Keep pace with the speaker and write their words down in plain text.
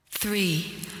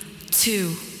3, 2,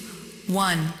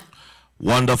 1.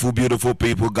 Wonderful, beautiful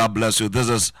people, God bless you. This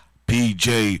is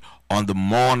PJ on the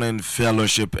Morning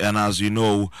Fellowship, and as you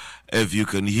know, if you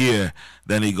can hear,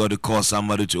 then you got to call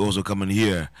somebody to also come and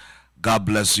hear. God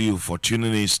bless you for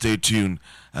tuning in. Stay tuned,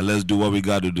 and let's do what we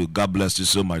got to do. God bless you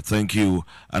so much. Thank you,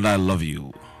 and I love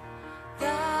you.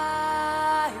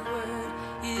 Thy word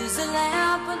is a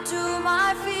lamp unto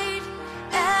my feet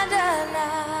and a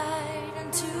light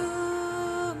unto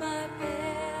my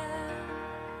path.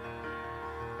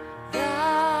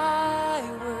 Thy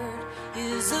word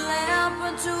is a lamp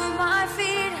unto my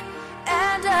feet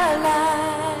and a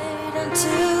light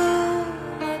unto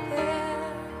my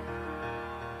path.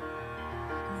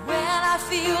 When I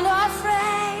feel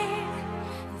afraid,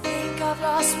 think I've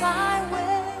lost my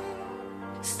way,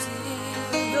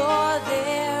 still you're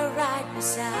there right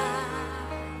beside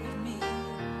me.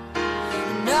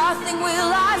 Nothing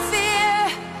will I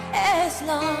fear as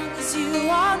long as you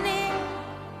are near.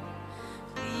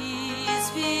 Please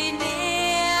be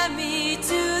near me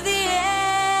to the end.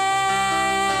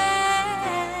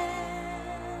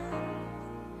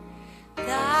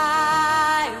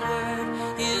 Thy word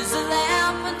is a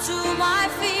lamp unto my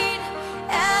feet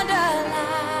and a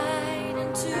light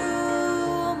unto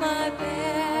my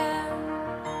path.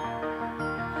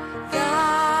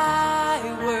 Thy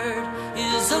word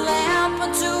is a lamp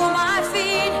unto my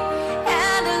feet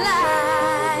and a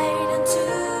light unto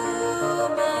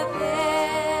my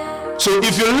path. So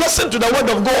if you listen to the word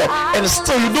of God and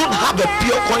still you don't have a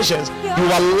pure conscience,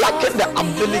 you are lacking the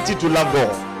ability to love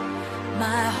God.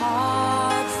 My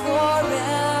heart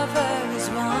forever is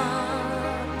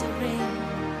wandering.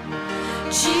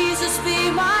 Jesus,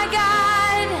 be my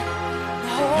guide.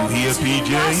 You hear PJ?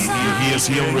 You hear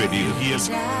CM Radio? You hear?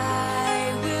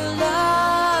 I will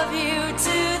love you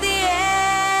to the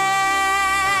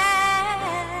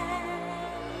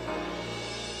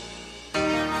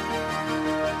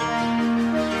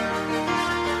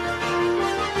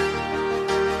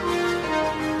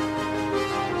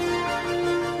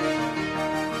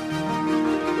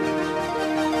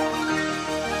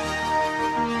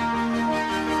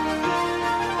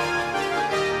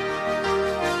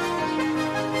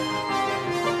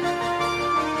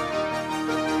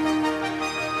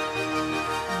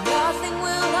Nothing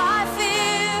will I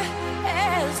fear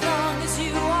as long as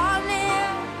you are near.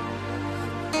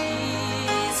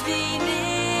 Please be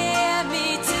near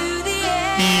me to the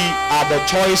end. We are the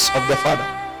choice of the Father.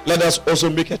 Let us also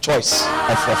make a choice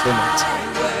of fulfillment. Thy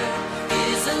word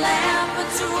is a lamp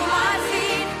unto my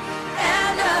feet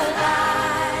and a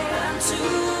light unto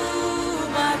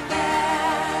my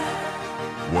path.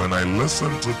 When I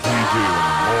listen to PJ on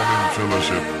the Morning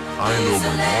Fellowship, I know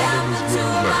my morning is going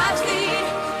My well. feet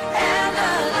and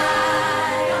a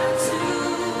light unto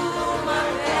my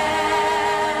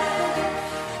path.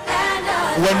 And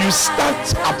a When you start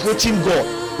approaching God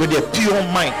with a pure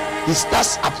mind, He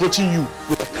starts approaching you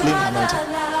with a clean anointing.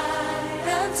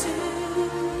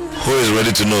 Who is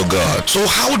ready to know God? So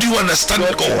how do you understand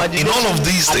God? In all of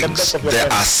these things,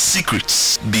 there are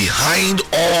secrets behind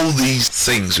all these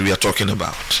things we are talking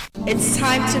about. It's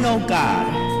time to know God.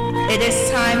 It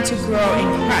is time to grow in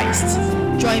Christ.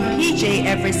 Join PJ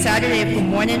every Saturday for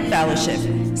morning fellowship,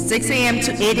 6 a.m.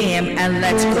 to 8 a.m. and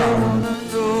let's grow.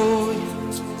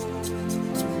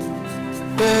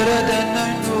 Better than I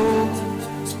know.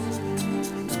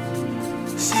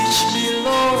 Teach me,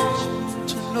 Lord,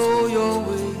 to know your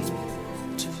way,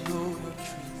 to know your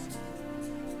truth.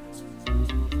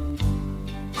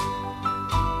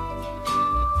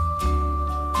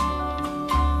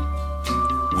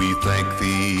 We thank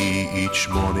thee each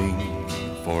morning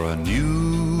for a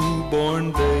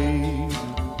newborn day,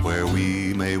 where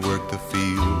we may work the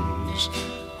fields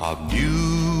of new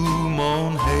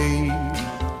mown hay.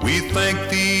 We thank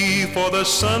thee for the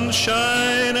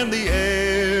sunshine and the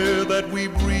air that we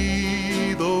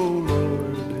breathe, O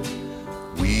Lord.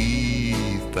 We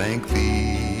thank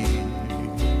thee.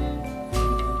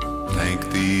 Thank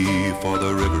thee for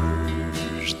the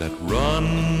rivers that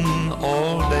run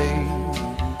all day.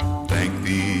 Thank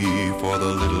thee for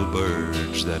the little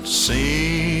birds that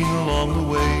sing along the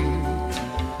way.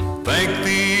 Thank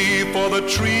thee for the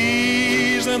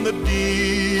trees and the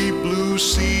deep blue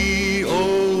sea, O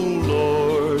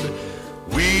Lord,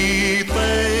 we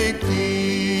thank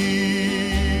thee.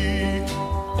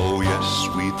 Oh yes,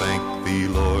 we thank thee,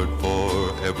 Lord,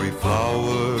 for every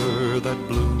flower that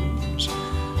blooms,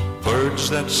 birds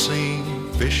that sing,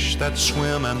 fish that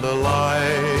swim, and the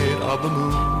light of the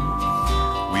moon.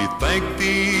 We thank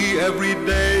thee every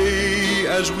day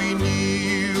as we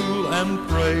kneel and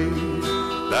pray,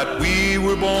 that we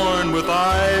were born with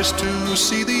eyes to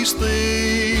see these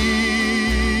things.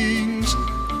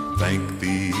 Thank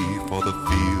thee for the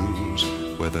fields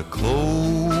where the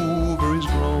clover is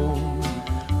grown.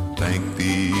 Thank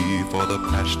thee for the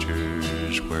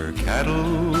pastures where cattle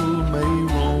may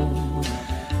roam.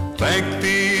 Thank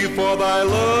thee for thy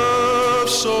love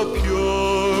so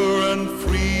pure and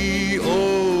free,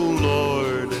 O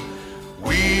Lord,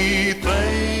 we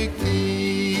thank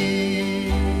thee.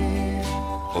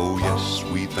 Oh yes,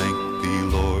 we thank thee,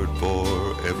 Lord, for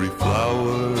every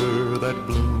flower that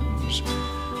blooms,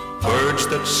 birds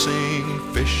that sing,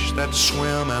 fish that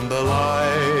swim, and the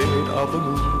light of the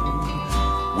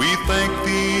moon. We thank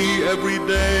thee every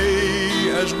day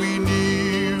as we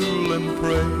kneel and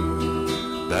pray,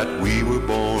 that we were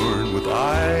born with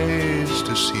eyes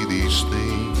to see these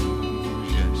things.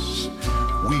 Yes,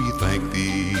 we thank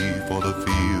thee for the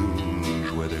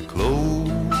fields where the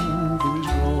clover is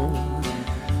grown.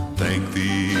 Thank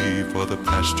thee for the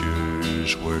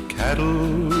pastures where cattle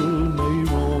may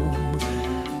roam.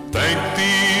 Thank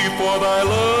thee for thy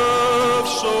love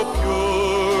so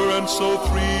pure and so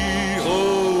free, O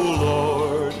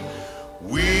Lord,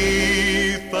 we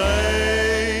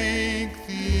thank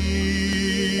thee.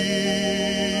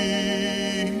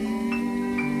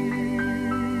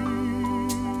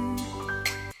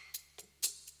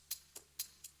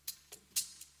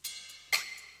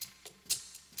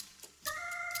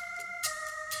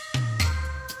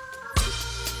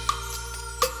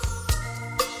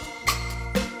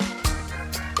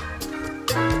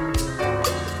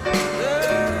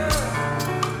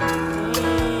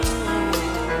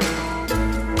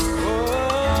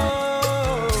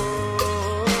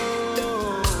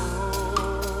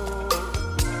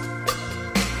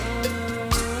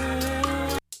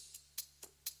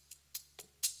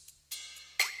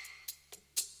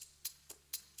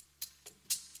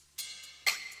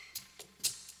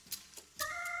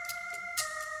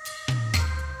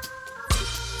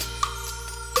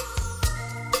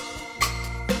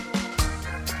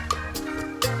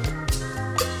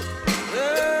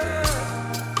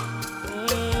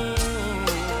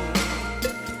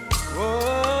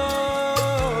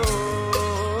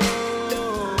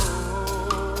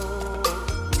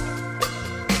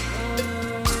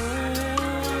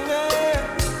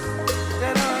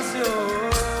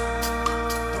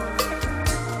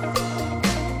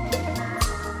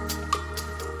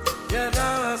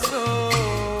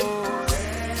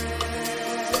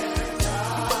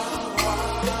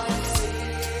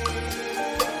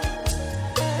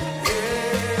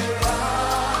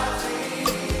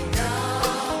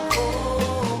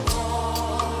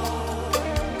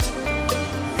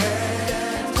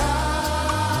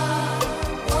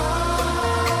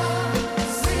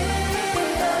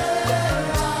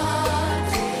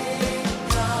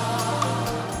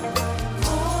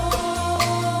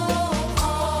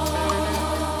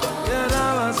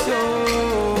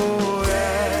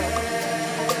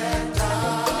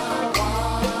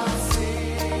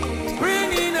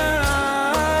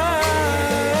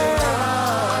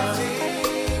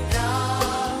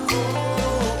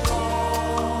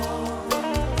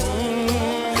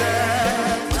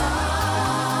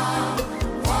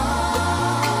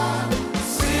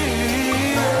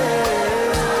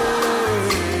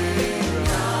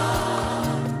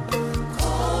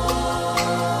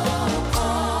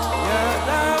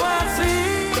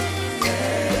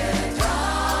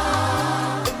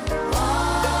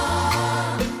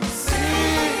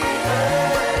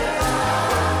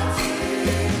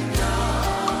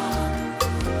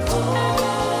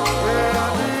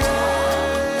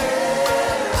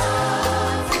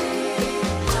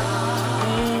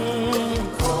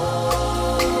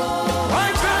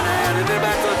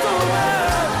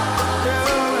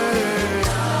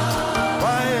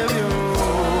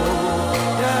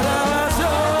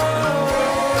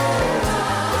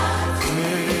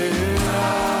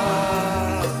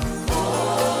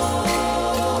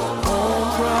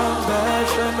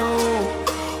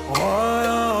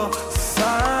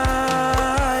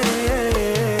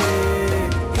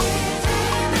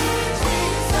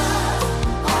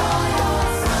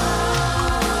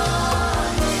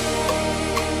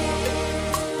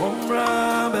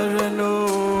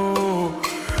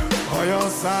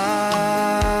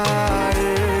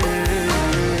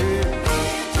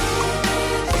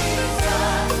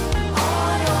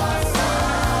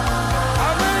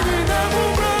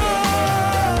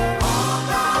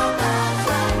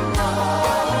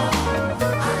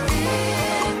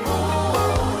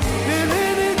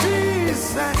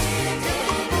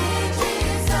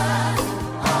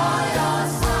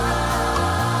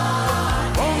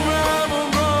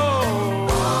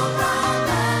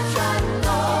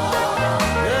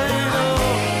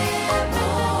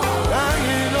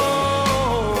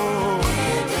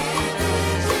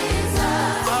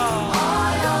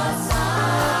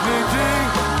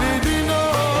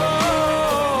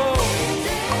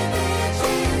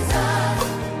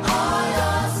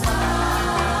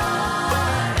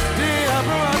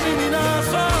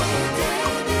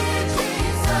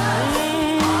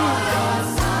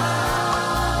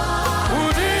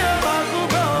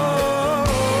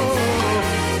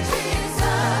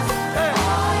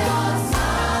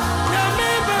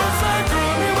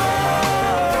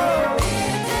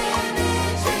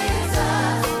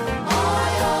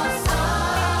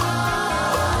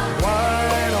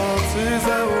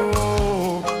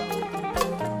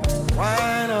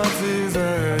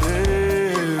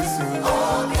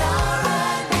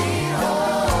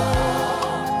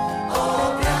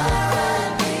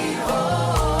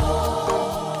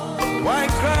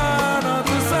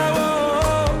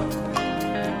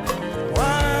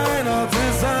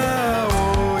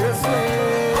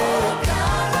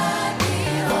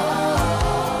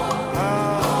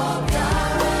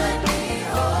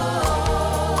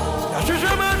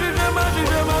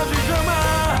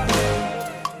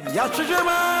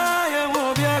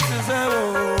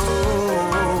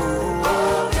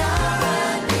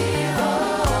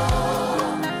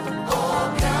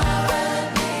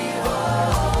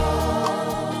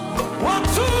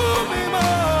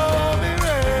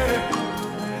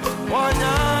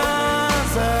 Oh,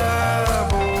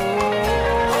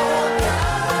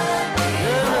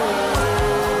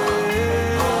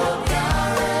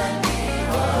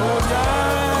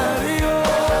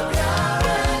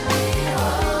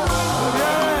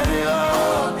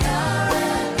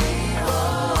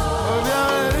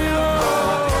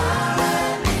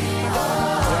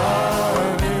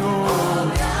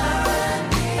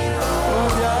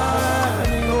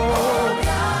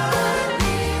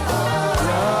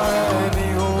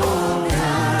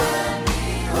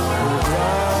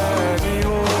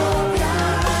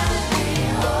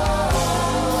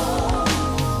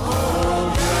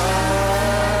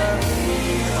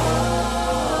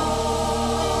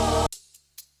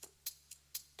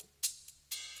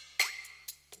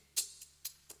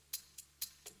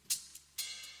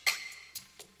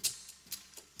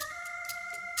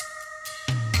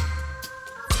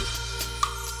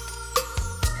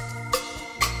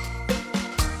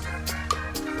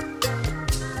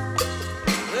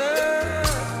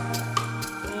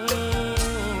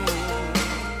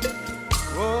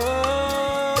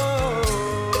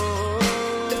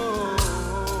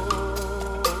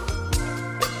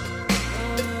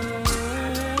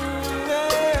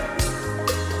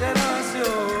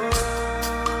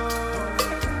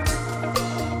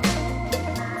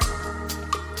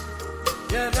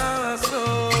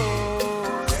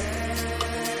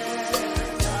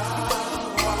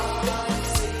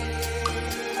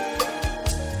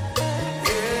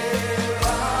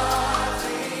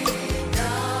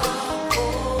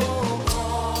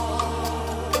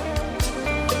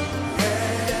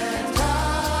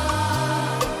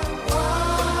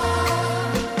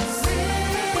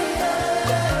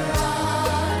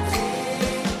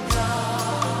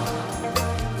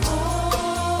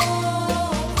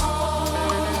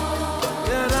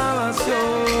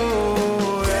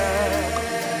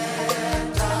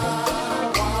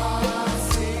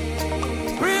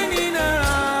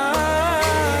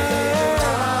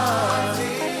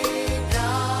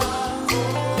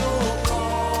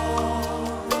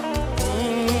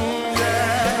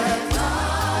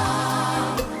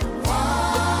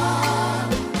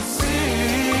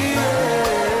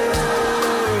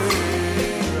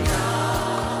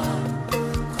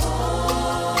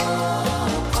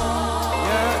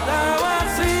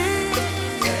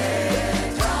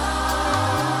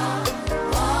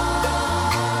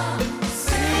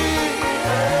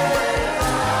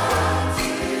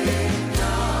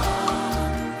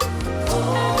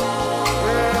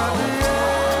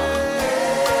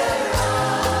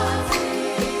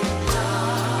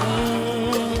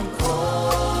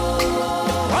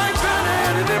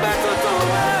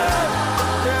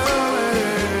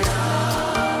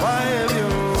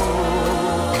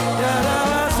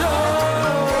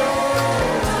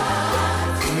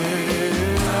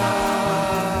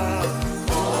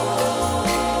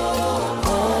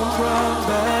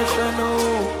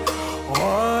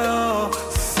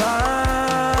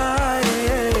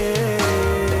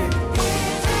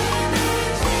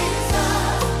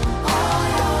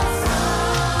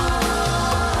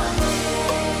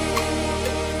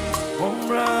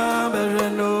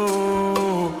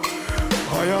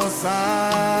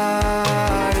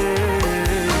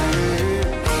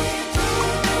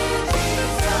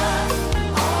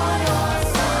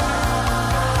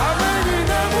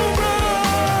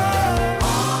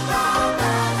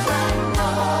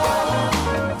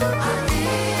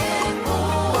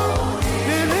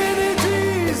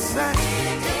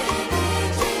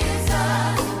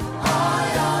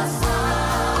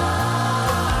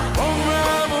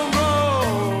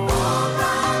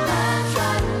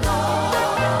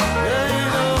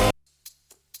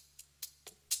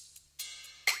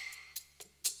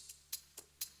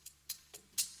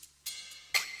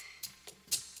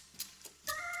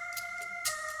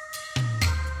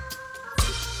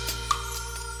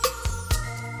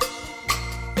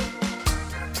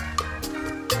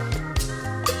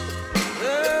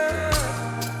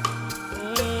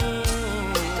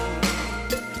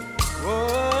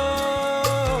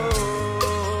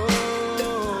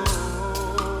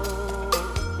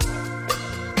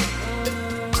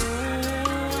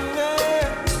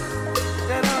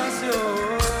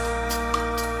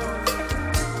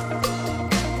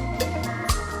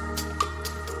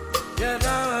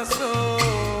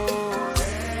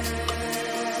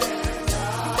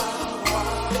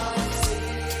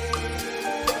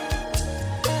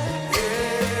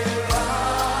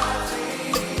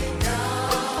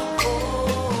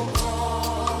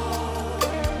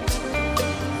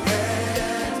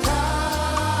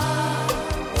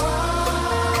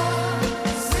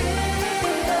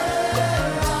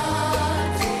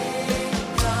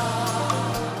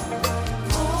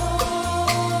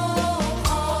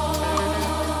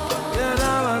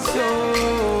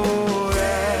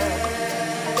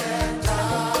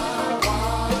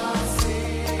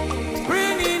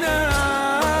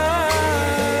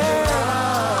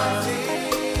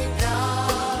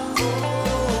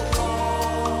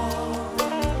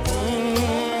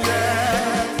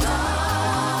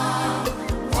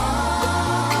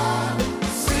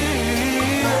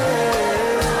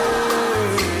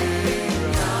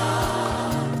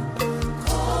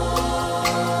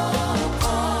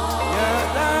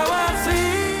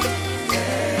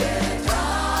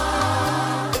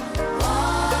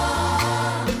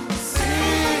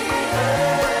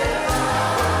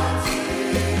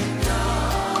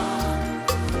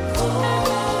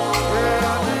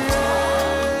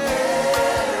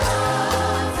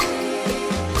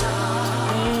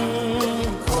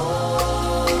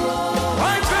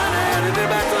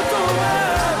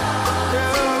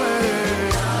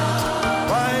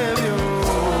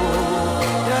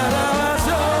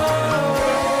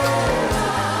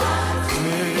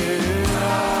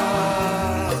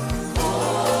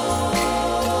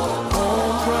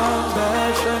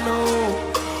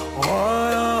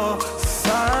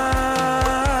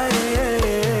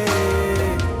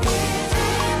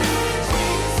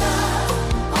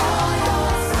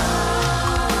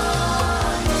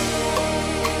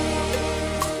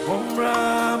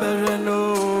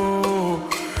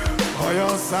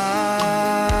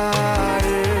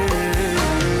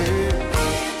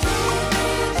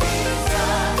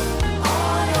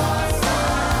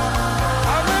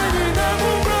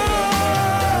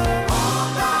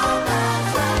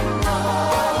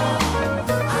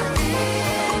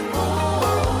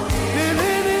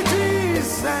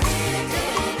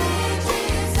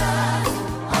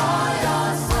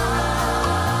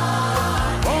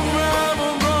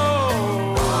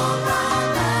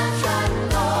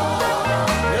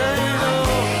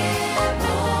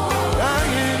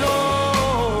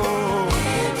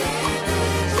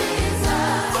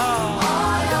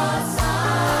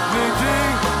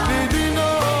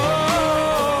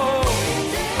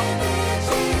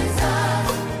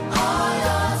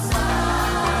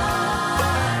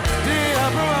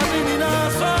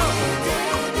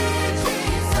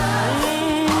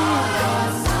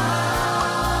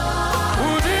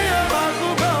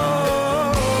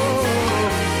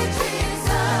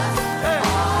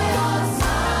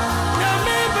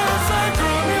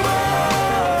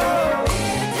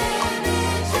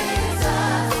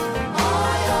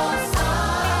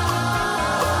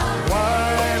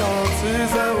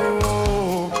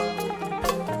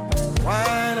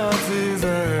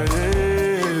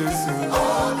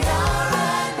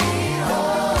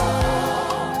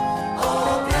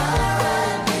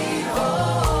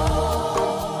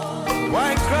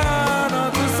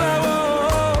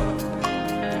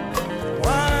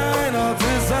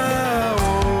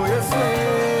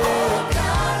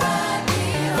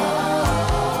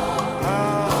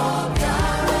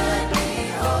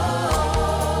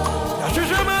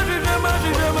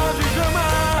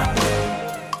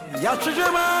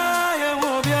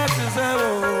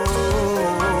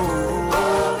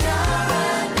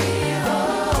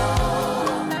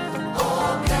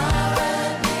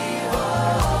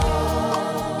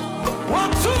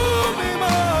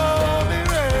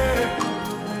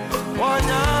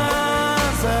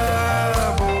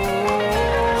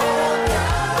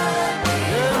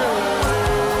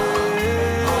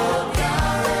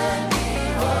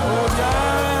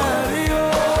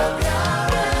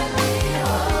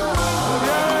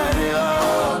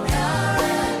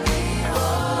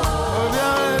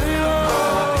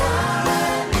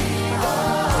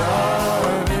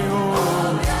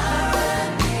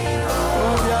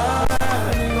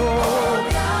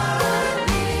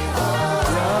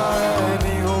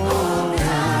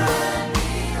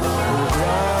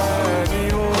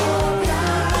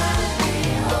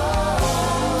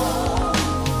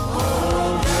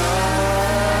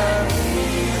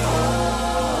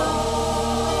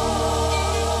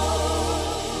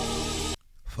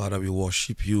 Father, we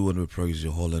worship you and we praise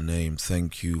your holy name.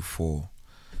 Thank you for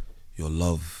your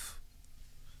love.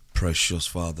 Precious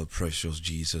Father, precious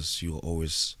Jesus, you are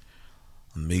always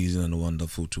amazing and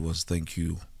wonderful to us. Thank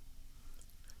you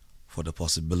for the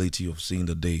possibility of seeing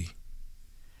the day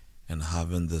and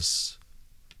having this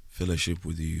fellowship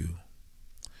with you.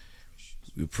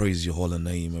 We praise your holy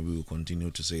name and we will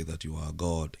continue to say that you are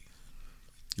God,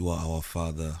 you are our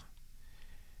Father,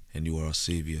 and you are our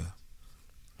Savior.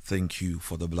 Thank you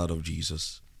for the blood of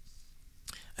Jesus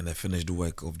and the finished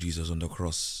work of Jesus on the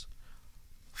cross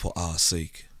for our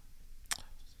sake.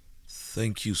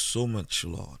 Thank you so much,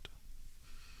 Lord,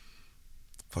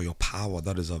 for your power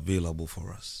that is available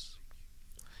for us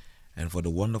and for the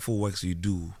wonderful works you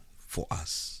do for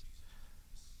us.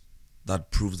 That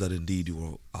proves that indeed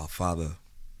you are our Father,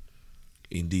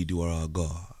 indeed you are our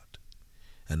God,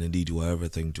 and indeed you are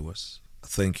everything to us.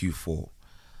 Thank you for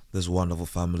this wonderful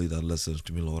family that listens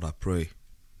to me, Lord. I pray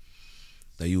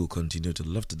that you will continue to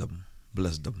lift them,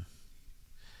 bless them.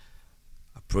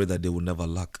 I pray that they will never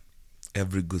lack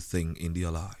every good thing in their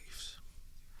lives.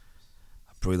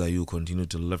 I pray that you will continue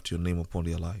to lift your name upon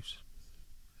their lives.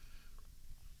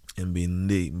 And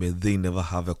may they never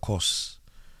have a cause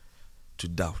to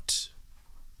doubt.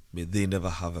 May they never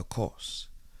have a cause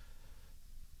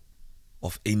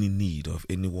of any need or of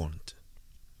any want,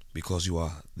 because you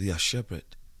are their shepherd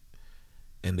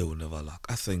and they will never lack.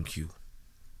 I thank you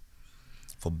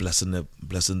for blessing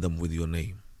them with your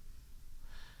name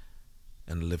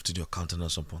and lifting your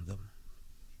countenance upon them.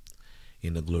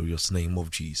 In the glorious name of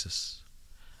Jesus.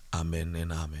 Amen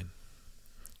and amen.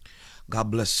 God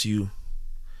bless you.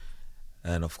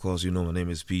 And of course, you know my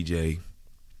name is PJ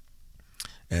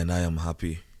and I am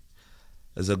happy.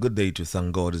 It's a good day to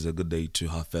thank God. It's a good day to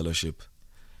have fellowship.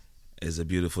 It's a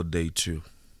beautiful day to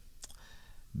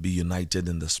be united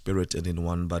in the spirit and in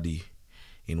one body,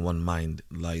 in one mind,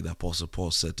 like the Apostle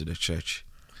Paul said to the church.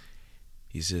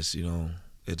 He says,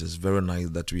 it is very nice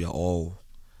that we are all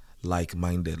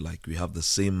like-minded, like we have the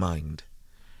same mind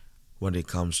when it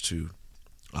comes to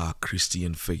our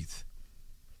Christian faith.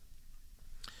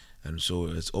 And so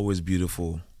it's always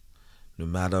beautiful, no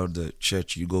matter the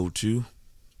church you go to,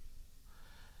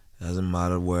 it doesn't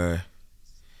matter where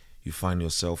you find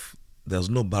yourself, there's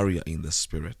no barrier in the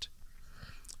spirit.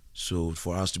 So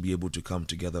for us to be able to come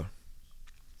together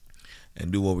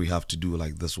and do what we have to do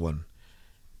like this one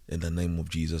in the name of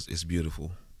Jesus is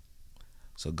beautiful.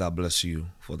 So God bless you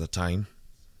for the time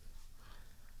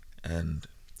and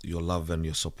your love and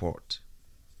your support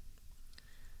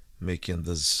making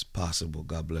this possible.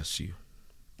 God bless you.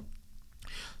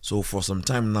 So for some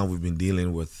time now we've been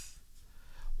dealing with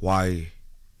why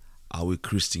are we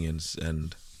Christians,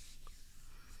 and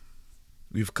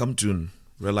we've come to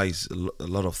realize a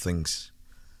lot of things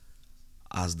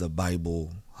as the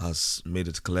Bible has made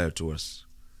it clear to us.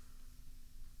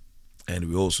 And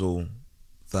we also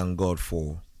thank God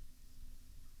for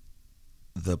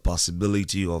the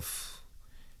possibility of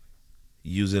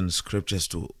using scriptures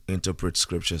to interpret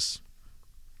scriptures,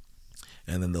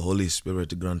 and then the Holy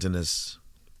Spirit granting us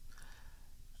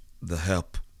the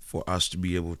help for us to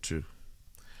be able to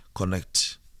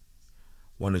connect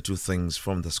one or two things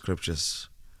from the scriptures.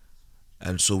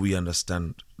 And so we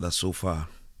understand that so far,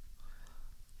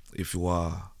 if you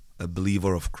are a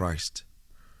believer of Christ,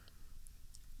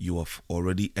 you have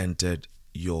already entered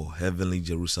your heavenly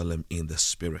Jerusalem in the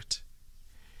spirit.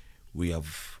 We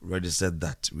have already said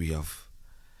that. We have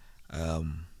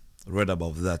read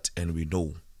about that, and we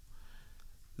know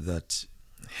that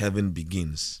heaven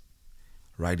begins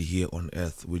right here on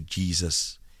earth with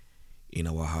Jesus in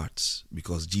our hearts,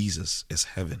 because Jesus is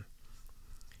heaven.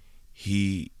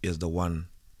 He is the one.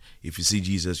 If you see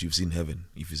Jesus, you've seen heaven.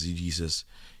 If you see Jesus,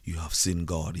 you have seen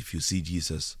God. If you see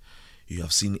Jesus, you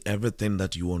have seen everything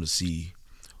that you want to see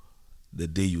the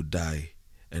day you die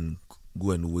and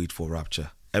go and wait for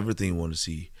rapture. Everything you want to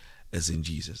see is in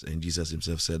Jesus. And Jesus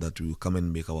himself said that we will come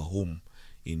and make our home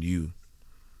in you.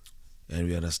 And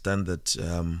we understand that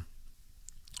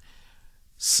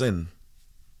sin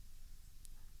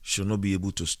should not be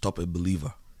able to stop a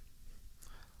believer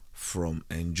from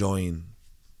enjoying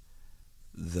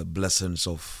the blessings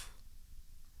of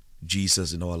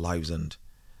Jesus in our lives and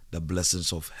the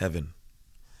blessings of heaven.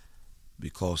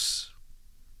 Because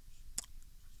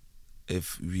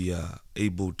if we are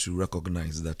able to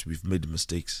recognize that we've made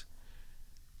mistakes,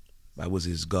 the Bible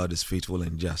says God is faithful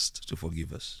and just to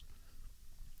forgive us.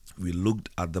 We looked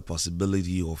at the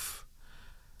possibility of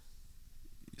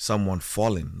someone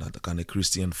falling, that can a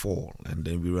Christian fall, and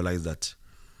then we realized that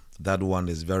that one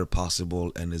is very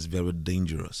possible and is very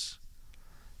dangerous.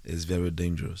 It's very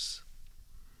dangerous.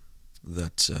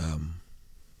 That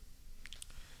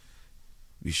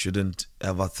we shouldn't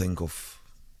ever think of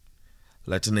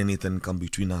letting anything come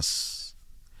between us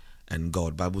and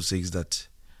God. Bible says that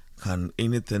can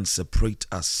anything separate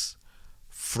us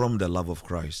from the love of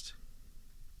Christ?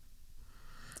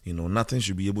 Nothing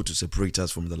should be able to separate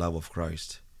us from the love of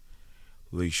Christ.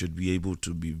 We should be able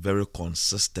to be very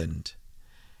consistent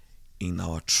in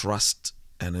our trust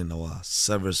and in our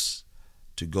service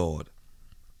to God,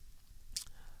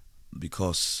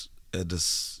 because it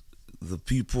is the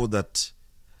people that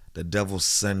the devil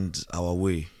sends our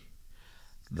way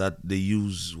that they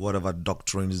use whatever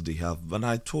doctrines they have. But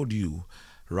I told you,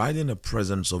 right in the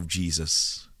presence of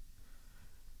Jesus,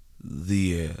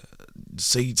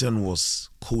 Satan was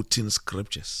quoting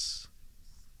scriptures.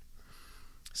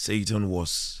 Satan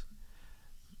was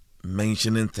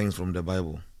mentioning things from the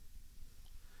Bible.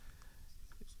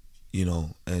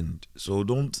 And so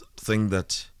don't think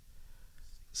that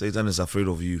Satan is afraid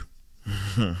of you.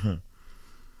 The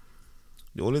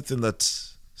only thing that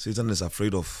Satan is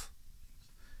afraid of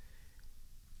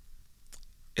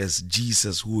is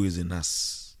Jesus, who is in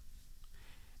us,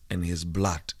 and his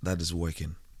blood that is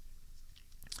working.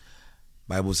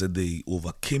 Bible said they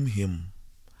overcame him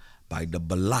by the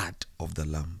blood of the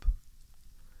Lamb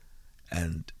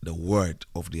and the word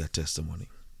of their testimony.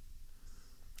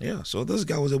 Yeah, so this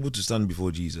guy was able to stand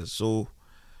before Jesus. So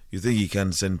you think he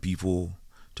can send people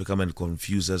to come and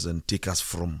confuse us and take us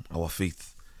from our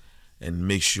faith and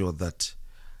make sure that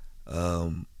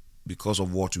because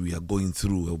of what we are going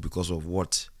through or because of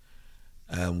what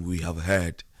we have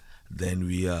heard, then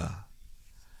we are,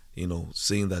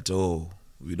 saying that,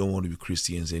 we don't want to be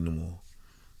Christians anymore.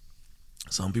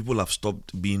 Some people have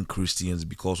stopped being Christians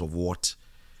because of what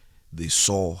they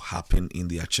saw happen in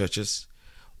their churches,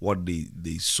 what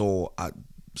they saw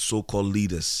so-called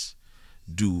leaders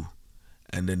do,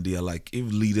 and then they are like,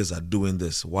 if leaders are doing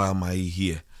this, why am I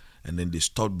here? And then they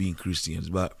stop being Christians.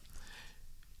 But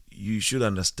you should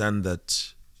understand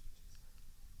that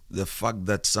the fact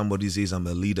that somebody says I'm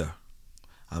a leader,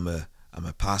 I'm I'm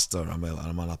a pastor, I'm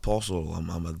an apostle, I'm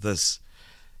a this,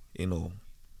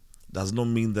 does not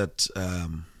mean that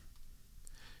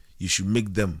you should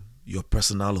make them your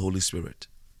personal Holy Spirit.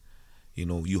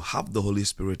 You have the Holy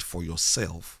Spirit for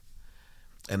yourself.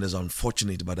 And it's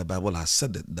unfortunate, but the Bible has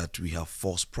said that we have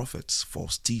false prophets,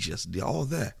 false teachers. They are all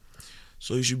there.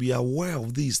 So you should be aware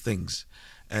of these things.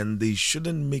 And they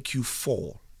shouldn't make you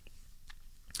fall.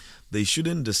 They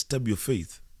shouldn't disturb your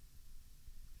faith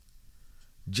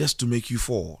just to make you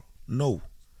fall. No.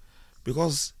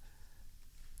 Because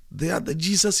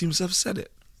Jesus himself said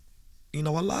it. In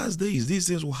our last days, these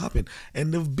things will happen.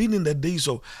 And they've been in the days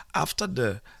of after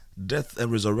the death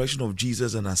and resurrection of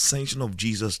Jesus and ascension of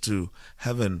Jesus to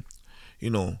heaven.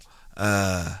 The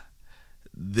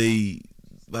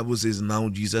Bible says now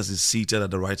Jesus is seated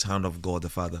at the right hand of God the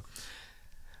Father.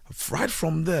 Right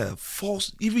from there,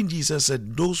 even Jesus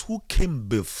said, those who came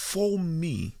before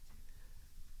me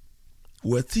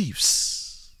were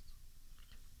thieves.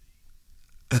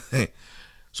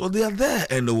 So they are there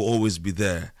and they will always be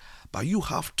there. But you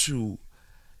have to,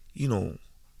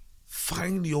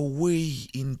 find your way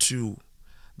into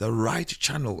the right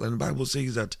channel. And the Bible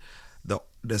says that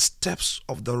the steps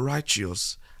of the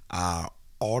righteous are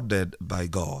ordered by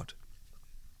God.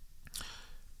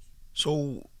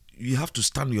 So you have to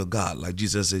stand your guard, like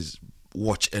Jesus says,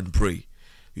 watch and pray.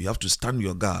 You have to stand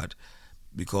your guard,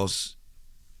 because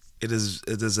it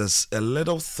is a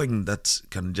little thing that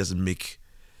can just make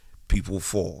people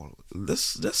fall.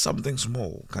 This something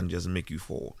small can just make you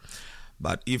fall.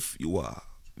 But if you are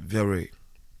very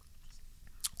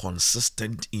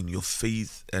consistent in your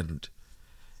faith and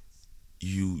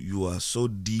you are so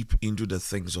deep into the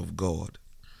things of God,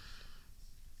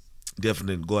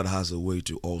 definitely God has a way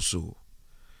to also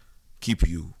keep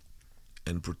you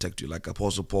and protect you. Like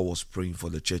Apostle Paul was praying for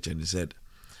the church, and he said,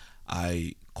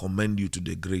 I commend you to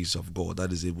the grace of God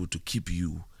that is able to keep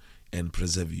you and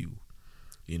preserve you.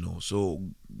 So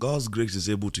God's grace is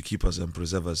able to keep us and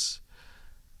preserve us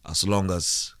as long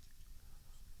as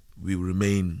we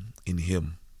remain in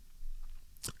Him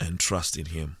and trust in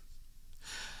Him.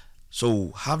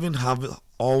 So having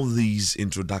all these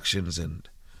introductions, and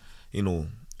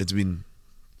it's been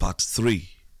part 3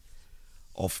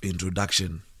 of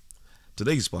introduction.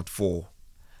 Today is part 4,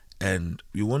 and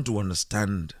we want to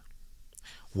understand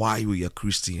why we are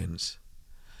Christians.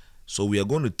 So we are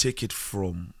going to take it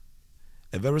from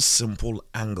a very simple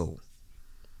angle,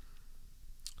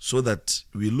 so that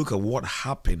we look at what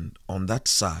happened on that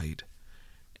side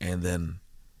and then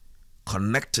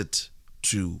connect it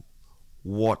to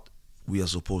what we are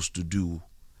supposed to do,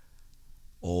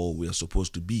 or we are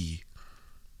supposed to be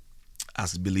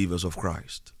as believers of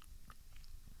Christ.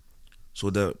 So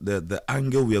the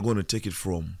angle we are going to take it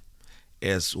from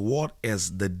is, what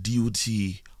is the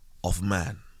duty of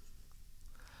man?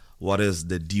 What is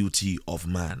the duty of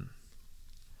man?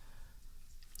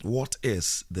 What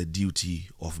is the duty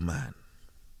of man?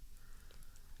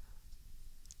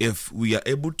 If we are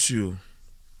able to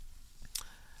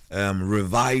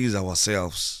revise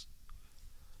ourselves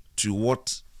to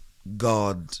what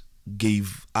God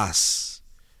gave us,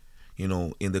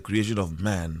 in the creation of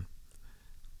man,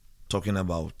 talking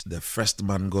about the first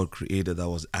man God created, that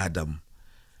was Adam,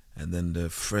 and then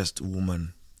the first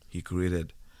woman He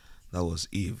created, that was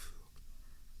Eve.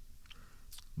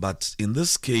 But in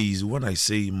this case, when I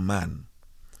say man,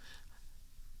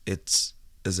 it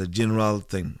is a general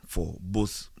thing for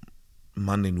both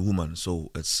man and woman.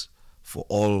 So it's for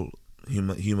all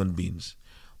human beings.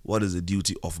 What is the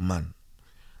duty of man?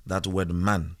 That word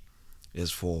man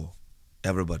is for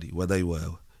everybody. Whether you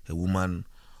are a woman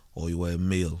or you are a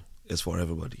male, it's for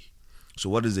everybody. So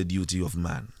what is the duty of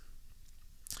man?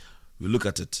 We look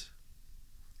at it,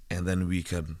 and then we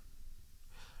can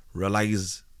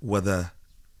realize whether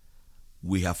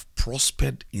we have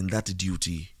prospered in that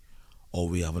duty or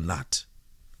we have not.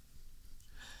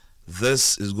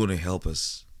 This is going to help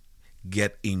us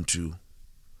get into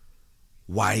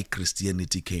why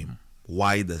Christianity came,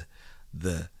 why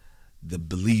the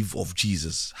belief of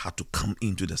Jesus had to come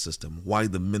into the system, why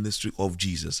the ministry of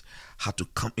Jesus had to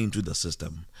come into the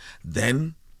system.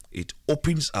 Then it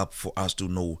opens up for us to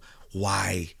know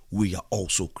why we are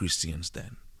also Christians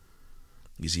then.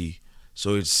 You see,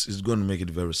 so it's going to make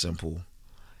it very simple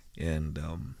and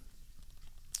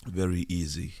very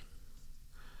easy.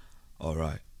 All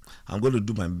right. I'm going to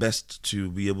do my best to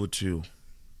be able to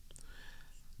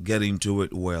get into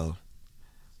it well,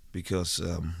 because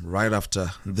right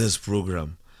after this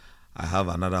program, I have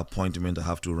another appointment I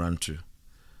have to run to.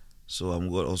 So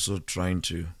I'm also trying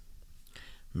to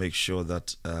make sure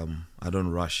that I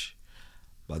don't rush,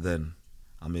 but then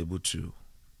I'm able to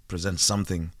present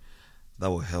something that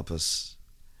will help us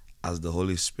as the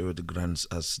Holy Spirit grants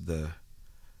us the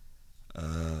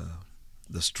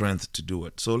strength to do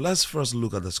it. So let's first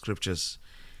look at the scriptures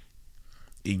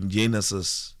in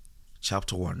Genesis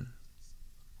chapter 1.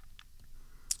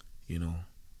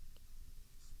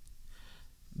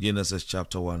 Genesis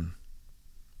chapter 1.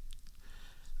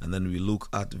 And then we look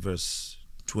at verse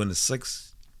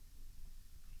 26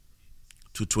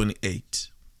 to 28.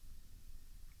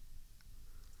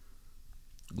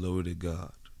 Glory to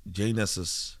God.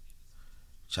 Genesis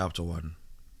chapter 1,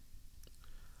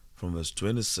 from verse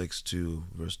 26 to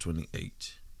verse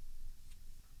 28.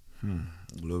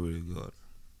 Glory to God.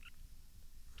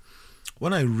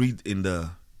 When I read in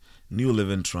the New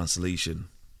Living Translation,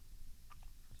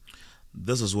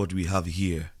 this is what we have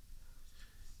here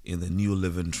in the New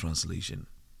Living Translation.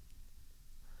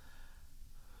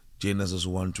 Genesis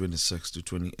 1, 26 to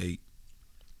 28.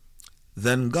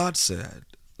 Then God said,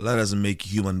 let us make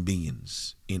human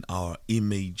beings in our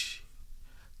image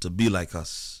to be like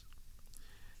us.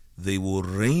 They will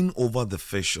reign over the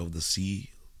fish of the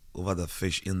sea, over the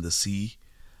fish in the sea,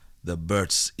 the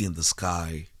birds in the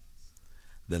sky,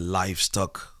 the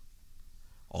livestock,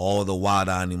 all the wild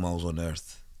animals on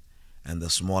earth, and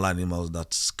the small animals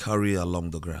that scurry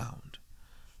along the ground.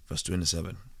 Verse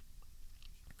 27.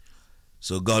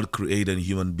 So God created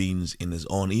human beings in his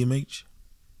own image.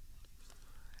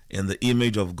 In the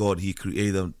image of God, he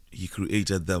created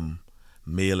them,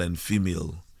 male and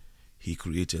female, he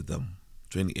created them.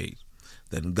 28.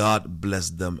 Then God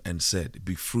blessed them and said,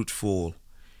 be fruitful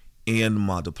and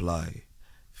multiply,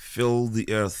 fill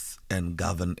the earth and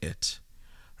govern it,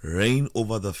 reign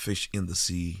over the fish in the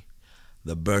sea,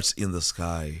 the birds in the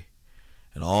sky,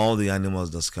 and all the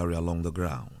animals that scurry along the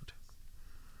ground.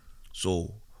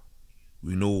 So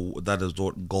we know that is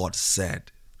what God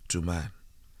said to man.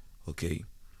 Okay.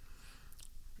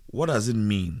 What does it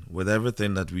mean with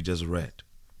everything that we just read?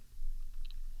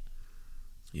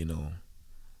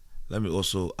 Let me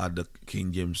also add the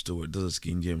King James to it. This is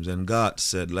King James. And God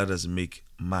said, let us make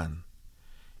man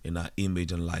in our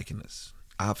image and likeness,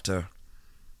 after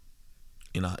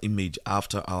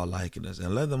our likeness,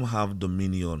 and let them have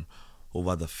dominion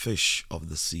over the fish of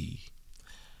the sea,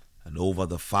 and over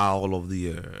the fowl of the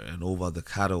air, and over the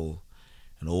cattle,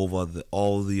 and over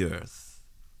all the earth,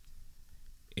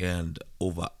 and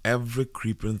over every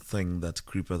creeping thing that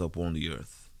creepeth upon the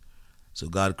earth. So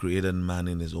God created man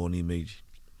in his own image.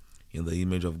 In the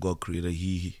image of God created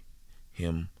he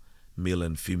him, male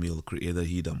and female created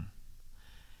he them.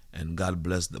 And God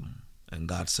blessed them, and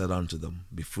God said unto them,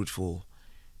 be fruitful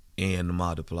and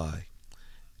multiply,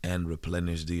 and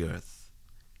replenish the earth,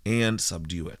 and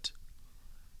subdue it,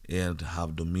 and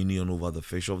have dominion over the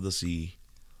fish of the sea,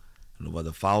 and over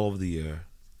the fowl of the air,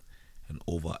 and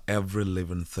over every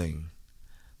living thing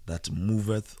that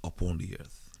moveth upon the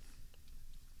earth.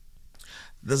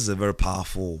 This is a very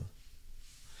powerful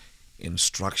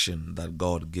instruction that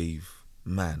God gave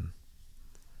man.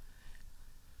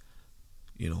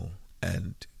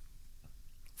 And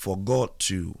for God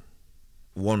to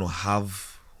want to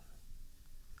have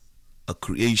a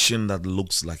creation that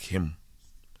looks like him.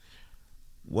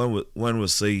 When we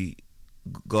say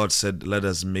God said, let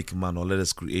us make man, or let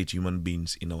us create human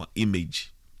beings in our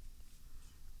image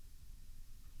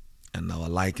and our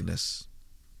likeness,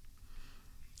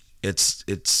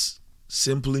 it's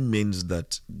simply means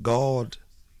that God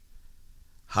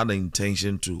had an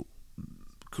intention to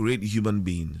create human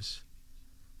beings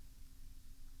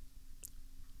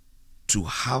to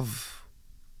have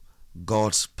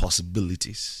God's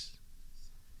possibilities.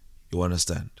 You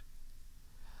understand?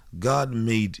 God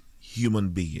made human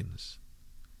beings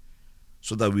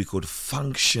so that we could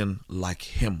function like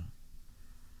him.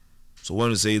 So when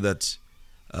we say that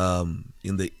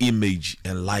in the image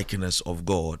and likeness of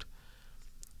God,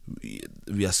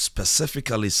 we are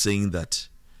specifically saying that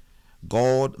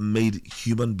God made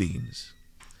human beings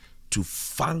to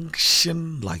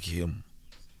function like him.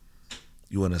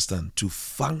 You understand? To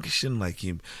function like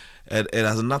him. It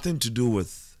has nothing to do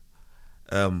with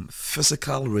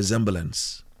physical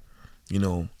resemblance,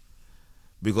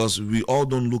 because we all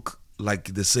don't look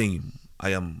like the same.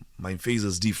 My face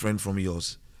is different from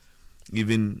yours.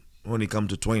 Even when it comes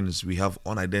to twins, we have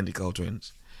unidentical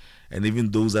twins. And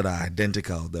even those that are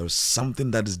identical, there is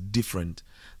something that is different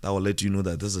that will let you know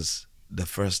that this is the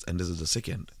first and this is the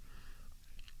second.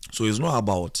 So it's not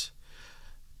about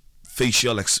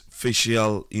facial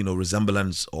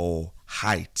resemblance or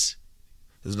height.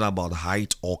 It's not about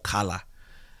height or color.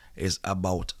 It's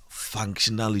about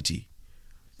functionality.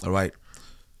 All right.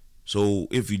 So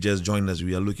if you just join us,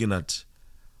 we are looking at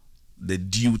the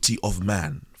duty of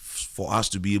man. for us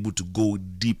to be able to go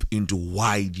deep into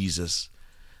why Jesus,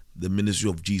 the ministry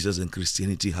of Jesus and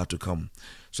Christianity had to come,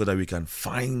 so that we can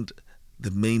find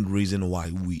the main reason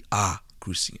why we are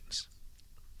Christians.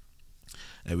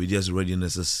 And we just read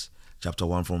Genesis chapter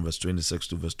 1 from verse 26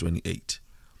 to verse 28.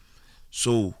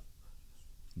 So,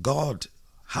 God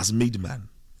has made man.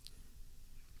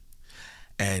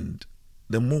 And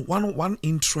the one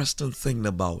interesting thing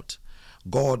about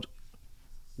God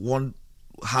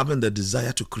having the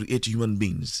desire to create human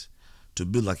beings to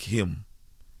be like him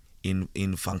in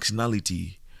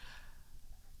functionality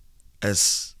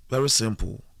is very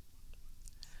simple.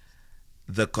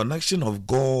 The connection of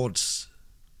God's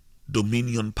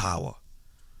dominion power.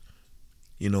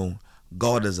 You know,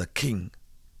 God is a king.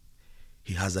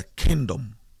 He has a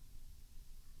kingdom.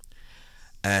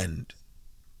 And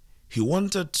he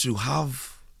wanted to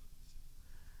have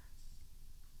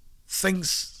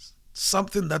things,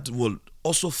 something that will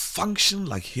also function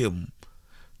like him,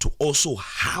 to also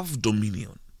have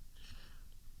dominion.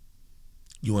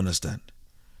 You understand?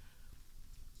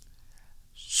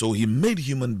 So he made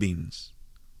human beings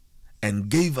and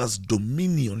gave us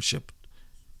dominionship.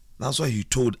 That's why he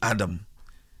told Adam,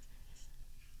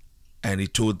 and he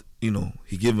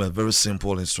gave him a very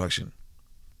simple instruction.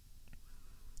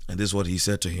 And this is what he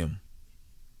said to him.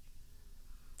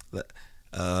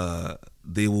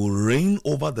 They will reign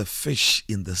over the fish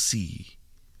in the sea,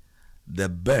 the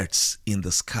birds in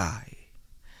the sky,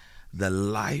 the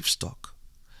livestock,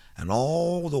 and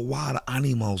all the wild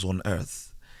animals on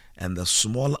earth, and the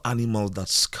small animals that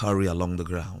scurry along the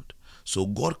ground. So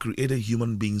God created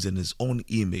human beings in his own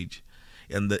image.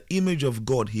 In the image of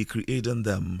God, he created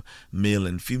them, male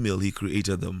and female, he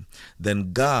created them.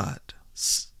 Then God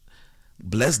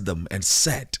blessed them and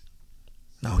said,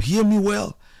 now hear me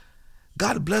well,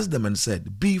 God blessed them and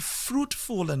said, be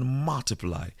fruitful and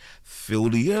multiply, fill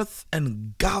the earth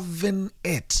and govern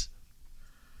it.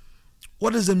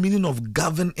 What is the meaning of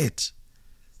govern it?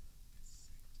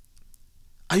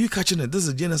 Are you catching it? This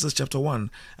is Genesis chapter 1,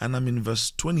 and I'm in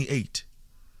verse 28.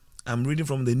 I'm reading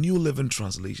from the New Living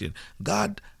Translation.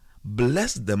 God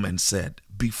blessed them and said,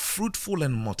 be fruitful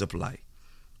and multiply.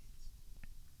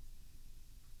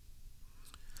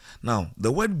 Now,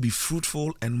 the word be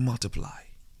fruitful and multiply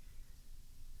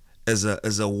is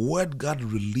a word God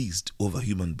released over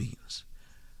human beings.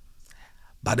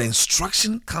 But the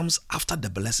instruction comes after the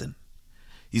blessing.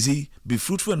 You see, be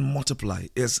fruitful and multiply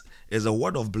is a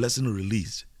word of blessing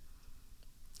released.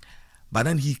 But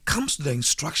then he comes to the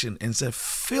instruction and says,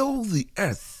 fill the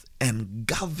earth and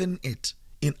govern it.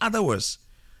 In other words,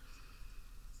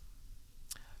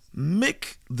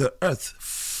 make the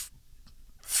earth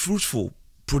fruitful,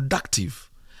 productive.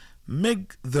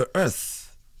 Make the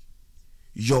earth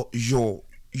your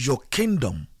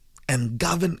kingdom and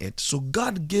govern it. So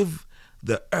God gave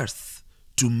the earth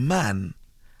to man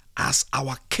as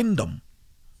our kingdom.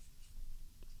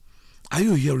 Are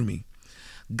you hearing me?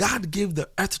 God gave the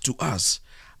earth to us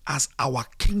as our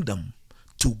kingdom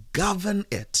to govern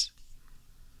it.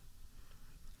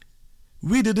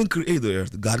 We didn't create the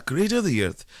earth. God created the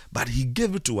earth, but he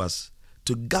gave it to us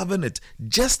to govern it,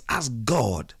 just as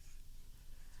God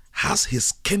has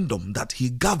his kingdom that he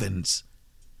governs.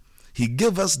 He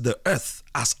gave us the earth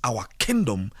as our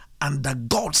kingdom under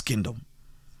God's kingdom,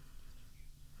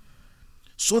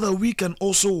 so that we can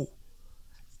also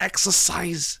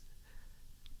exercise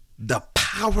the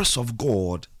powers of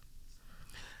God.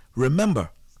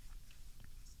 Remember,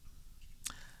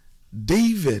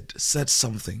 David said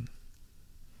something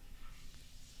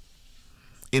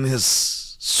in his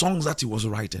songs that he was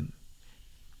writing.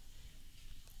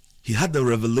 He had the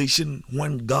revelation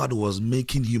when God was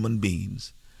making human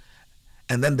beings.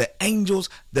 And then the angels,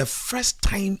 the first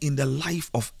time in the life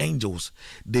of angels,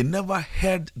 they never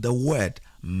heard the word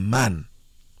man.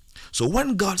 So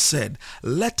when God said,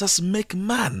 let us make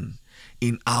man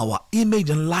in our image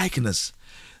and likeness,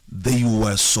 they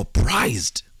were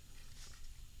surprised.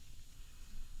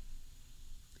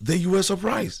 They were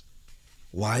surprised.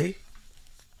 Why?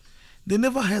 They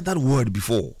never heard that word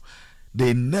before.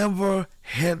 They never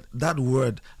heard that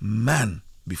word man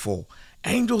before.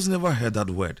 Angels never heard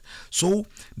that word. So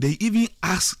they even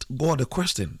asked God a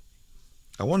question.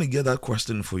 I want to get that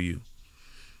question for you.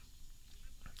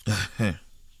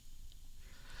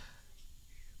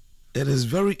 It is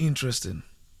very interesting.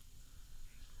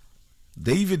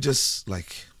 David just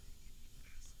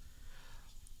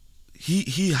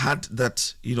he had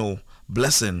that,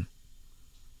 blessing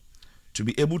to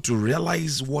be able to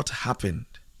realize what happened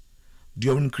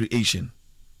during creation.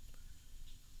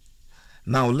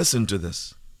 Now listen to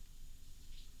this.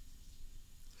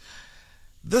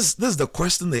 This is the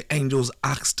question the angels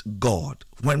asked God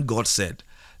when God said,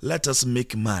 let us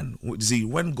make man. See,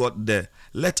 when God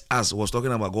let us was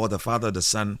talking about God the Father, the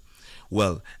Son.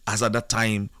 Well, as at that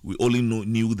time, we only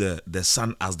knew the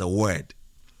Son as the Word.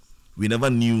 We never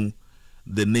knew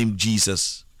the name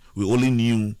Jesus. We only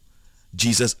knew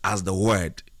Jesus as the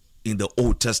Word in the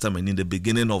Old Testament, in the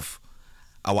beginning of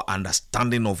our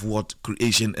understanding of what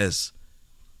creation is.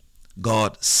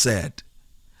 God said.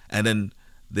 And then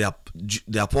the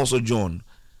Apostle John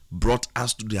brought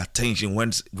us to the attention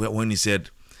when he said,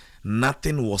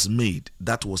 nothing was made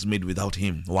that was made without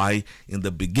him. Why? In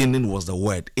the beginning was the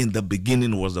Word. In the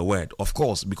beginning was the Word. Of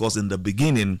course, because in the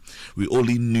beginning, we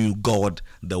only knew God,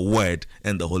 the Word,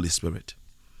 and the Holy Spirit.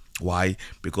 Why?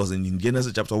 Because in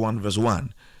Genesis chapter 1, verse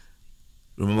 1,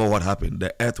 remember what happened?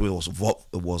 The earth was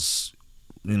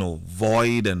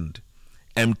void and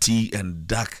empty and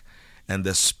dark, and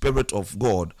the Spirit of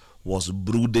God was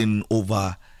brooding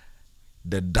over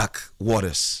the dark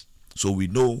waters. So we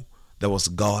know there was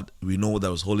God, we know there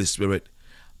was Holy Spirit,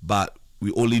 but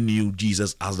we only knew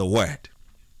Jesus as the Word.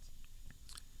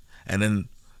 And then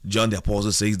John the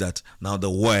Apostle says that now the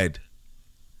Word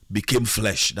became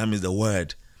flesh. That means the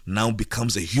Word now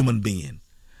becomes a human being.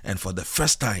 And for the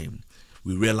first time,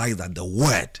 we realize that the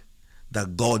Word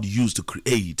that God used to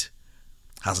create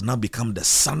has now become the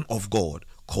Son of God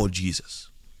called Jesus.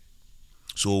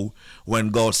 So when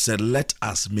God said, let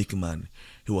us make man,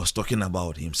 he was talking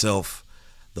about himself,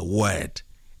 the Word,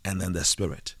 and then the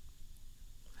Spirit.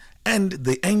 And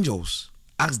the angels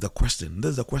asked the question.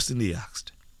 This is the question they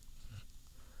asked.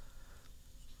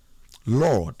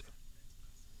 Lord,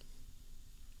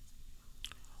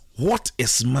 what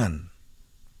is man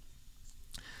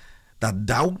that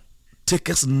thou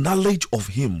takest knowledge of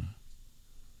him?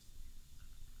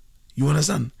 You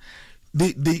understand?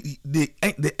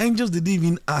 The angels didn't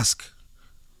even ask,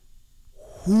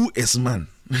 who is man?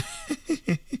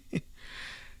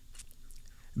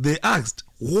 They asked,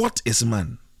 what is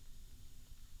man?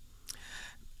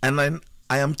 And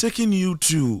I am taking you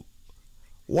to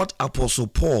what Apostle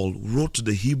Paul wrote to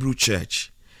the Hebrew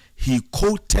church. He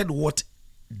quoted what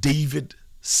David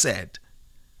said.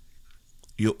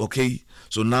 Okay?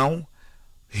 So now,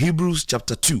 Hebrews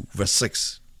chapter 2, verse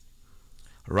 6.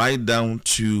 Right down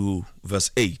to verse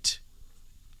 8.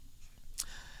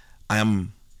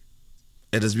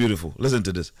 It is beautiful. Listen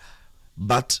to this.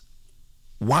 But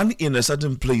one in a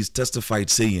certain place testified,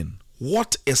 saying,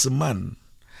 what is man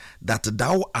that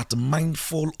thou art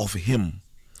mindful of him,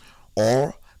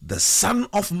 or the Son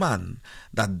of Man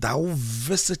that thou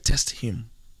visitest him?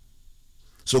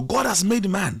 So God has made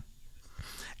man.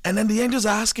 And then the angels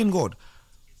are asking God,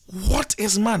 what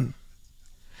is man?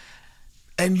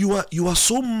 And you are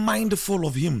so mindful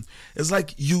of him. It's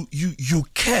like you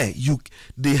care.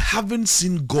 They haven't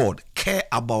seen God care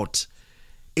about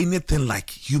anything like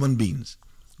human beings.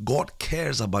 God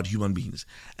cares about human beings.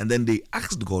 And then they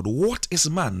asked God, what is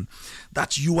man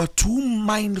that you are too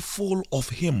mindful of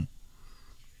him?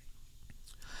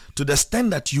 To the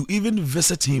extent that you even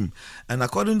visit him. And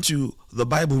according to the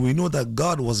Bible, we know that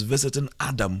God was visiting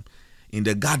Adam in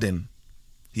the garden.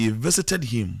 He visited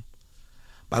him.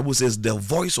 Bible says the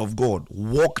voice of God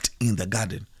walked in the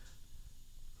garden.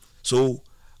 So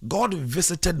God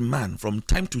visited man from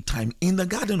time to time in the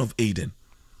Garden of Eden.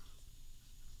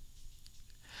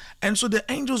 And so the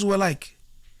angels were like,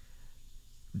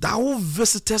 thou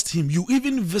visitest him, you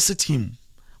even visit him.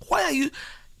 Why are you?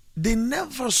 They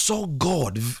never saw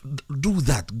God do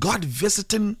that. God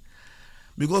visiting.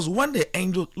 Because when the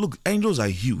angels are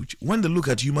huge. When they look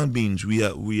at human beings, we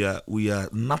are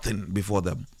nothing before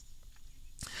them.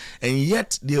 And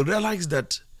yet they realize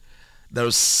that there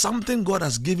is something God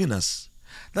has given us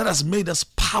that has made us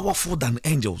powerful than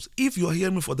angels. If you are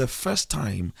hearing me for the first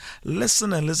time,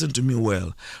 listen and listen to me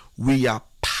well. We are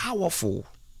powerful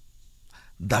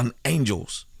than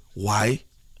angels. Why?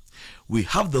 We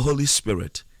have the Holy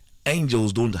Spirit.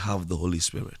 Angels don't have the Holy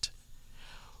Spirit.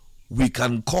 We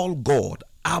can call God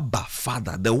Abba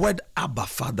Father. The word Abba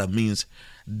Father means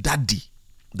daddy.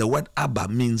 The word Abba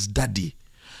means daddy.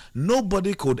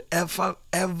 Nobody could ever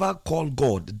call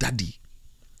God daddy.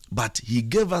 But he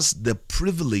gave us the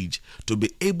privilege to be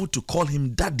able to call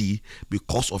him daddy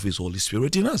because of his Holy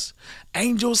Spirit in us.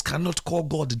 Angels cannot call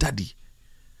God daddy.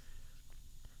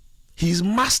 He's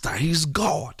master, he's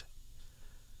God.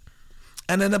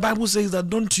 And then the Bible says that,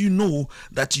 don't you know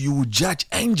that you will judge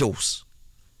angels?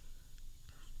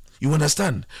 You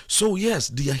understand? So yes,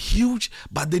 they are huge,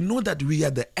 but they know that we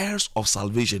are the heirs of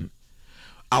salvation.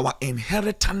 Our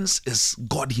inheritance is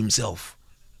God himself.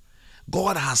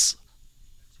 God has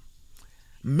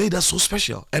made us so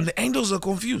special. And the angels are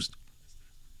confused.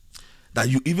 that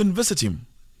you even visit him.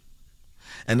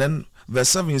 And then verse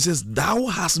 7, it says, thou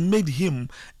hast made him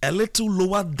a little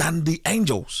lower than the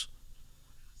angels.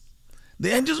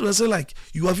 The angels will say, like,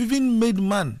 you have even made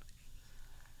man.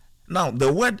 Now,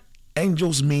 the word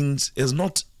angels means is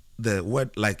not the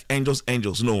word like angels.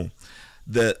 No.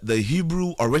 The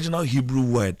Hebrew, original Hebrew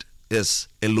word is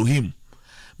Elohim,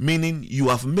 meaning you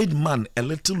have made man a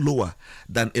little lower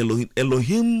than Elohim.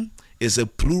 Elohim is a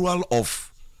plural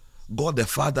of God the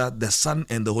Father, the Son,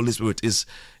 and the Holy Spirit. Is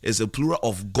a plural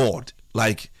of God.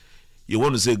 Like you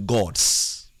want to say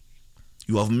gods.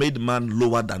 You have made man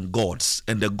lower than gods.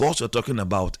 And the gods you're talking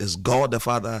about is God the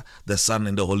Father, the Son,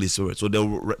 and the Holy Spirit. So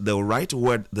the right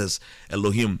word is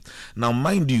Elohim. Now,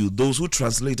 mind you, those who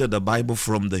translated the Bible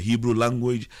from the Hebrew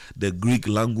language, the Greek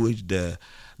language, the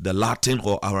Latin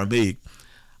or Aramaic,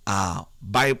 are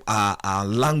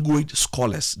language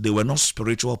scholars. They were not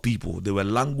spiritual people. They were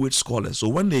language scholars. So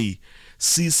when they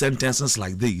see sentences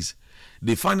like these,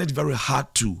 they find it very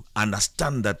hard to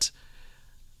understand that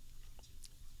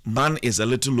man is a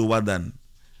little lower than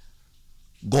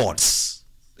gods.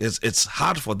 It's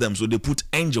hard for them, so they put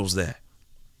angels there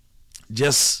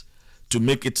just to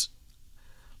make it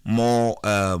more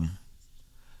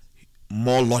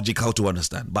logical to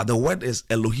understand. But the word is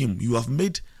Elohim. You have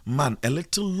made man a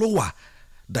little lower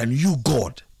than you,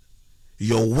 God,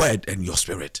 your word and your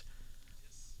spirit.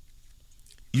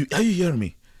 Are you hearing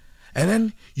me? And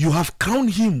then you have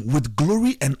crowned him with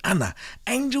glory and honor.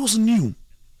 Angels knew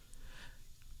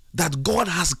that God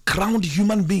has crowned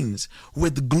human beings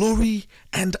with glory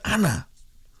and honor.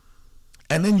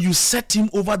 And then you set him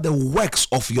over the works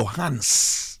of your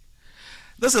hands.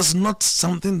 This is not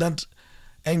something that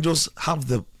angels have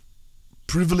the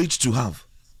privilege to have.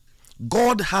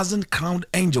 God hasn't crowned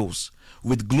angels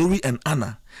with glory and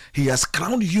honor. He has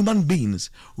crowned human beings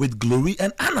with glory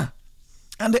and honor.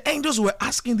 And the angels were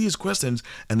asking these questions,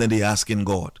 and then they asking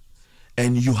God,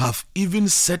 and you have even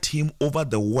set him over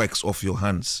the works of your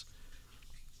hands.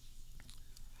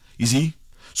 You see,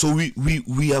 so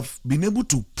we have been able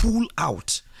to pull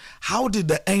out, how did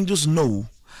the angels know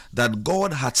that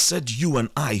God had set you and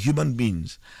I, human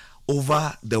beings,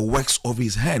 over the works of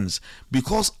his hands?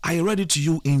 Because I read it to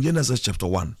you in Genesis chapter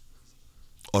 1.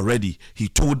 Already, he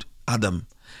told Adam,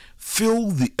 fill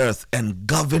the earth and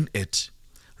govern it.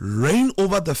 Reign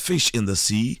over the fish in the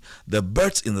sea, the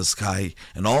birds in the sky,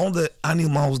 and all the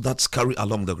animals that scurry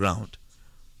along the ground.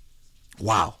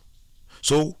 Wow.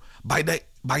 So, by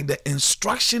the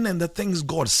instruction and the things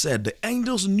God said, the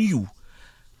angels knew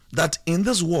that in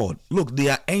this world, look,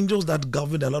 there are angels that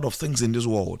govern a lot of things in this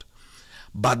world.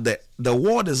 But the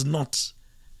world is not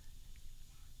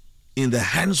in the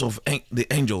hands of the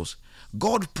angels.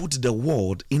 God put the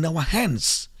world in our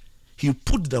hands. He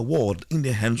put the world in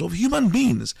the hands of human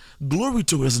beings. Glory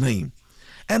to his name.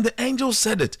 And the angels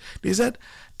said it. They said,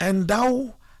 and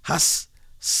thou hast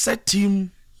set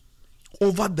him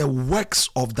over the works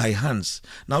of thy hands.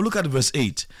 Now look at verse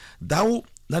 8. Thou,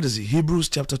 that is Hebrews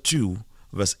chapter 2,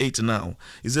 verse 8 now.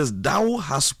 It says, thou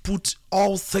hast put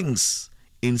all things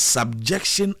in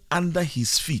subjection under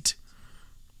his feet.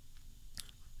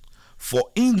 For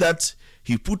in that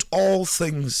he put all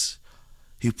things,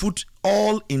 he put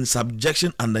all in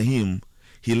subjection under him.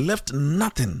 He left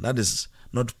nothing that is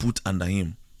not put under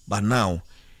him. But now,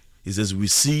 he says, we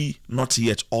see not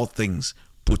yet all things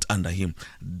put under him.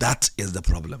 That is the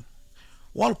problem.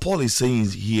 What Paul is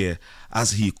saying here,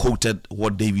 as he quoted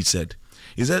what David said,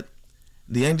 is that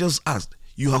the angels asked,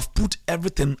 you have put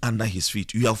everything under his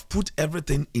feet. You have put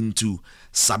everything into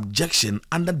subjection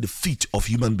under the feet of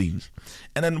human beings.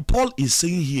 And then Paul is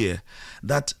saying here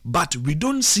that, but we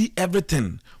don't see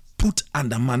everything put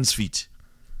under man's feet.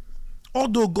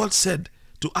 Although God said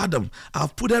to Adam,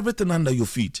 I've put everything under your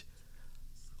feet.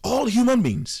 All human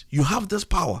beings, you have this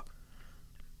power.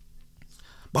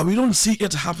 But we don't see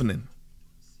it happening.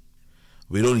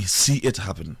 We don't see it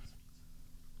happen.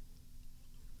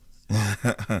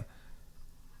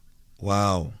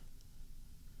 Wow.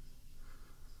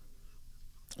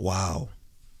 Wow.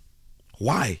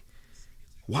 Why?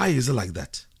 Why is it like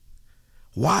that?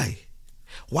 Why?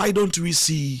 Why don't we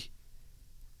see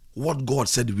what God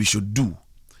said we should do?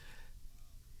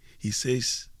 He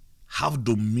says, have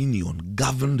dominion,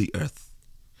 govern the earth.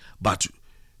 But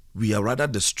we are rather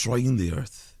destroying the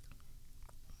earth.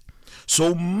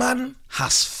 So man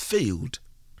has failed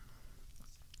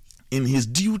in his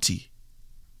duty.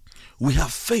 We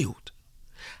have failed.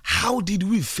 How did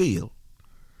we fail?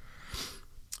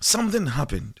 Something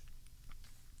happened.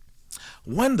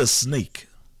 When the snake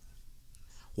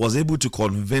was able to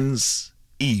convince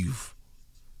Eve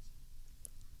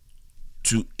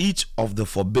to eat of the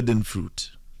forbidden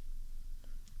fruit,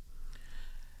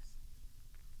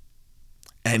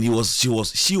 And she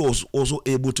was also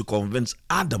able to convince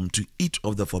Adam to eat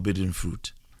of the forbidden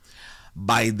fruit.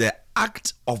 By the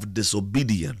act of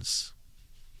disobedience,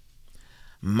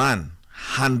 man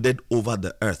handed over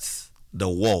the earth, the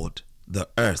world, the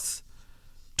earth,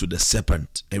 to the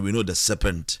serpent. And we know the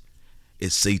serpent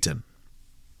is Satan.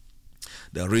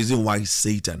 The reason why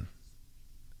Satan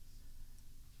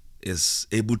is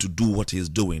able to do what he's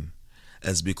doing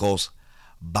is because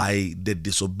by the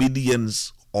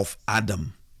disobedience of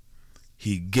Adam,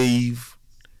 he gave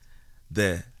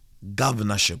the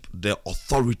governorship, the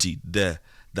authority, the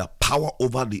power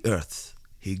over the earth.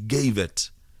 He gave it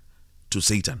to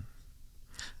Satan.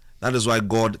 That is why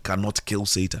God cannot kill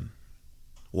Satan.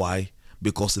 Why?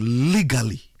 Because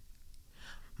legally,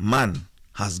 man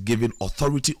has given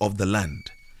authority of the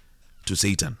land to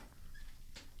Satan.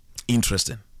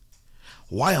 Interesting.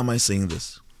 Why am I saying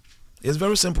this? It's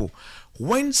very simple.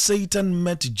 When Satan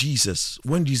met Jesus,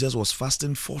 when Jesus was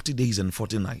fasting 40 days and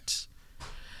 40 nights,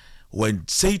 when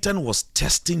Satan was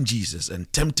testing Jesus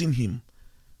and tempting him,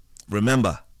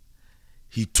 remember,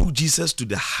 he took Jesus to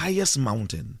the highest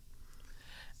mountain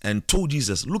and told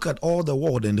Jesus, look at all the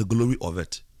world and the glory of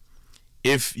it.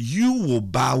 If you will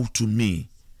bow to me,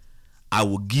 I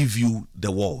will give you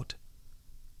the world.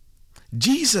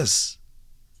 Jesus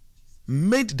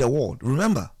made the world.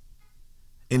 Remember,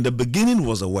 in the beginning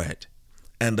was the Word,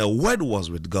 and the Word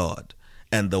was with God,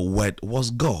 and the Word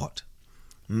was God.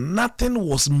 Nothing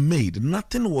was made,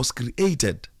 nothing was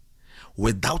created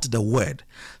without the Word.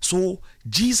 So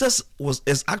Jesus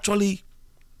is actually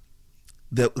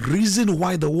the reason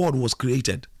why the world was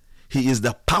created. He is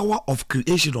the power of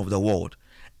creation of the world.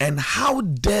 And how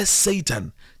dare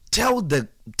Satan tell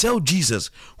Jesus,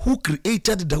 who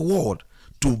created the world,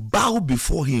 to bow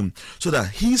before him, so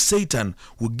that he, Satan,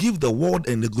 will give the world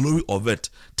and the glory of it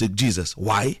to Jesus?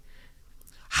 Why?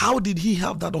 How did he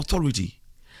have that authority?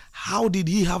 How did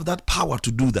he have that power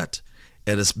to do that?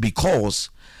 It is because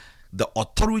the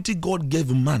authority God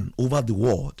gave man over the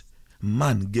world,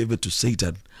 man gave it to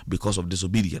Satan because of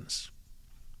disobedience.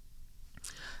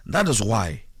 That is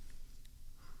why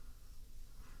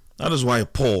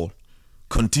Paul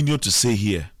continued to say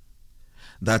here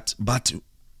that, but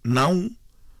now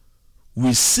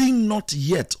we see not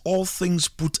yet all things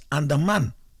put under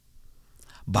man,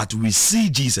 but we see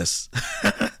Jesus.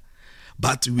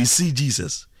 But we see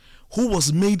Jesus, who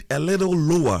was made a little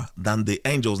lower than the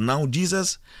angels. Now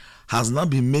Jesus has now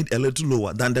been made a little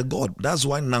lower than the God. That's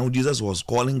why now Jesus was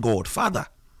calling God Father,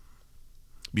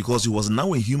 because he was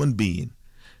now a human being.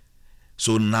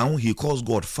 So now he calls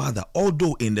God Father,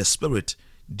 although in the spirit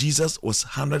Jesus was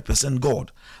 100%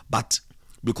 God. But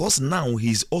because now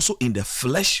he's also in the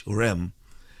flesh realm,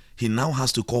 he now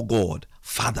has to call God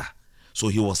Father. So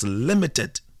he was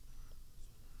limited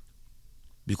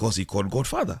because he called God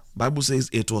Father. Bible says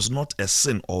it was not a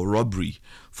sin or robbery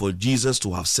for Jesus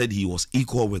to have said he was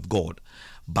equal with God,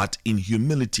 but in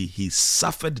humility he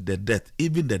suffered the death,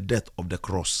 even the death of the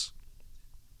cross.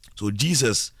 So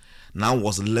Jesus now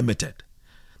was limited.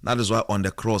 That is why on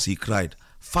the cross he cried,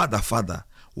 Father, Father,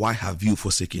 why have you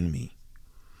forsaken me?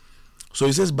 So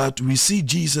he says, but we see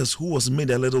Jesus, who was made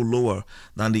a little lower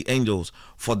than the angels,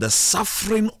 for the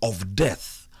suffering of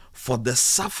death,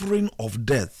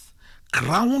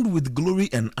 crowned with glory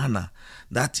and honor,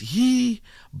 that he,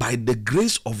 by the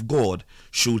grace of God,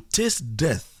 should taste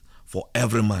death for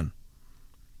every man.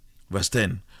 Verse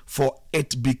 10, for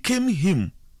it became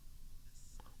him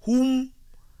whom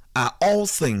are all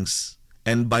things,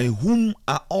 and by whom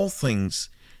are all things,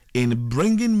 in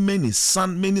bringing many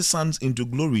sons into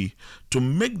glory, to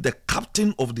make the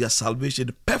captain of their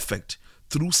salvation perfect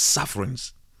through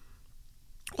sufferings.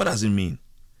 What does it mean?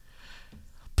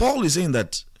 Paul is saying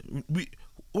that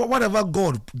whatever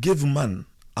God gave man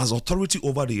as authority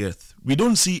over the earth, we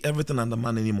don't see everything under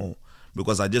man anymore,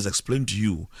 because I just explained to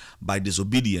you, by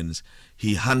disobedience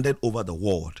he handed over the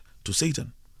world to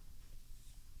Satan.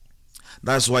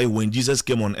 That's why when Jesus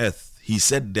came on earth, he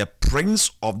said, the prince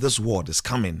of this world is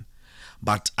coming,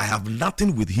 but I have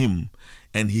nothing with him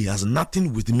and he has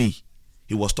nothing with me.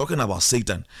 He was talking about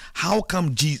Satan. How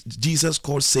come Jesus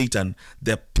called Satan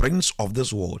the prince of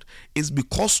this world? It's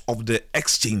because of the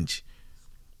exchange.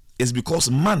 It's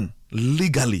because man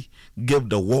legally gave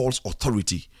the world's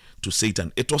authority to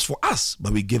Satan. It was for us,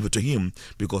 but we gave it to him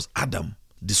because Adam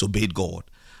disobeyed God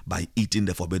by eating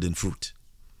the forbidden fruit.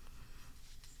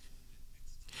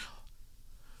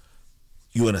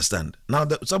 You understand? Now,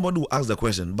 somebody will ask the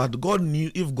question, but God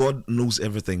knew, if God knows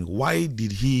everything, why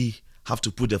did he have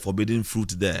to put the forbidden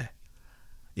fruit there?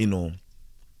 And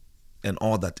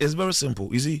all that. It's very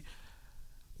simple. You see,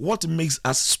 what makes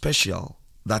us special,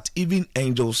 that even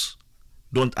angels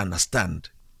don't understand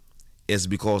is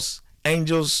because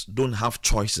angels don't have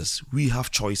choices. We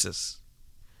have choices.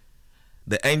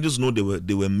 The angels know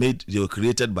they were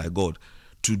created by God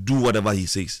to do whatever he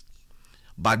says.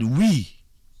 But we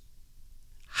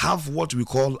have what we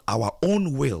call our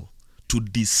own will to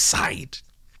decide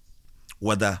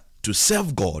whether to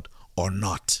serve God or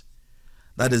not.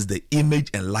 That is the image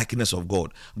and likeness of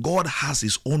God. God has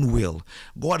his own will.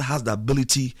 God has the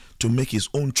ability to make his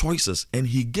own choices, and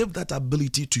he gave that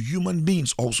ability to human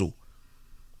beings also.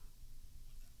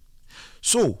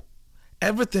 So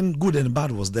everything good and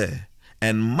bad was there,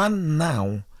 and man,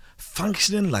 now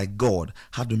functioning like God,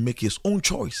 had to make his own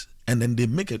choice. And then they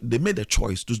made a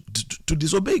choice to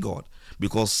disobey God,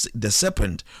 because the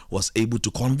serpent was able to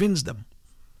convince them.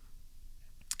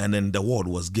 And then the word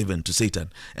was given to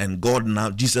Satan, and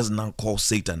Jesus now calls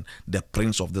Satan the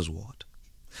prince of this world.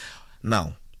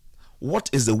 Now, what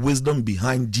is the wisdom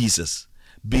behind Jesus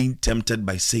being tempted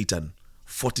by Satan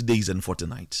 40 days and 40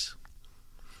 nights?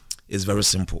 It's very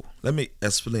simple. Let me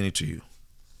explain it to you.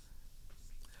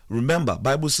 Remember,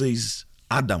 Bible says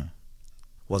Adam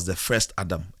was the first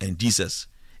Adam, and Jesus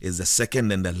is the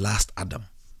second and the last Adam.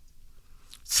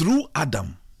 Through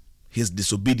Adam, his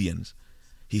disobedience,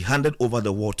 he handed over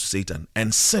the world to Satan,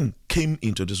 and sin came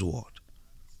into this world.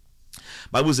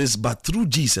 Bible says, but through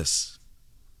Jesus,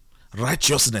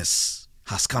 righteousness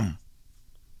has come.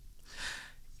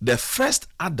 The first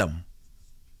Adam,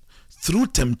 through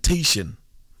temptation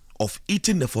of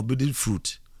eating the forbidden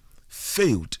fruit,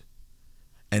 failed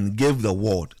and gave the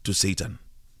world to Satan.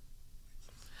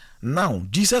 Now,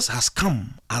 Jesus has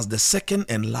come as the second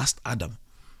and last Adam.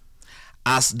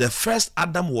 As the first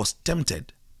Adam was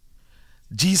tempted,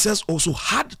 Jesus also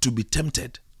had to be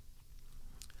tempted.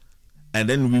 And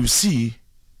then we will see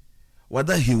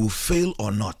whether he will fail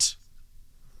or not.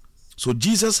 So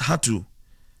Jesus had to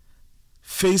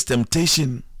face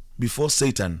temptation before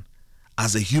Satan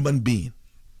as a human being.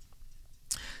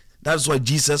 That's why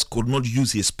Jesus could not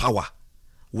use his power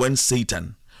when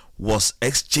Satan was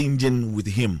exchanging with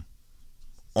him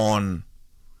on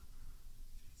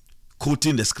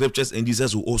quoting the scriptures, and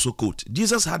Jesus will also quote.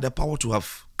 Jesus had the power to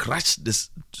have crushed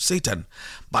this Satan,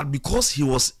 but because he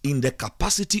was in the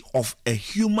capacity of a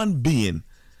human being,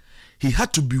 he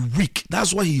had to be weak.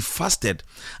 That's why he fasted.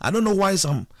 I don't know why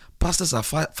some pastors are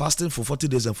fasting for 40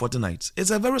 days and 40 nights.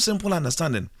 It's a very simple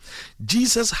understanding.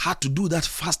 Jesus had to do that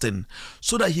fasting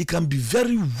so that he can be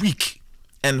very weak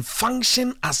and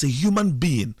function as a human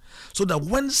being, so that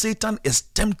when Satan is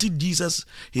tempting Jesus,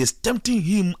 he is tempting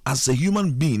him as a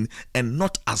human being and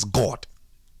not as God.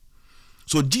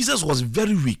 So Jesus was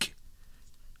very weak.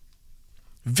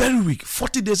 Very weak.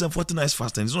 40 days and 40 nights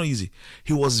fasting. It's not easy.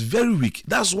 He was very weak.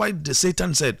 That's why the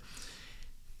Satan said,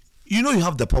 you know, you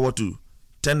have the power to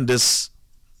turn this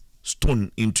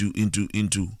stone into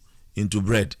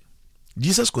bread.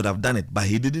 Jesus could have done it, but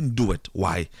he didn't do it.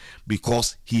 Why?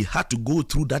 Because he had to go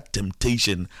through that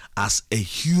temptation as a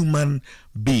human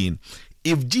being.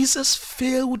 If Jesus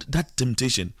failed that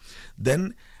temptation,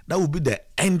 then that would be the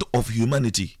end of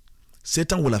humanity.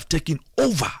 Satan will have taken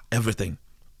over everything.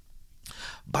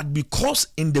 But because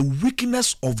in the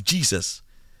weakness of Jesus,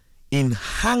 in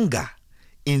hunger,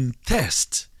 in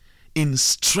thirst, in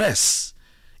stress,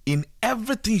 in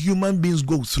everything human beings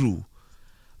go through,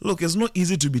 look, it's not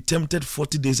easy to be tempted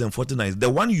 40 days and 40 nights.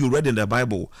 The one you read in the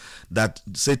Bible that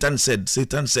Satan said,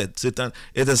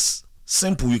 it is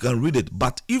simple, you can read it.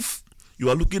 But if you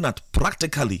are looking at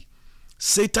practically,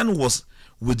 Satan was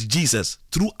with Jesus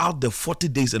throughout the 40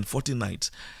 days and 40 nights,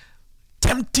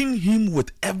 tempting him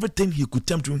with everything he could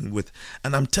tempt him with.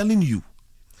 And I'm telling you,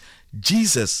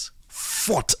 Jesus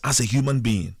fought as a human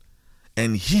being,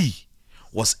 and he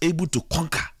was able to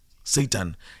conquer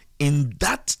Satan in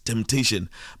that temptation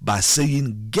by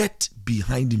saying, get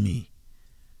behind me.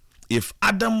 If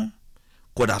Adam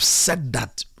could have said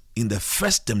that in the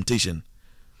first temptation,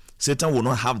 Satan would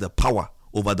not have the power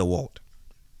over the world.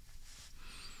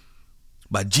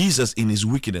 But Jesus, in his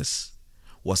weakness,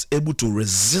 was able to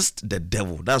resist the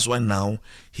devil. That's why now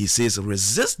he says,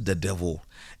 resist the devil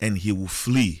and he will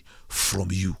flee from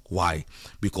you. Why?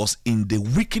 Because in the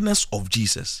weakness of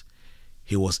Jesus,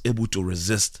 he was able to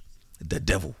resist the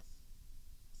devil.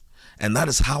 And that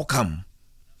is how come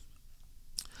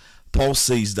Paul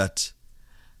says that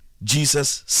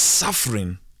Jesus'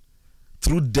 suffering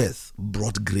through death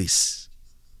brought grace.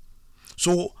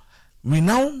 So we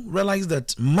now realize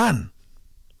that man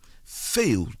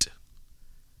failed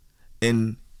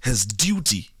in his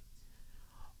duty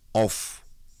of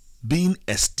being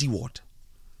a steward.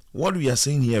 What we are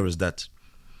saying here is that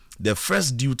the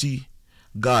first duty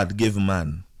God gave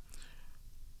man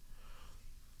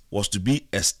was to be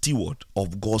a steward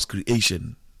of God's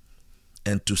creation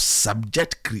and to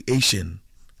subject creation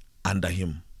under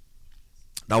him.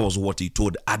 That was what he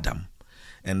told Adam.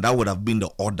 And that would have been the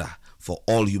order for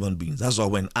all human beings. That's why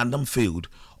when Adam failed,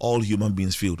 all human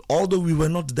beings failed. Although we were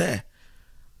not there.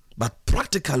 But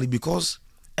practically, because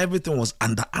everything was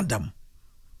under Adam,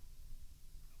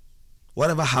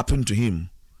 whatever happened to him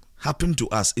happened to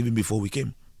us even before we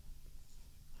came.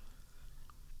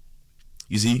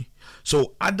 You see?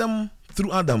 So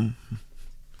through Adam,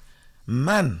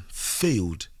 man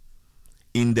failed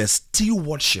in the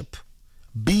stewardship,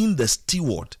 being the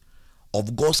steward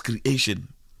of God's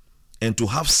creation, and to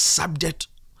have subject,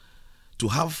 to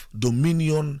have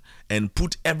dominion and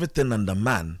put everything under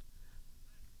man.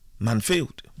 Man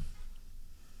failed.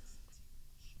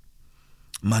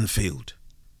 Man failed.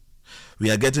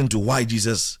 We are getting to why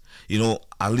Jesus,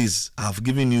 at least I've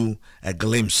given you a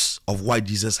glimpse of why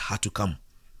Jesus had to come.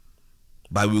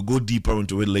 But we'll go deeper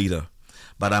into it later.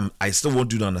 But I still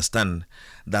want you to understand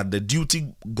that the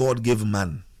duty God gave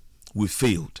man, we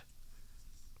failed.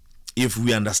 If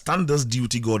we understand this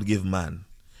duty God gave man,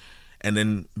 and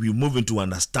then we move into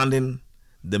understanding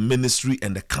the ministry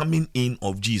and the coming in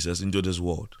of Jesus into this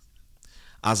world,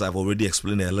 as I've already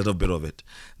explained a little bit of it,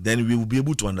 then we will be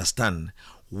able to understand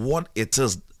what it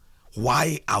is.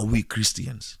 Why are we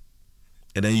Christians?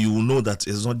 And then you will know that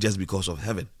it's not just because of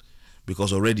heaven.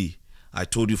 Because already I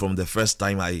told you from the first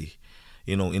time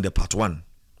in the part 1,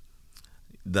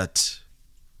 that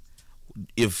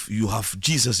if you have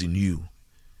Jesus in you,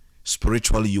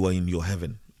 spiritually you are in your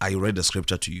heaven. I read the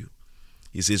scripture to you.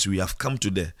 He says, we have come to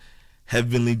the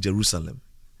heavenly Jerusalem,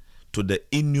 to the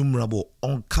innumerable,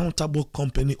 uncountable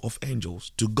company of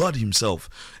angels, to God himself,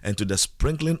 and to the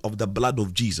sprinkling of the blood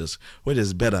of Jesus, which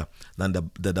is better than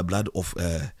the blood of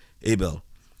Abel.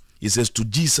 He says, to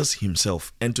Jesus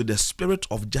himself, and to the spirit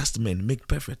of just men make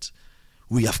perfect.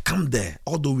 We have come there,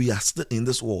 although we are still in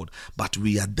this world, but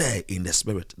we are there in the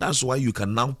spirit. That's why you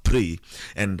can now pray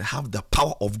and have the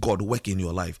power of God work in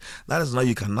your life. That is why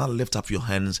you can now lift up your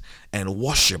hands and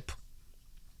worship.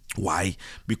 Why?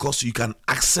 Because you can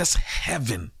access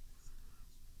heaven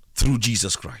through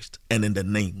Jesus Christ and in the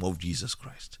name of Jesus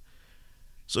Christ.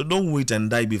 So don't wait and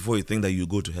die before you think that you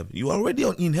go to heaven. You are already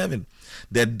in heaven.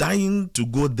 The dying to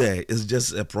go there is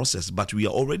just a process, but we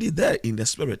are already there in the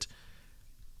spirit.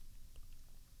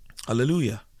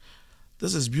 Hallelujah.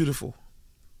 This is beautiful.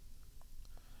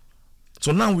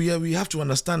 So now we have to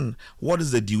understand what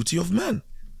is the duty of man.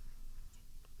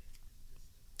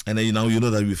 And then now you know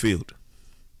that we failed.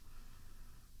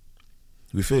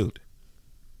 We failed.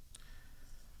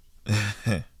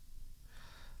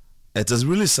 It is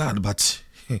really sad, but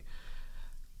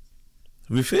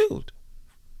we failed.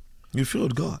 We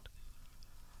failed God.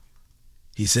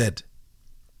 He said,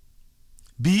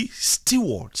 be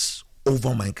stewards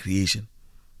over my creation.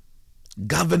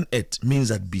 Govern it means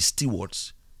that be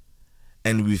stewards.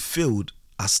 And we failed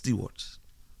as stewards.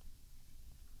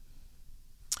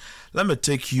 Let me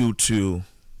take you to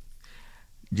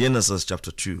Genesis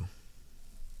chapter 2.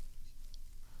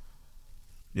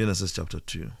 Genesis chapter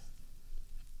 2.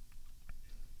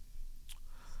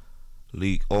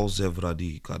 It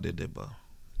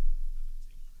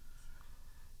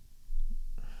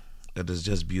is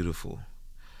just beautiful.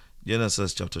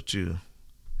 Genesis chapter 2.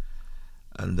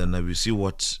 And then we see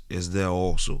what is there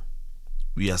also.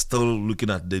 We are still looking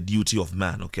at the duty of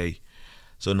man, okay?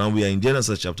 So now we are in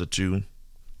Genesis chapter 2.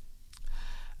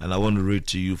 And I want to read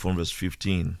to you from verse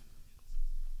 15.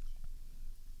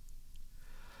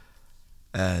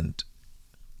 And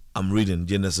I'm reading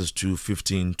Genesis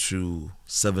 2:15 to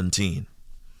 17.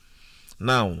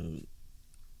 Now,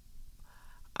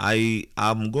 I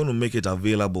am going to make it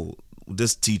available,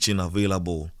 this teaching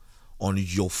available on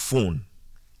your phone,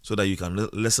 so that you can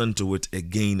listen to it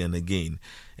again and again,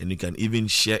 and you can even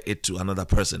share it to another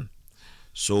person.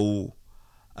 So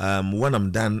when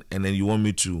I'm done and then you want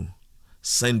me to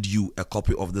send you a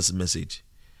copy of this message,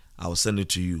 I'll send it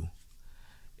to you.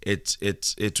 It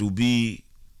will be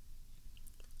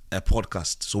a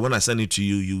podcast. So when I send it to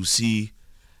you, you see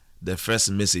the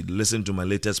first message. Listen to my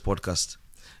latest podcast,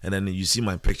 and then you see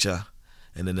my picture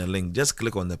and then a link. Just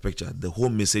click on the picture. The whole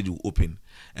message will open,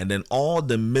 and then all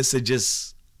the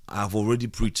messages I've already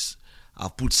preached,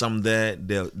 I've put some there.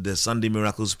 The Sunday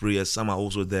Miracles prayers, some are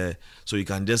also there. So you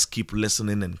can just keep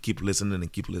listening and keep listening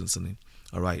and keep listening.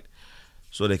 All right.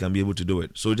 So they can be able to do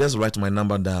it. So just write my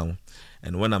number down,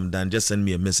 and when I'm done, just send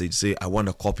me a message. Say I want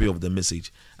a copy of the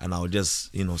message, and I'll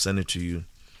just send it to you,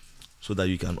 so that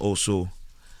you can also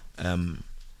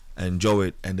enjoy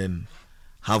it and then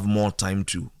have more time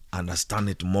to understand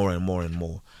it more and more and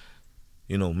more.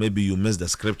 maybe you missed the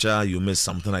scripture, you missed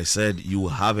something I said, you will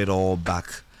have it all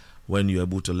back when you're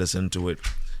able to listen to it.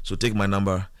 So take my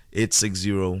number,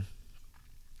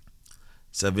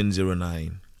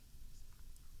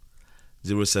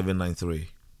 860-709-0793.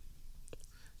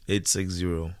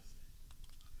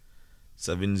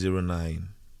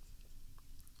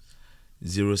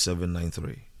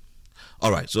 860-709-0793.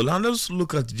 All right, so now let's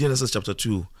look at Genesis chapter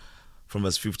 2 from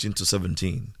verse 15 to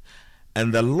 17.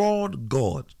 And the Lord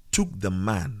God took the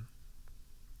man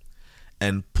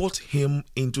and put him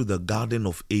into the Garden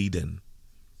of Eden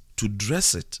to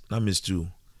dress it. That means to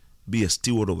be a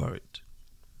steward over it,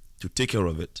 to take care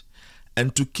of it,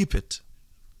 and to keep it.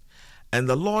 And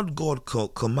the Lord God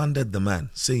commanded the man,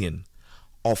 saying,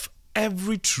 of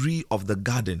every tree of the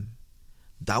garden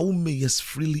thou mayest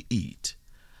freely eat,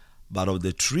 but of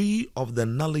the tree of the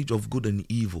knowledge of good and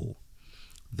evil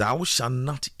thou shalt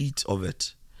not eat of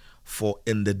it, for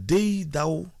in the day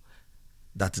that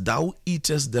thou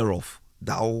eatest thereof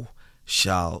thou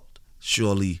shalt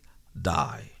surely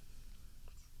die.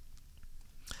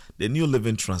 The New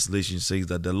Living Translation says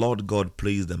that the Lord God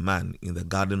placed the man in the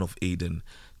Garden of Eden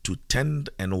to tend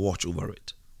and watch over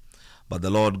it. But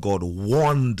the Lord God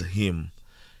warned him,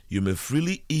 you may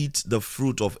freely eat the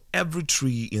fruit of every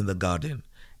tree in the garden,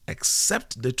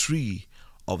 except the tree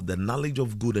of the knowledge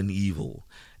of good and evil.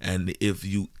 And if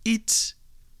you eat,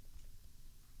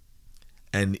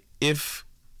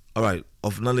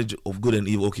 of knowledge of good and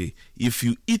evil, okay, if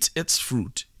you eat its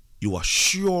fruit, you are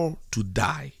sure to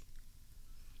die.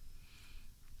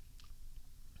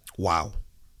 Wow.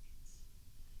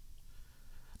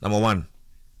 Number one,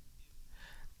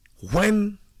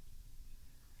 when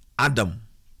Adam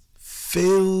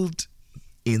failed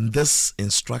in this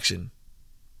instruction,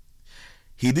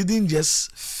 he didn't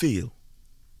just fail,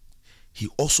 he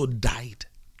also died.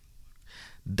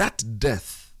 That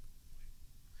death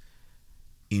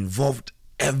involved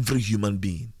every human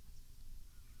being,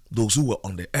 those who were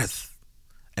on the earth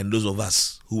and those of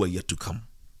us who were yet to come.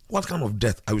 What kind of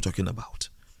death are we talking about?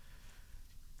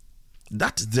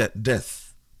 That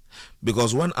death,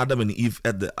 because when Adam and Eve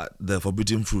ate the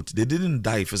forbidden fruit, they didn't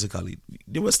die physically.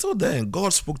 They were still there, and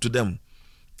God spoke to them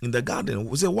in the garden.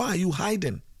 He said, why are you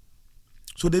hiding?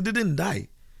 So they didn't die.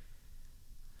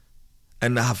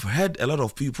 And I have heard a lot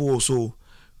of people also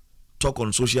talk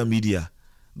on social media,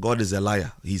 God is a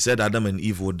liar. He said Adam and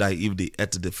Eve would die if they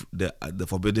ate the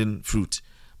forbidden fruit,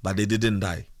 but they didn't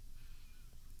die.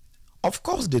 Of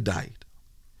course they died.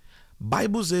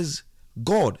 Bible says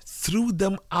God threw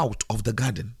them out of the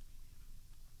garden.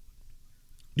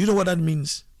 Do you know what that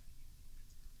means?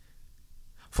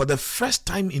 For the first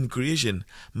time in creation,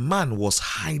 man was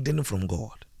hiding from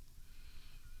God.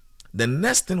 The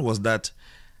next thing was that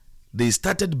they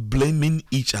started blaming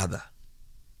each other.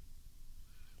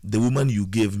 The woman you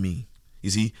gave me. You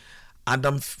see,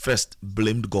 Adam first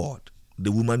blamed God.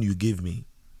 The woman you gave me.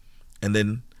 And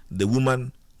then the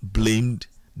woman blamed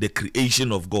the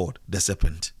creation of God, the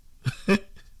serpent.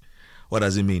 What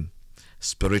does it mean?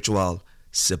 Spiritual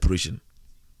separation.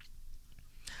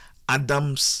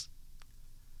 Adam's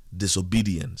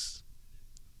disobedience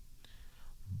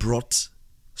brought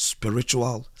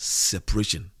spiritual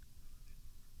separation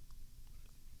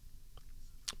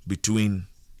between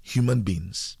human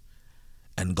beings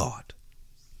and God.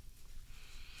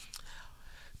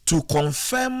 To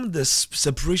confirm this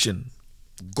separation,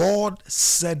 God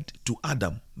said to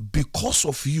Adam, because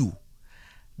of you,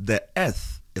 the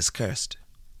earth is cursed.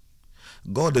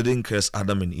 God didn't curse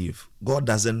Adam and Eve. God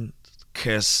doesn't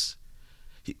curse.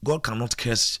 God cannot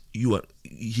curse you.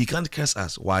 He can't curse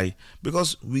us. Why?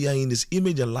 Because we are in his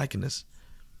image and likeness.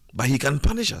 But he can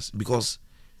punish us because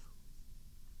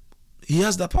he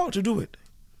has the power to do it.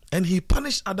 And he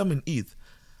punished Adam and Eve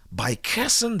by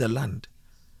cursing the land.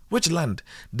 Which land?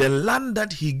 The land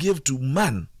that he gave to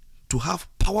man to have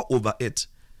power over it.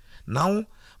 Now,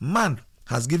 man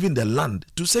has given the land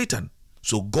to Satan.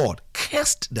 So God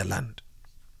cursed the land.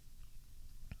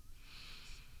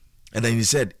 And then he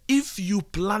said, if you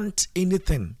plant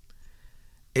anything,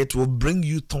 it will bring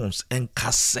you thorns. And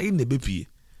kasei nebepi.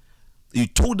 He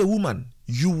told the woman,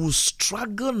 you will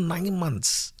struggle 9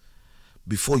 months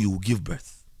before you will give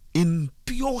birth. In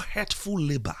pure hurtful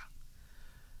labor.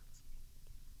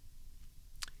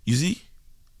 You see?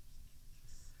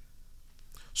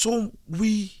 So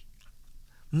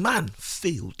man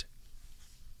failed.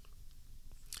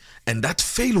 And that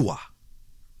failure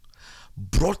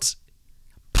brought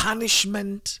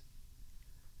punishment,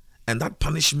 and that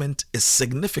punishment is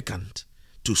significant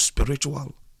to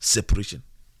spiritual separation.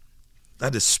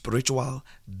 That is spiritual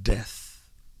death.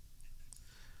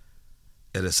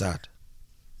 It is sad.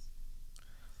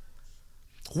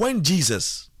 when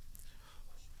Jesus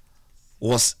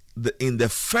was in the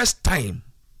first time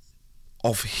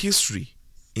of history,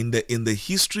 in the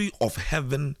history of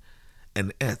heaven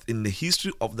and earth, in the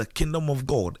history of the kingdom of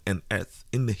God and earth,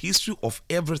 in the history of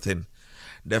everything,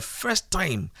 the first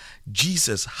time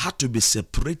Jesus had to be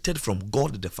separated from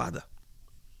God the Father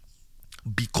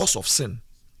because of sin.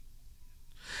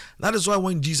 That is why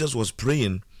when Jesus was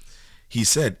praying, he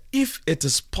said, if it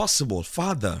is possible,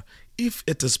 Father, if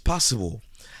it is possible,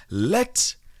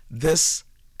 let this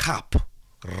cup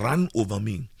run over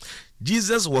me.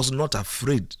 Jesus was not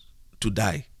afraid to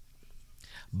die,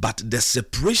 but the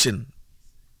separation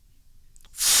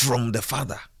from the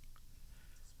Father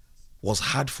was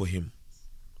hard for him.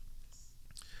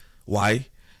 Why?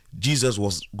 Jesus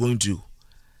was going to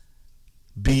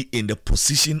be in the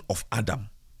position of Adam,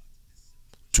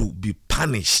 to be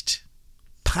punished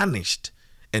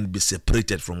and be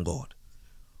separated from God.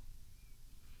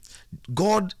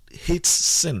 God hates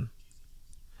sin,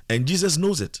 and Jesus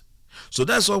knows it. So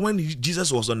that's why when Jesus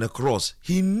was on the cross,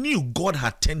 he knew God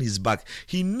had turned his back.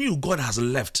 He knew God has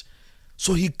left.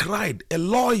 So he cried,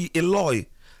 Eloi, Eloi,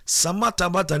 sama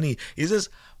sabachthani. He says,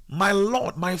 my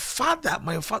Lord, my Father,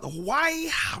 why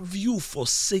have you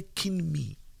forsaken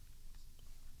me?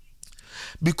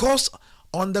 Because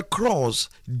on the cross,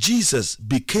 Jesus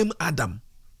became Adam.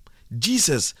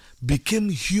 Jesus became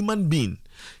human being.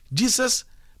 Jesus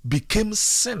became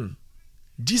sin.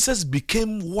 Jesus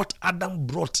became what Adam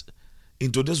brought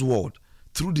into this world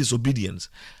through disobedience.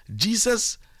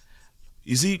 Jesus,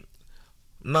 you see,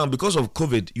 now because of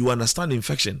COVID, you understand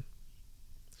infection.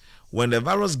 When the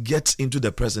virus gets into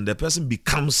the person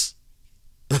becomes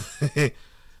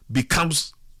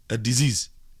becomes a disease.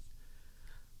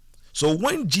 So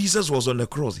when Jesus was on the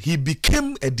cross, he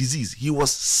became a disease. He was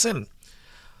sin.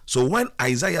 So when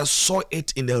Isaiah saw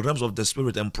it in the realms of the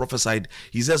spirit and prophesied,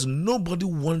 he says nobody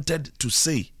wanted to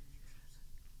say,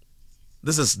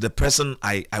 this is the person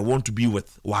I want to be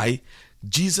with. Why?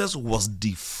 Jesus was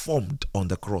deformed on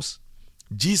the cross.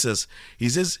 Jesus, he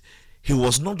says, he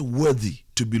was not worthy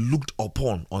to be looked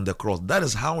upon on the cross. That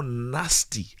is how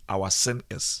nasty our sin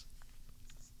is.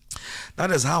 That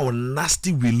is how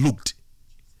nasty we looked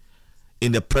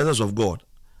in the presence of God.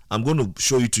 I'm going to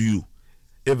show it to you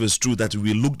if it's true that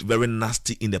we looked very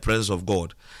nasty in the presence of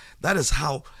God. That is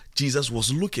how Jesus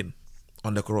was looking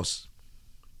on the cross.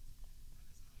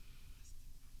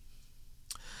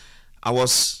 I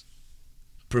was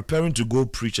preparing to go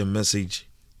preach a message.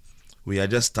 We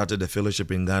had just started a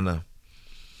fellowship in Ghana.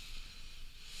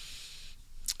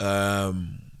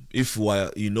 If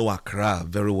you know Accra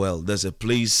very well, there's a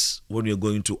place when you're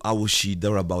going to Awoshi,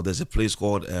 thereabout, there's a place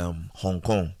called Hong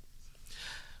Kong.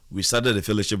 We started a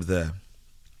fellowship there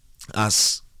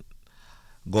as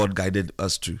God guided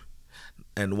us to.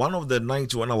 And one of the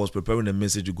nights when I was preparing a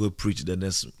message to go preach the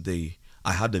next day,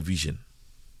 I had a vision.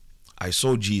 I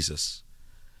saw Jesus.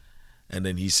 And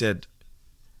then he said,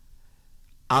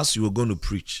 as you are going to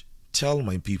preach, tell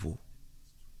my people.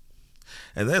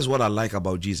 And that's what I like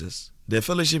about Jesus. The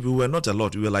fellowship, we were not a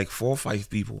lot. We were like 4 or 5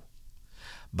 people.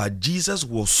 But Jesus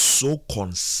was so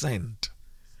concerned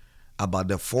about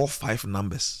the 4 or 5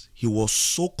 numbers. He was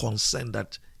so concerned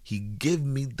that he gave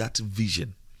me that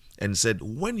vision and said,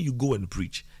 when you go and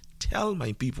preach, tell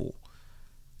my people.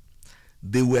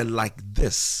 They were like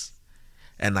this.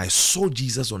 And I saw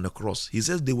Jesus on the cross. He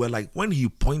says they were like, when he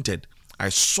pointed, I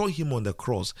saw him on the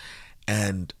cross.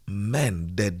 And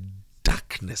man, the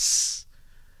darkness,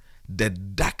 the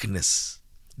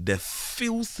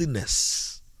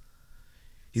filthiness.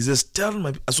 He says, tell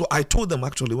my. So I told them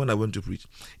actually when I went to preach,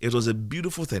 it was a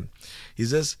beautiful thing. He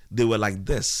says they were like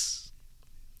this,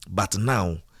 but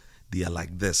now they are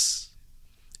like this.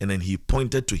 And then he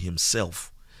pointed to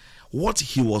himself. What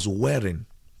he was wearing,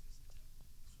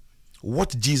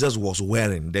 what Jesus was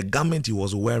wearing, the garment he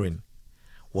was wearing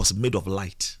was made of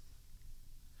light.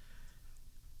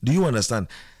 Do you understand?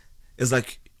 It's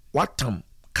like what time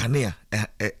kanea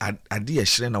adi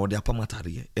shrena or the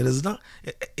apamatari. It is not,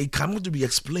 it cannot be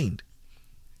explained.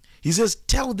 He says,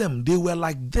 tell them they were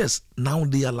like this, now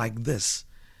they are like this.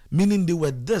 Meaning they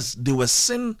were this, they were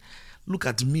sin. Look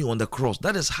at me on the cross.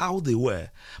 That is how they were.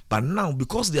 But now,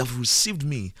 because they have received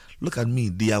me, look at me.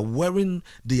 They are wearing,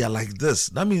 they are like this.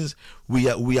 That means we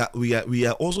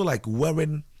are also like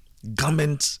wearing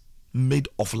garments made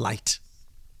of light.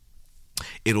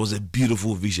 It was a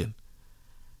beautiful vision.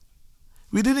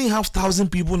 We didn't have 1,000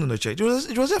 people in the church. It was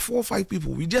just 4 or 5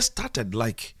 people. We just started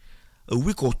like a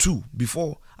week or 2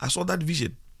 before I saw that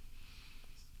vision.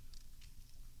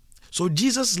 So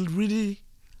Jesus really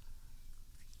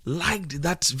liked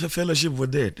that fellowship we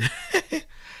did.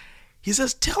 He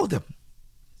says, tell them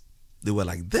They were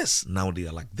like this. Now they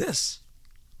are like this.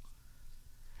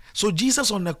 So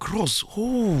Jesus on the cross,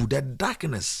 oh, that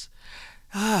darkness.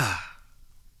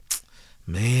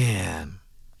 Man.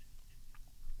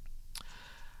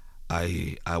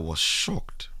 I was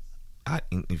shocked.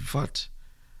 In fact,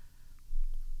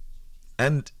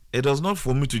 and it was not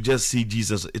for me to just see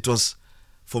Jesus. It was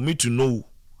for me to know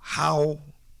how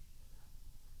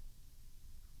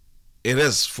it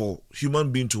is for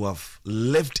human being to have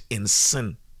lived in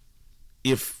sin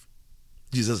if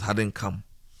Jesus hadn't come.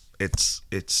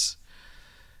 It's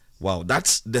wow,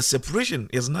 that's the separation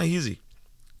is not easy.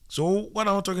 So what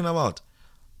am I talking about?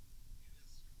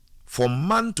 For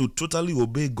man to totally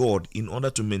obey God in order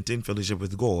to maintain fellowship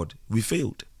with God, we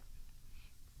failed.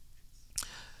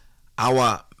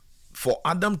 For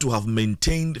Adam to have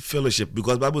maintained fellowship,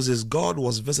 because the Bible says God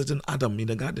was visiting Adam in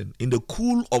the garden. In the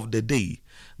cool of the day,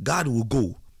 God will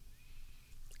go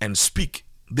and speak.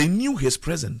 They knew his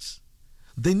presence.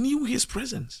 They knew his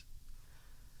presence.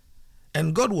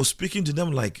 And God was speaking to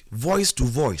them like voice to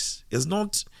voice. It's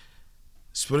not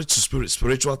spirit to spirit,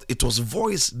 spiritual. It was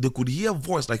voice. They could hear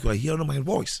voice like you are hearing my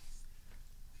voice.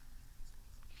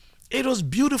 It was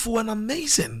beautiful and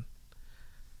amazing.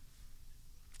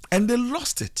 And they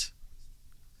lost it.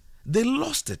 They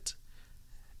lost it.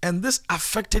 And this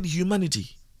affected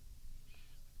humanity.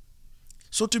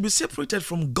 So to be separated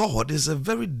from God is a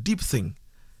very deep thing.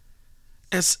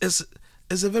 It's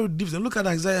a very deep thing. Look at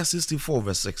Isaiah 64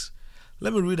 verse 6.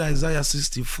 Let me read Isaiah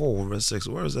 64 verse 6.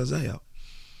 Where is Isaiah?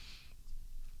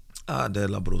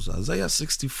 Isaiah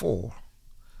 64.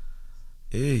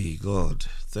 Hey God,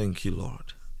 thank you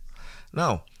Lord.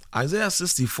 Now, Isaiah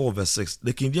 64 verse 6,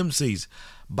 the King James says,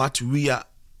 but we are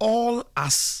all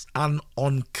as an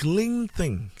unclean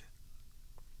thing,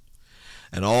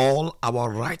 and all our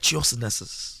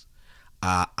righteousnesses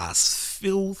are as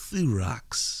filthy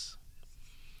rags,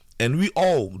 and we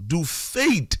all do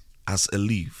fade as a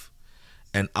leaf,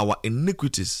 and our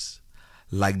iniquities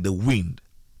like the wind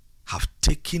have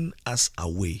taken us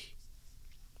away.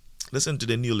 Listen to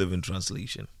the New Living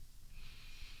Translation.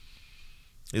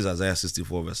 This is Isaiah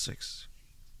 64 verse 6.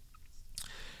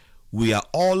 We are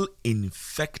all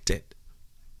infected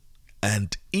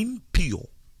and impure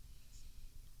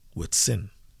with sin.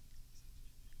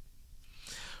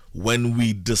 When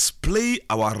we display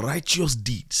our righteous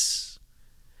deeds,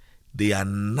 they are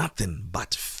nothing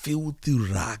but filthy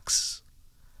rags.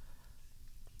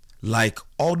 Like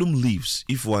autumn leaves.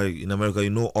 If we're in America, you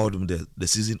know autumn, the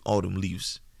season autumn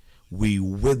leaves. We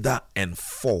wither and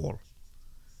fall.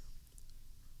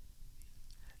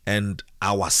 And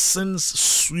our sins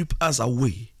sweep us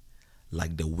away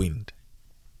like the wind.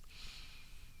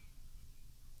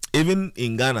 Even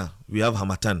in Ghana, we have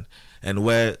Hamatan, and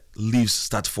where leaves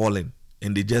start falling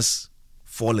and they just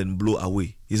fall and blow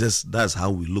away. He says that's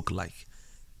how we look like.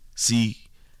 See,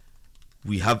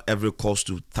 we have every cause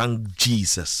to thank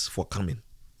Jesus for coming.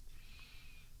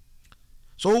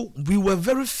 So we were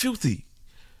very filthy.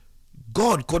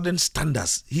 God couldn't stand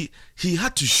us. He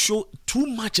had to show too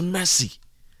much mercy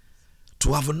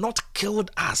to have not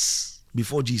killed us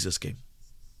before Jesus came.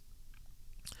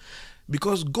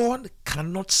 Because God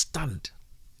cannot stand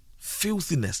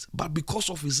filthiness, but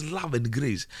because of his love and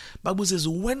grace. Bible says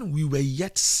when we were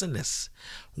yet sinners,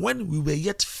 when we were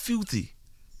yet filthy,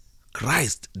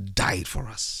 Christ died for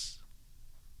us.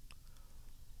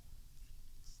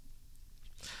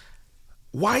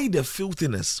 Why the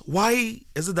filthiness? Why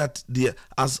is it that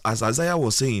as Isaiah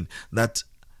was saying, that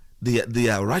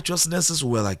their righteousnesses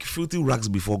were like filthy rags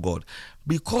before God?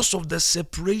 Because of the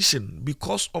separation,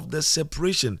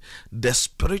 the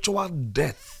spiritual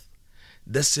death,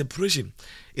 the separation.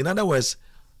 In other words,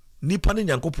 nipa ni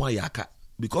nyankopon ayaka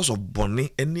because of bone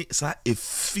any sa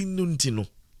efinuntino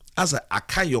as a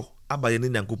akayo abaye ni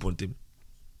nyankopon tem.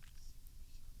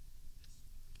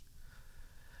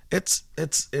 It's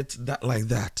that like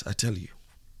that, I tell you.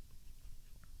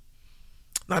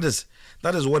 That is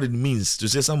what it means to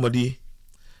say somebody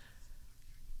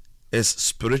is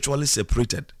spiritually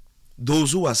separated.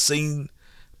 Those who are saying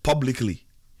publicly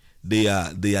they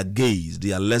are gays,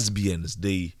 they are lesbians,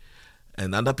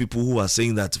 and other people who are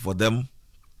saying that for them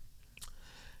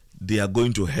they are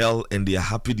going to hell and they are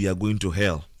happy they are going to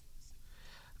hell.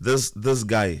 This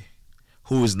guy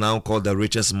who is now called the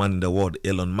richest man in the world,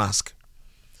 Elon Musk,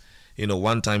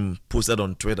 one time posted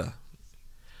on Twitter,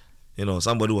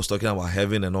 somebody was talking about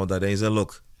heaven and all that, and he said,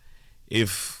 look,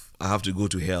 if I have to go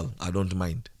to hell, I don't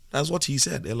mind. That's what he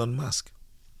said, Elon Musk.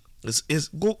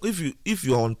 Go if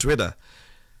you're on Twitter,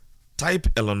 type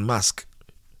Elon Musk.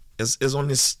 It's on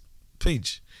his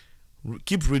page.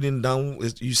 Keep reading down,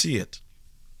 you see it.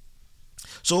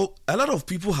 So a lot of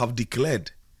people have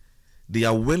declared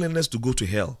their willingness to go to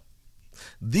hell.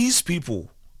 These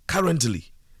people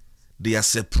currently, they are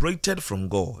separated from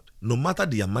God. No matter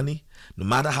their money, no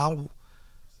matter how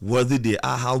worthy they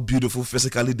are, how beautiful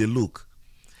physically they look,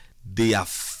 they are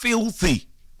filthy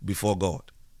before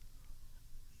God.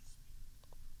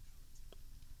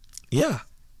 Yeah.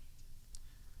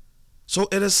 So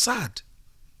it is sad.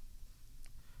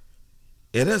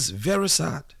 It is very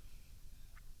sad.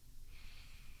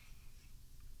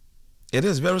 It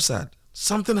is very sad.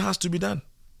 Something has to be done.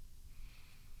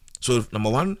 So, number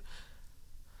one,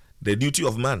 the duty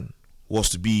of man was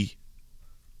to be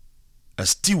a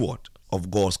steward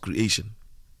of God's creation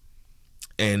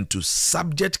and to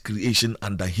subject creation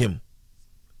under him.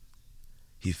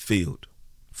 He failed.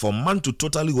 For man to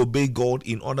totally obey God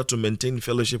in order to maintain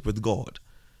fellowship with God,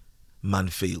 man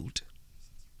failed.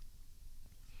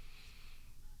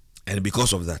 And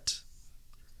because of that,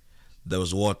 there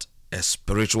was what? A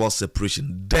spiritual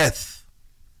separation, death.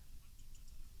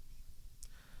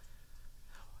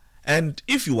 And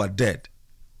if you are dead,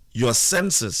 your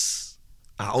senses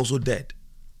are also dead.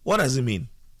 What does it mean?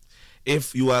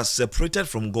 If you are separated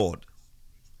from God,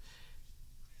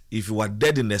 if you are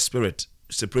dead in the spirit,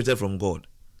 separated from God,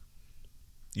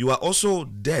 you are also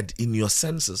dead in your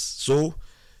senses. So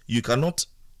you cannot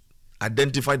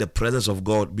identify the presence of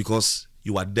God because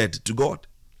you are dead to God.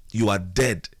 You are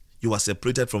dead. You are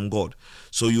separated from God.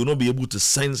 So you will not be able to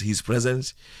sense his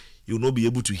presence. You will not be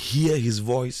able to hear his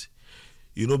voice.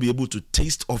 You will not be able to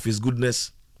taste of his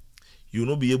goodness. You will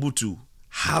not be able to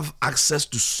have access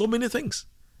to so many things.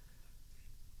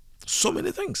 So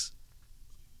many things.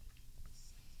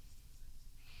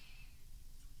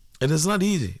 It is not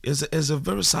easy. It's a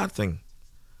very sad thing.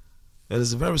 It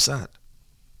is very sad.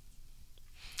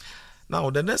 Now,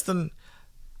 the next thing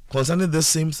concerning this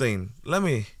same thing, let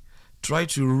me try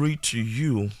to read to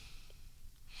you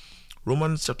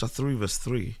Romans chapter 3 verse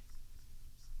 3.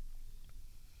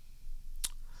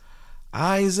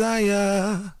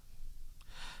 Isaiah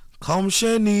come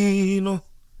shenino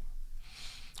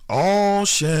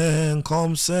Ocean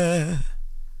come say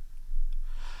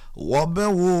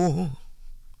Wabewo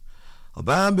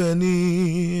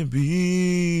Babeni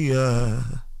Bia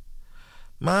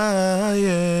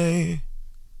Maye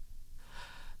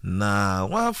Na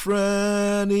wa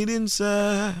friend he didn't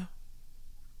say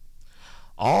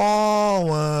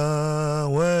Oh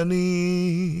when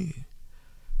he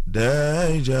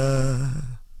Deja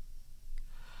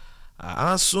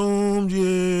I assumed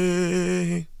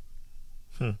ye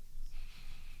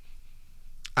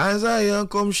Isaiah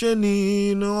come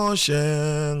sheni no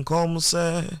ocean come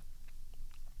say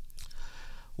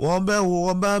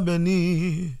Wabe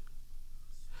beni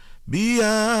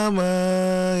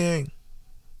Biyama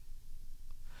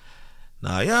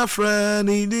Na ya friend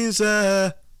he didn't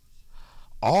say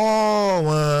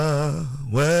Oh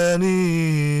when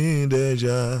he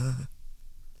deja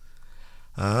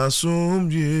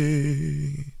assumed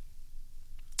ye.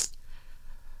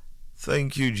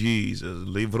 Thank you, Jesus.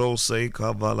 Livro se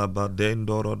kavala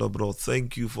badendoro dobro.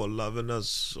 Thank you for loving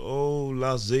us. Oh,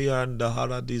 lazia and the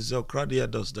haradizel kradia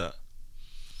does that.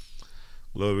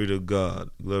 Glory to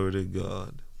God. Glory to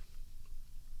God.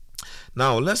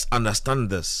 Now let's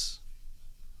understand this.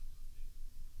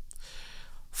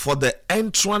 For the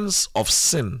entrance of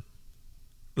sin,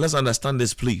 let's understand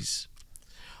this, please.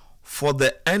 For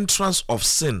the entrance of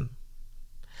sin,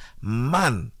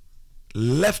 man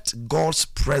left God's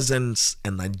presence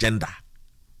and agenda.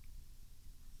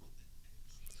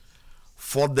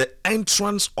 For the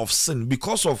entrance of sin,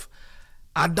 because of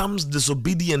Adam's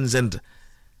disobedience and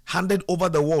handed over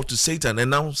the world to Satan,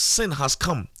 and now sin has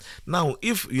come. Now,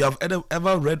 if you have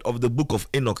ever read of the book of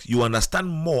Enoch, you understand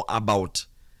more about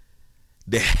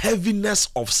the heaviness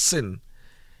of sin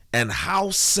and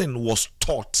how sin was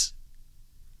taught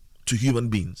to human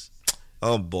beings.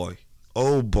 Oh boy,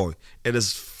 it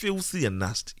is filthy and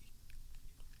nasty.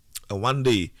 And one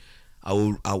day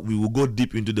we will go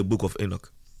deep into the book of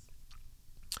Enoch.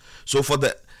 So for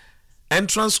the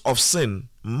entrance of sin,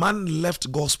 man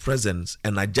left God's presence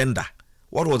and agenda.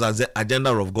 What was the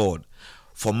agenda of God?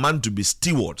 For man to be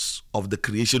stewards of the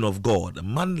creation of God.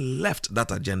 Man left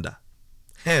that agenda.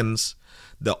 Hence,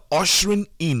 the ushering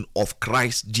in of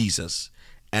Christ Jesus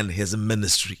and his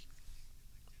ministry.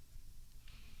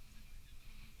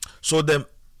 So the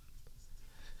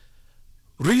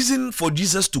reason for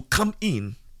Jesus to come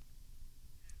in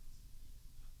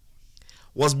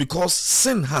was because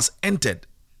sin has entered.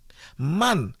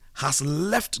 Man has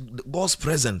left God's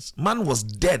presence. Man was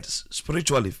dead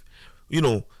spiritually,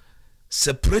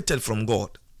 separated from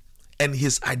God and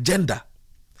his agenda.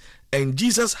 And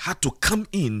Jesus had to come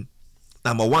in,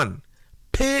 number one,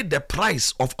 pay pay the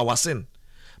price of our sin.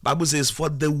 Bible says, for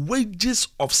the wages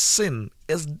of sin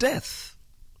is death,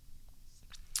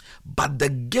 but the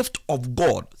gift of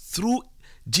God through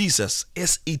Jesus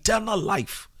is eternal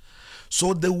life.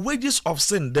 So the wages of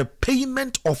sin, the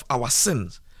payment of our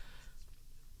sins,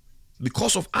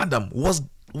 because of Adam, was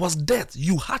death.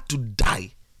 You had to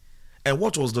die. And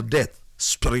what was the death?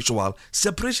 Spiritual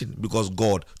separation, because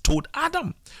God told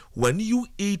Adam, when you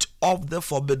eat of the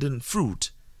forbidden fruit,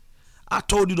 I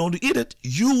told you don't eat it,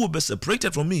 you will be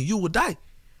separated from me, you will die.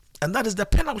 And that is the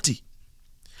penalty.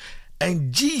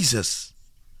 And Jesus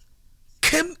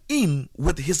came in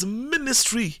with his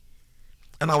ministry,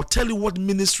 and I'll tell you what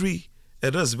ministry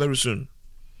it is very soon.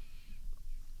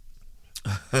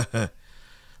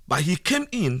 But he came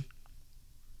in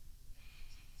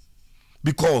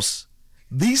because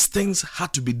these things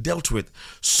had to be dealt with,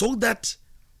 so that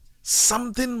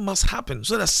something must happen,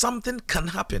 so that something can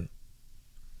happen.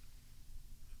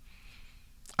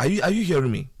 Are you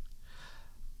hearing me?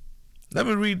 Let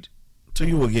me read to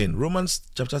you again. Romans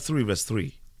chapter 3 verse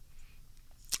 3.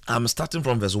 I'm starting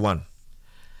from verse 1,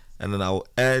 and then I'll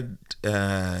end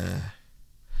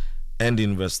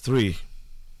in verse 3.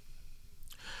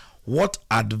 What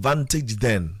advantage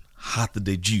then hath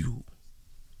the Jew?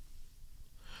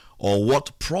 Or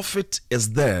what profit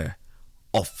is there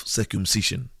of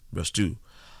circumcision? Verse 2.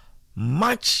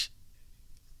 Much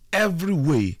every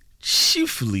way,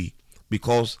 chiefly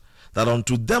because that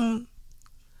unto them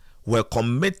were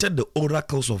committed the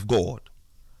oracles of God.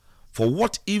 For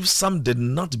what if some did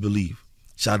not believe?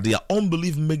 Shall their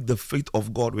unbelief make the faith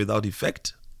of God without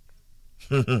effect?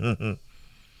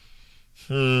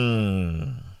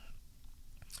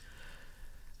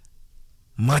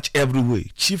 Much every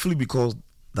way, chiefly because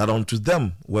that unto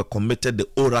them were committed the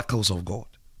oracles of God.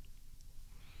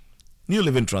 New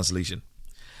Living Translation.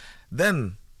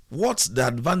 Then, what's the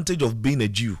advantage of being a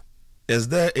Jew? Is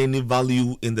there any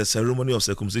value in the ceremony of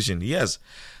circumcision? Yes,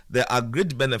 there are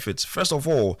great benefits. First of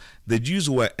all, the Jews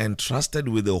were entrusted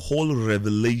with the whole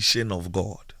revelation of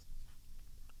God.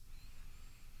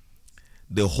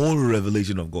 The whole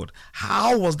revelation of God.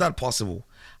 How was that possible?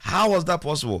 How was that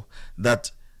possible?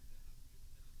 That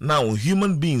now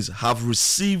human beings have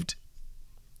received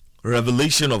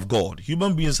revelation of God.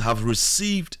 Human beings have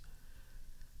received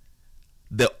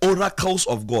the oracles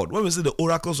of God. When we say the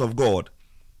oracles of God,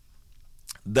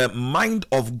 the mind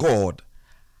of God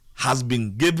has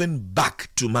been given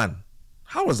back to man.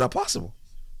 How is that possible?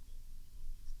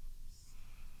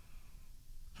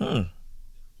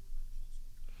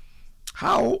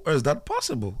 How is that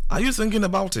possible? Are you thinking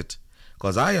about it?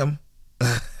 Because I am.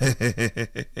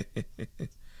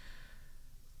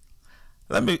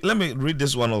 Let me read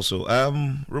this one also.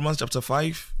 Romans chapter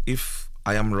 5, if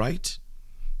I am right.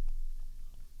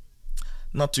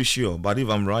 Not too sure, but if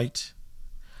I'm right.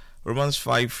 Romans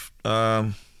 5,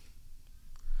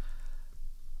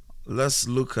 let's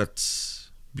look at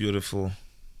beautiful,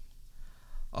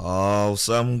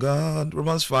 awesome God.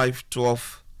 Romans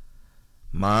 5:12.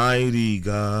 Mighty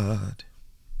God,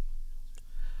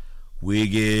 we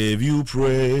give you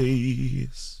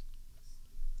praise.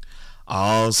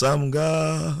 Awesome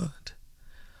God,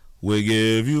 we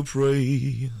give you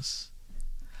praise.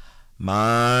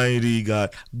 Mighty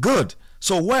God. Good.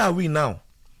 So where are we now?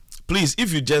 Please,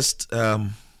 if you just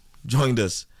joined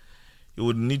us, you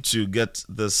would need to get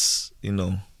this,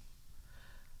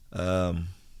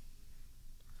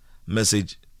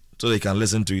 message so they can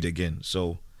listen to it again.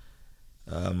 So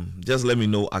just let me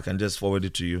know. I can just forward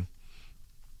it to you.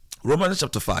 Romans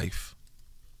chapter 5,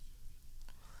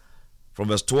 from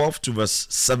verse 12 to verse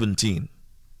 17.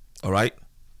 All right.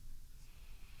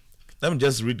 Let me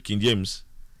just read King James,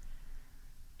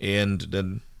 and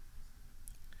then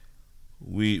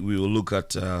we will look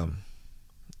at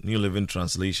New Living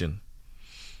Translation.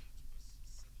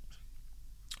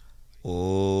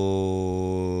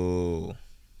 Oh,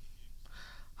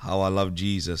 how I love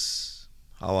Jesus.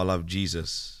 How I love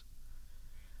Jesus.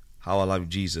 How I love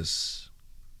Jesus.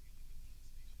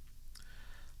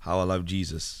 How I love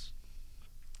Jesus.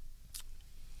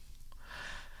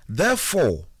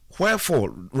 Wherefore,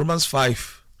 Romans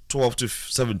 5:12 to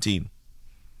 17.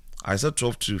 I said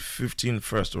 12 to 15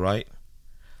 first, right?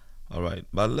 All right,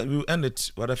 but we'll end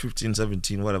it, whether 15,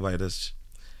 17, whatever it is.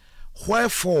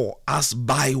 Wherefore, as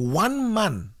by one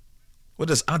man, what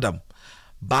is Adam?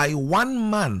 By one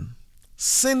man,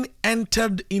 sin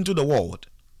entered into the world,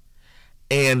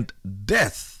 and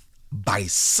death by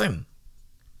sin.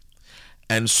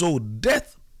 And so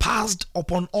death passed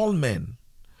upon all men,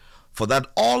 for that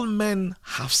all men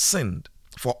have sinned.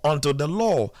 For unto the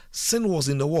law sin was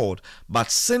in the world,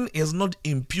 but sin is not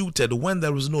imputed when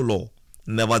there is no law.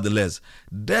 Nevertheless,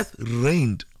 death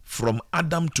reigned from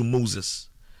Adam to Moses,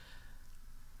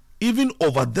 even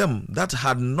over them that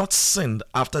had not sinned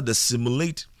after the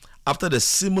similitude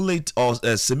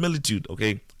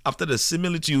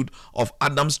of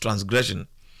Adam's transgression,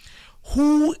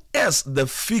 who is the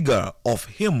figure of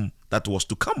him that was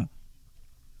to come.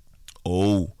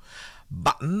 Oh,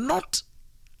 but not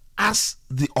as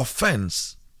the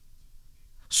offense,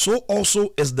 so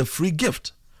also is the free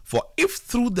gift. For if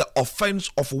through the offense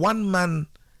of one man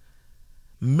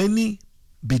many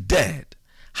be dead,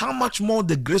 how much more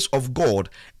the grace of God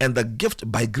and the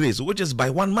gift by grace, which is by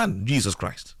one man, Jesus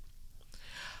Christ,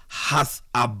 hath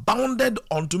abounded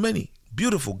unto many.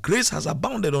 Beautiful. Grace has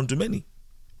abounded unto many.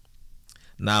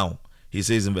 Now, he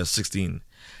says in verse 16,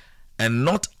 and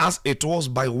not as it was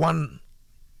by one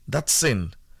that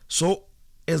sinned, so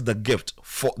is the gift.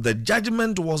 For the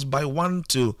judgment was by one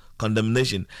to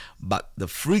condemnation, but the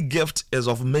free gift is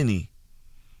of many.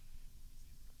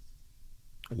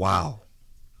 Wow.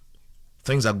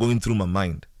 Things are going through my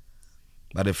mind.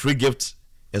 But the free gift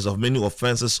is of many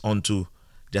offenses unto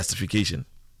justification.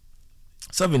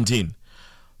 17.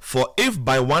 For if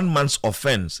by one man's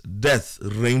offense death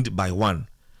reigned by one,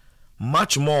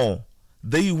 much more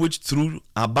they which through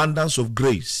abundance of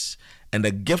grace and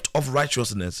the gift of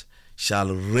righteousness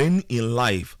shall reign in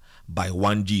life by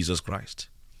one Jesus Christ.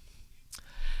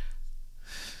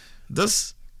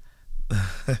 This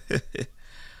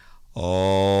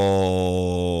oh,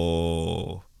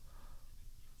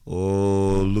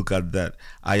 look at that.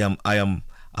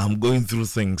 I'm going through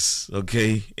things,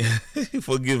 okay?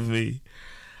 Forgive me.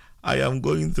 I am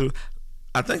going through.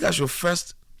 I think I should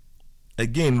first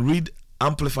again read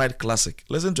Amplified Classic.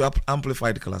 Listen to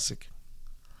Amplified Classic.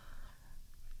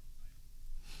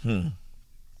 I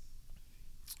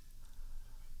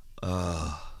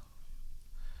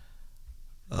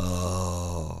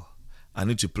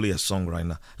need to play a song right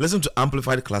now. Listen to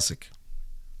Amplified Classic.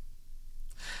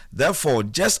 Therefore,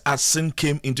 just as sin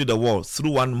came into the world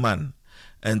through one man,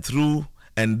 and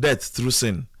death through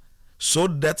sin, so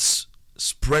death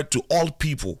spread to all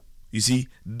people. You see,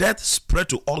 death spread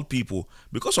to all people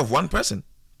because of one person,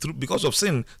 because of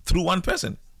sin through one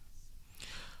person.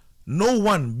 No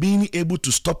one being able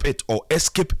to stop it or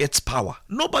escape its power.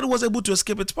 Nobody was able to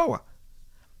escape its power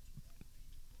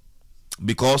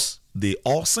because they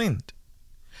all sinned.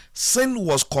 Sin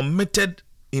was committed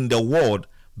in the world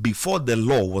before the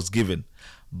law was given,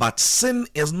 but sin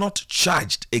is not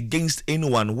charged against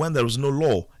anyone when there is no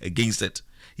law against it.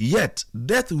 Yet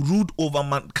death ruled over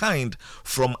mankind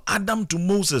from Adam to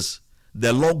Moses,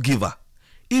 the lawgiver,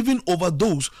 even over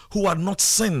those who had not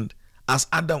sinned as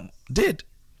Adam did.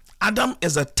 Adam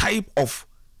is a type of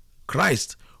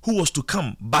Christ who was to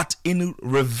come, but in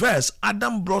reverse,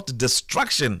 Adam brought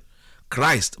destruction,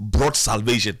 Christ brought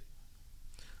salvation.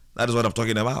 That is what I'm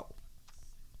talking about.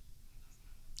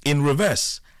 In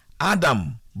reverse,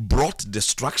 Adam brought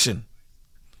destruction,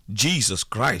 Jesus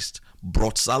Christ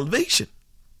brought salvation.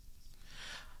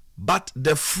 But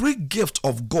the free gift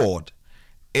of God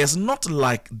is not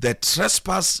like the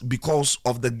trespass because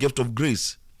of the gift of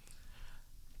grace.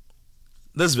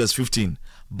 This is verse 15.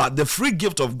 But the free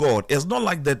gift of God is not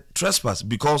like the trespass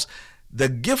because the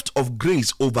gift of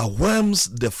grace overwhelms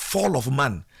the fall of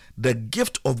man. The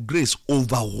gift of grace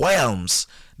overwhelms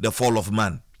the fall of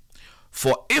man.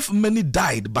 For if many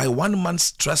died by one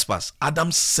man's trespass,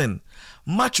 Adam's sin,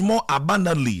 much more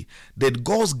abundantly did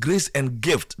God's grace and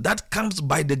gift that comes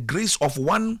by the grace of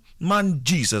one man,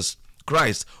 Jesus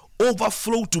Christ,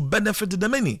 overflow to benefit the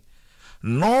many.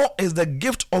 Nor is the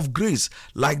gift of grace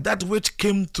like that which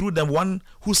came through the one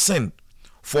who sinned.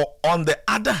 For on the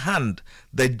other hand,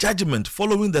 the judgment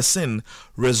following the sin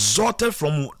resulted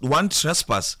from one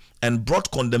trespass and brought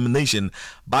condemnation.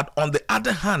 But on the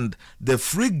other hand, the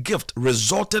free gift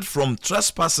resulted from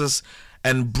trespasses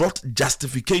and brought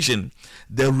justification,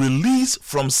 the release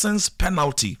from sin's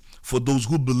penalty for those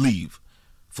who believe.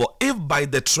 For if by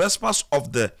the trespass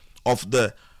of the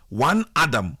one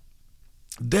Adam,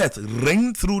 death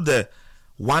reigned through the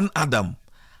one Adam,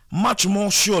 much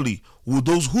more surely will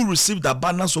those who receive the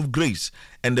abundance of grace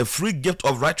and the free gift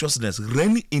of righteousness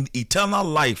reign in eternal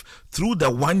life through the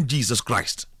one Jesus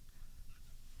Christ.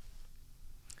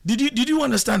 Did you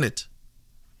understand it?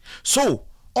 So,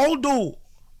 although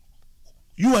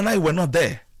you and I were not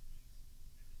there,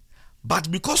 but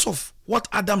because of what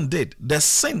Adam did, the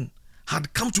sin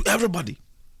had come to everybody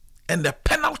and the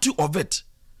penalty of it.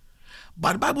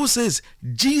 But the Bible says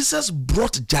Jesus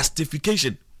brought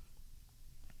justification.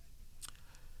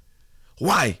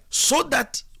 Why? So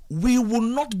that we will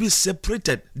not be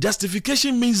separated.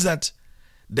 Justification means that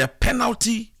the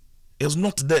penalty is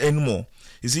not there anymore.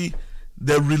 You see,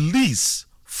 the release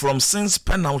from sin's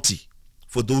penalty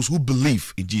for those who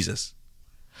believe in Jesus.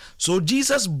 So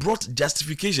Jesus brought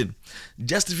justification.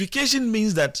 Justification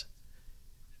means that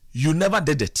you never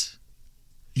did it.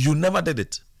 You never did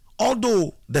it.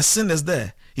 Although the sin is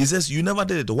there, he says you never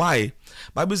did it. Why?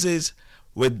 Bible says,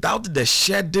 without the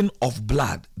shedding of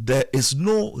blood, there is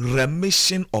no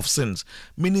remission of sins,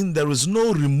 meaning there is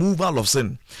no removal of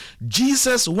sin.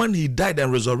 Jesus, when he died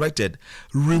and resurrected,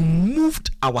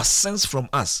 removed our sins from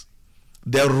us.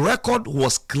 The record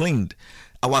was cleaned.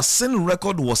 Our sin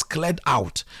record was cleared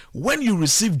out. When you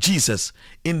receive Jesus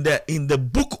in the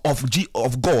book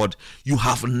of God, you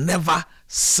have never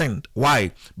sinned.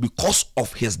 Why? Because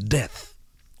of his death.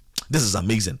 This is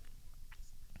amazing.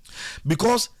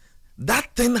 Because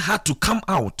that thing had to come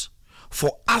out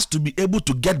for us to be able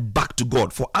to get back to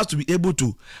God, for us to be able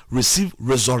to receive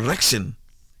resurrection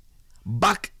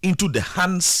back into the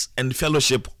hands and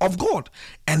fellowship of God,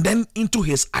 and then into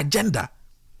his agenda.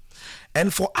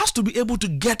 And for us to be able to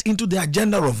get into the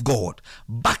agenda of God,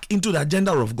 back into the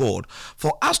agenda of God,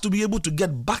 for us to be able to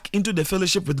get back into the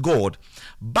fellowship with God,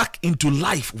 back into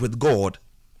life with God,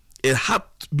 it had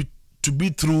to be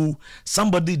through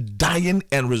somebody dying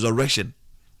and resurrecting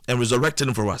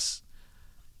for us.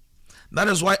 That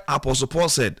is why Apostle Paul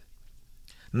said,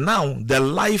 now the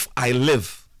life I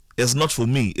live is not for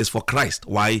me, it's for Christ.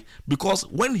 Why? Because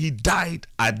when he died,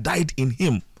 I died in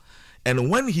him.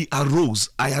 And when he arose,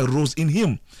 I arose in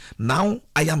him. Now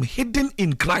I am hidden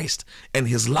in Christ, and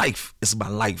his life is my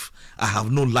life. I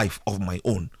have no life of my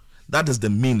own. That is the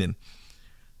meaning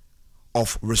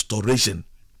of restoration.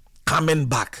 Coming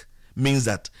back means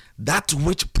that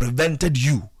which prevented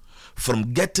you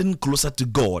from getting closer to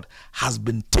God has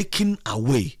been taken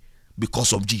away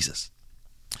because of Jesus.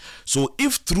 So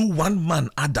if through one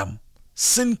man, Adam,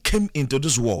 sin came into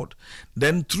this world,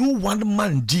 then through one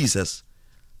man, Jesus,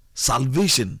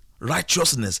 salvation,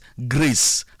 righteousness,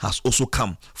 grace has also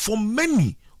come for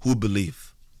many who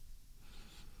believe.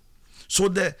 So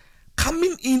the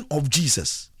coming in of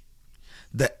Jesus,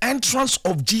 the entrance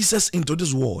of Jesus into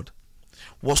this world,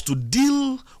 was to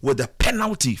deal with the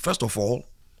penalty, first of all,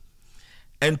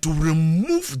 and to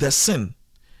remove the sin,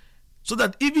 so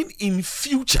that even in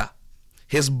future,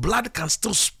 his blood can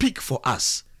still speak for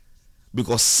us.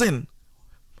 Because sin,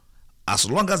 as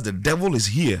long as the devil is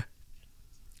here,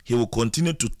 he will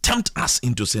continue to tempt us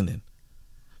into sinning.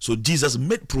 So Jesus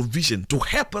made provision to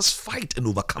help us fight and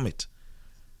overcome it,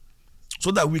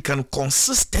 so that we can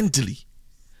consistently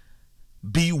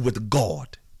be with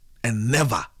God and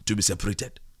never to be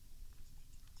separated.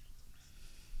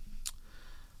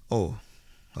 Oh,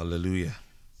 hallelujah.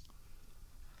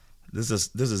 This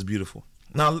is beautiful.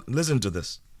 Now listen to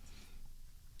this.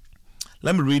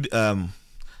 Let me read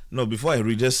before I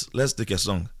read this, let's take a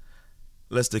song.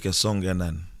 Let's take a song and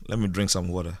then let me drink some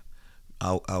water.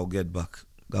 I'll get back.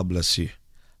 God bless you.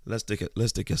 Let's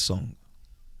take a song.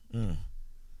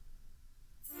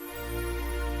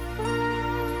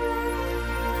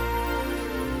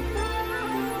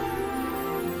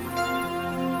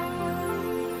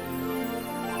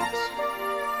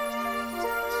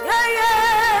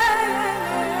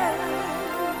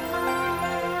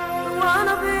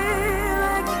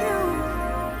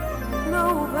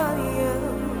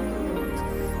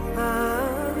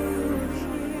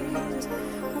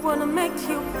 Wanna make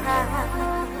you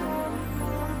proud,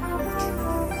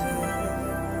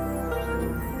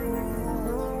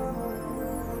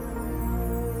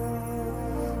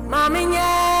 Mommy,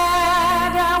 yeah,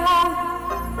 that won't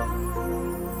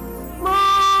move.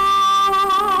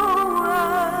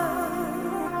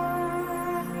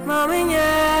 Mommy,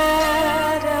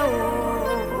 yeah, that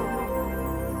won't.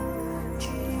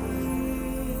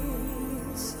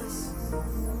 Jesus,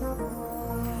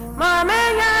 Mommy,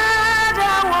 yeah.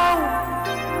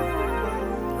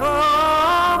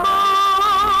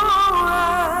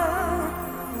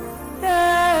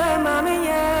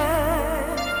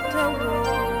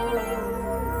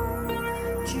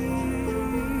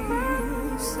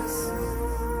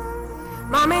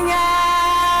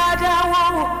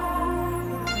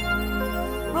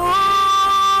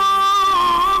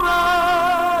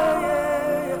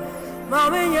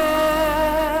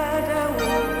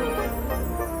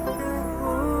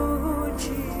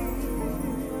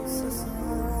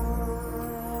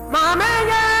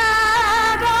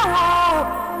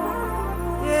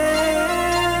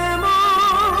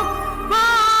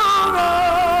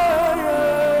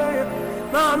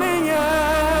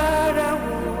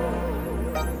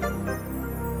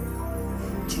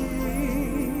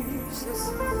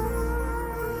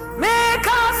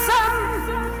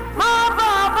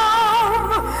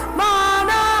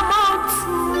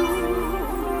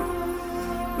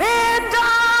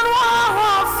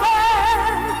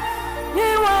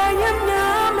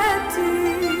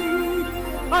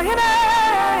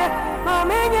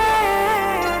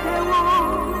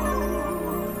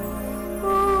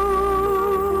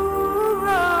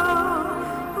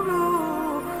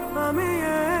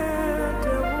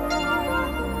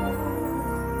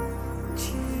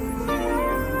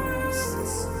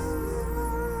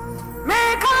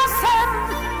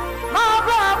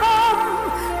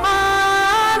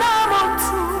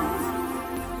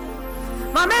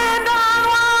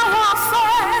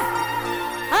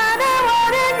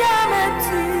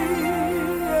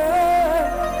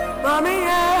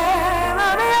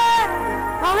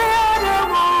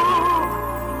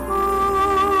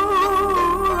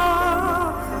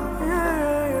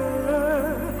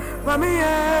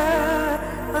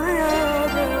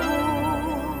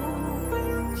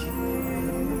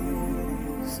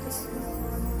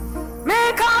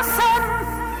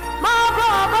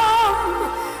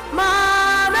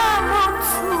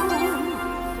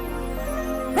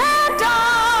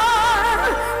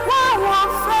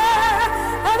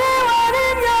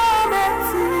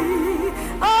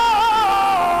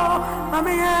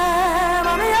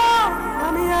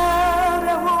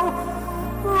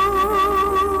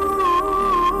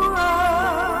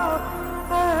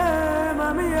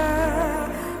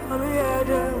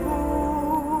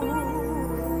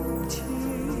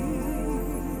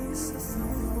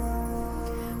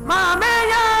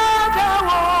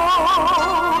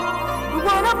 We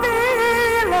wanna be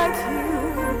like you.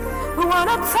 We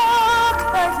wanna talk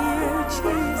like you,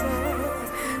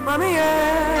 Jesus. Mommy,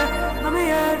 yeah, mommy,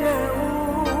 yeah, yeah.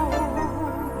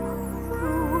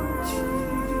 Ooh,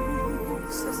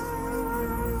 Jesus.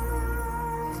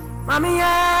 Mommy,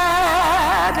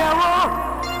 yeah, yeah.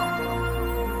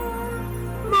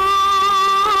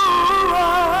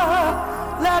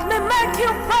 Let me make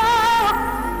you proud,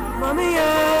 mommy,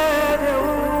 yeah,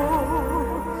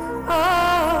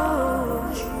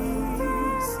 oh,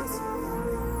 Jesus.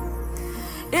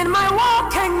 In my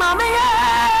walking, mommy,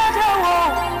 yeah,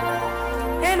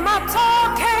 in my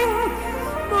talking,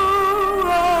 ooh,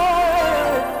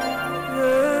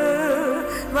 yeah,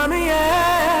 mommy,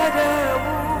 yeah,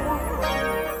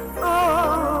 oh,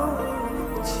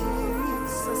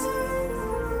 Jesus.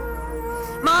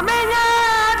 Mommy, yeah.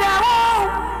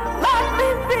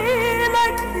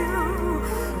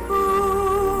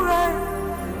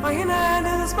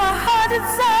 Is my heart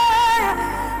desire,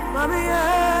 mommy,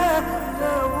 yeah,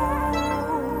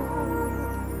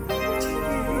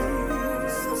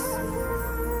 Jesus.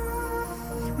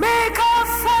 Make us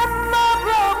some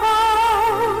bravo,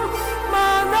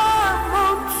 mana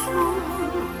montu,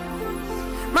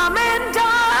 mommy,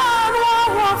 down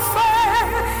warfare,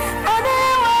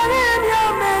 anyone in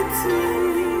your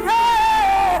mentee,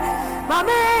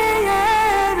 mommy,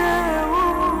 yeah,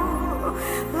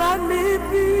 let me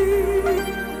be.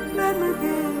 Let me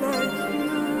be like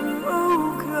you,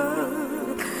 oh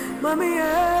God, mommy,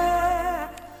 yeah.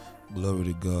 Glory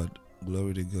to God,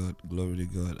 glory to God, glory to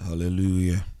God.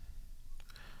 Hallelujah,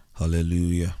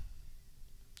 hallelujah,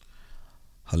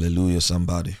 hallelujah,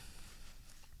 somebody.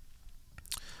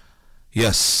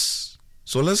 Yes,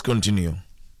 so let's continue.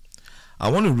 I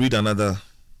want to read another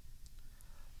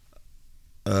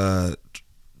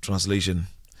translation.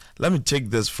 Let me take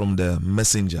this from the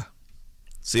Messenger,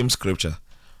 same scripture.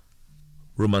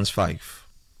 Romans 5.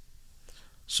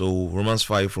 So Romans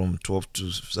 5 from 12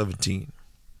 to 17.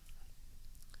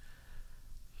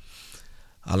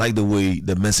 I like the way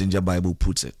the Messenger Bible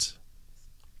puts it.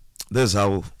 This is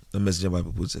how the Messenger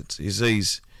Bible puts it. It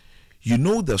says, you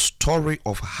know the story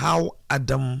of how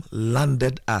Adam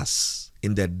landed us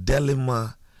in the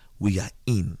dilemma we are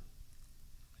in.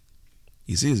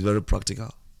 You see, it's very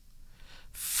practical.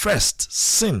 First,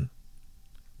 sin,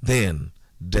 then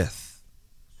death.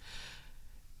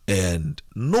 And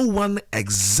no one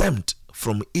exempt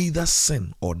from either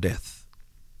sin or death.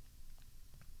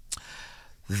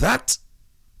 That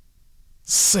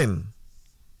sin,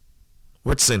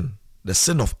 what sin? The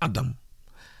sin of Adam.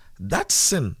 That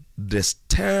sin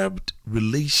disturbed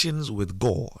relations with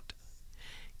God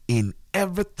in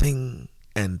everything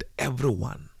and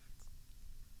everyone.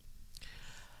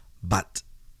 But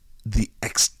the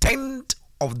extent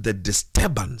of the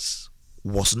disturbance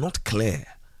was not clear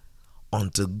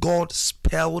until God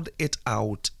spelled it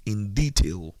out in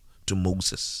detail to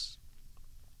Moses.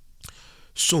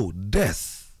 So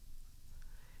death,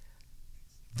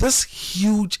 this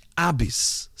huge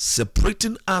abyss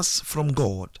separating us from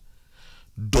God,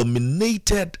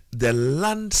 dominated the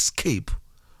landscape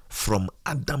from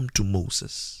Adam to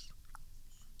Moses.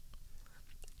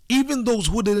 Even those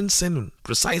who didn't sin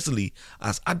precisely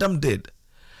as Adam did,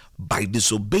 by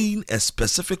disobeying a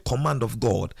specific command of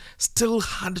God, still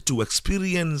had to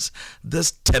experience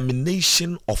this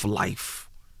termination of life,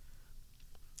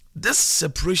 this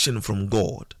separation from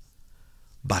God.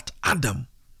 But Adam,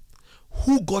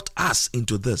 who got us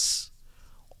into this,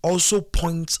 also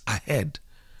points ahead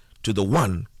to the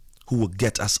one who will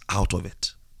get us out of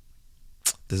it.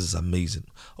 This is amazing.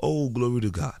 Oh, glory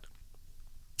to God.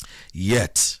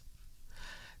 Yet,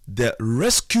 the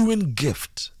rescuing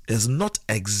gift is not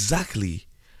exactly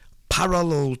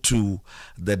parallel to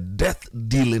the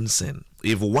death-dealing sin.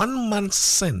 If one man's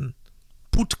sin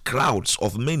put crowds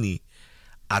of many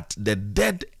at the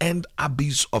dead-end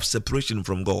abyss of separation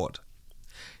from God,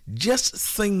 just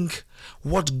think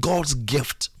what God's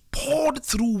gift poured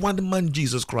through one man,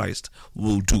 Jesus Christ,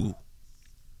 will do.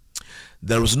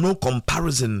 There is no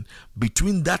comparison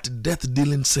between that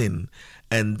death-dealing sin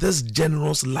and this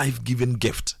generous life-giving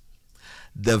gift.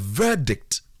 The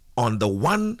verdict on the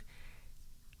one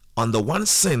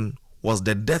sin was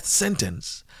the death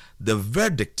sentence. The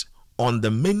verdict on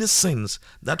the many sins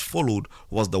that followed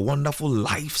was the wonderful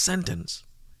life sentence.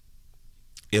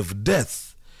 If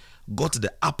death got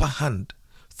the upper hand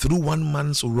through one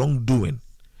man's wrongdoing,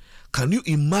 can you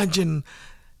imagine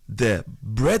the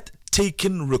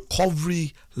breathtaking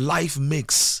recovery life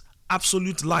makes,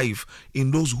 absolute life,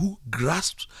 in those who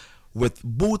grasp with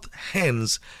both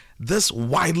hands this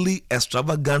widely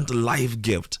extravagant life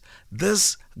gift,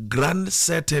 this grand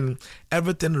setting,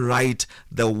 everything right,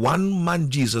 the one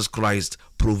man Jesus Christ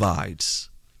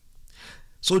provides.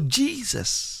 So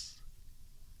Jesus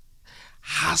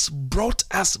has brought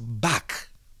us back.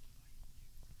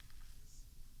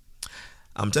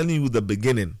 I'm telling you the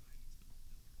beginning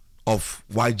of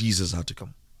why Jesus had to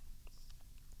come.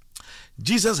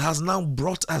 Jesus has now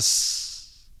brought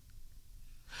us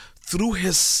through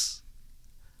his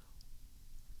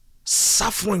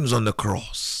sufferings on the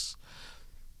cross,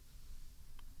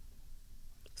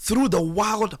 through the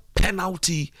wild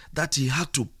penalty that he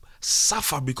had to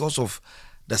suffer because of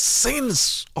the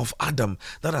sins of Adam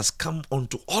that has come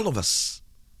onto all of us,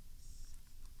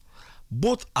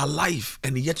 both alive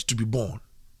and yet to be born.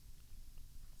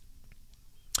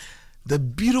 The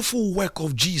beautiful work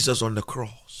of Jesus on the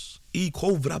cross,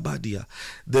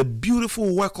 the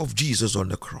beautiful work of Jesus on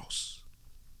the cross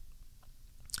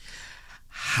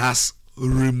has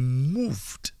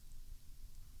removed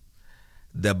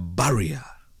the barrier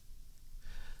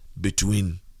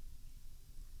between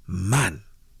man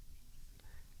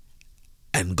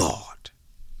and God.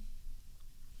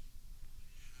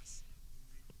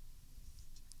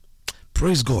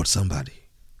 Praise God, somebody.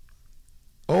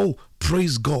 Oh,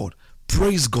 praise God,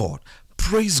 praise God,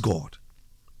 praise God.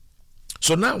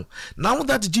 So now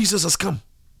that Jesus has come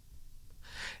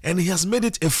and he has made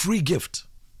it a free gift,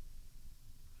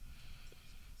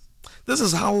 this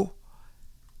is how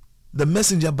the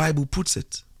Messenger Bible puts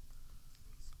it: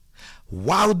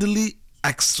 wildly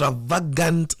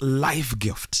extravagant life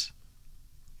gift,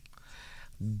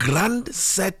 grand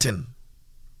setting,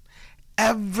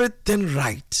 everything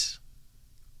right.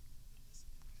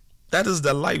 That is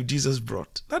the life Jesus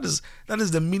brought. That is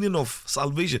the meaning of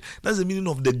salvation. That's the meaning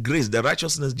of the grace, the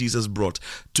righteousness Jesus brought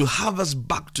to have us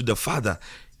back to the Father.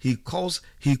 He calls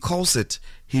it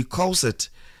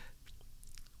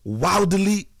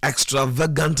wildly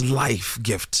extravagant life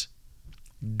gift,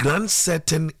 grand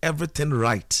setting, everything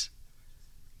right.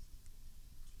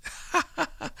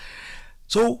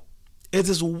 So it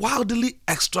is wildly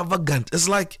extravagant. It's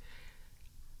like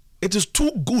it is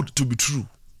too good to be true.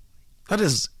 That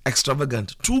is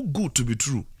extravagant, too good to be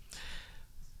true.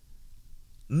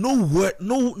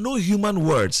 No human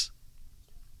words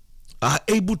are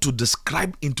able to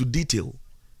describe into detail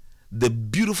the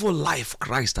beautiful life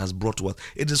Christ has brought to us.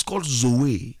 It is called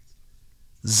Zoe.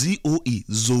 Z-O-E,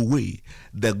 Zoe,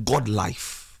 the God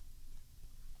life.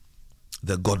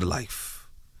 The God life.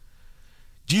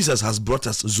 Jesus has brought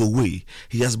us Zoe.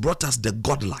 He has brought us the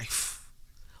God life.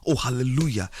 Oh,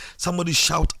 hallelujah. Somebody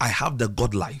shout, I have the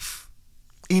God life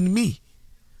in me.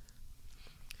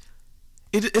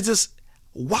 It is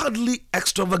wildly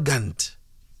extravagant.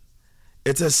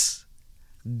 It is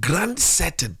grand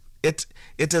setting. It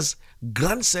is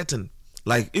grand setting.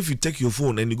 Like if you take your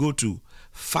phone and you go to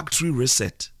factory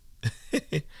reset,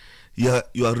 you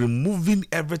are removing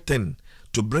everything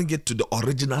to bring it to the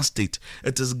original state.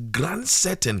 It is grand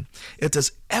setting. It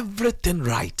is everything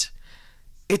right.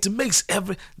 It makes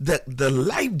the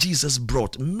life Jesus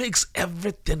brought makes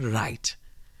everything right.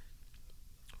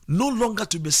 No longer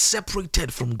to be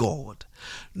separated from God,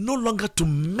 no longer to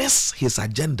miss his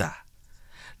agenda,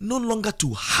 no longer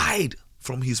to hide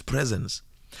from his presence,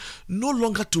 no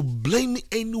longer to blame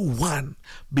anyone,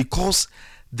 because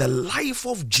the life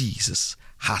of Jesus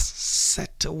has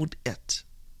settled it.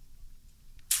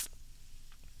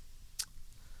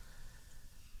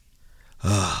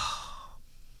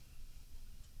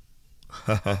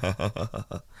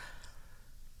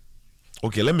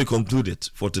 Okay, let me conclude it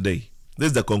for today. This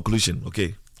is the conclusion,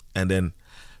 okay? And then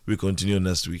we continue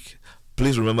next week.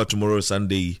 Please remember tomorrow is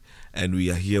Sunday and we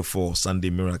are here for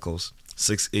Sunday Miracles,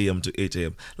 6 a.m. to 8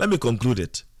 a.m. Let me conclude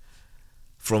it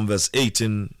from verse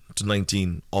 18 to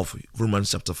 19 of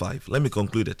Romans chapter 5. Let me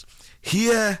conclude it.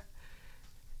 Here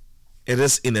it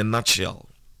is in a nutshell.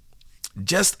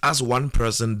 Just as one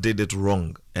person did it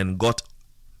wrong and got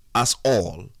us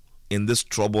all in this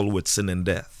trouble with sin and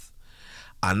death,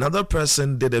 another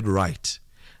person did it right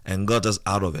and got us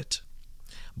out of it.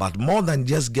 But more than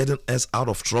just getting us out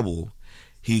of trouble,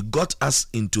 he got us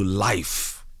into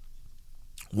life.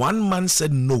 One man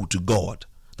said no to God,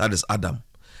 that is Adam,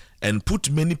 and put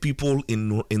many people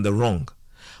in the wrong.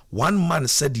 One man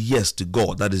said yes to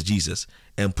God, that is Jesus,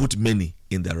 and put many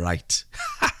in the right.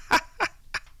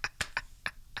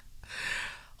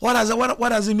 What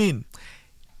does it mean?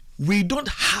 We don't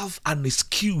have an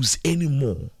excuse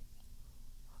anymore,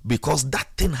 because that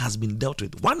thing has been dealt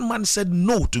with. One man said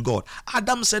no to God.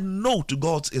 Adam said no to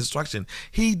God's instruction.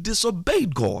 He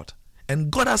disobeyed God and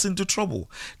got us into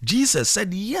trouble. Jesus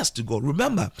said yes to God.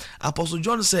 Remember, Apostle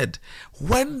John said,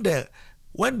 when the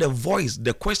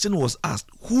question was asked,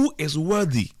 who is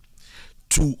worthy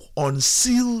to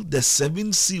unseal the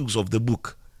 7 seals of the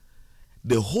book?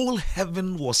 The whole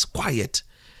heaven was quiet.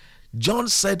 John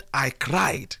said, I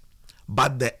cried,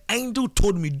 but the angel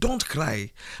told me, don't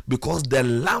cry, because the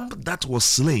lamb that was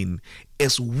slain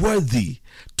is worthy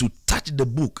to touch the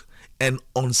book and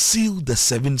unseal the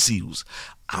 7 seals.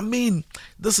 I mean,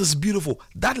 this is beautiful.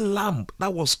 That lamb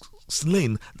that was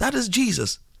slain, that is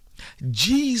Jesus.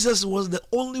 Jesus was the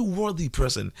only worthy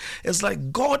person. It's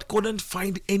like God couldn't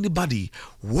find anybody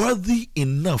worthy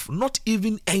enough, not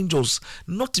even angels,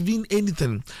 not even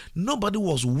anything. Nobody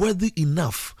was worthy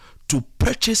enough to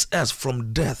purchase us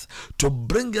from death, to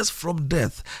bring us from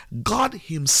death. God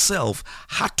himself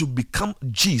had to become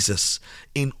Jesus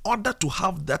in order to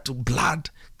have that blood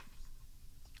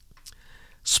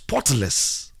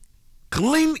spotless,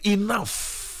 clean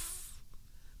enough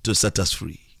to set us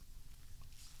free.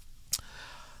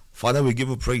 Father, we give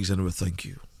you praise and we thank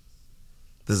you.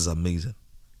 This is amazing.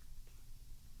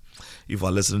 If you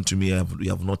are listening to me, you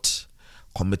have not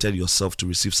committed yourself to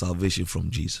receive salvation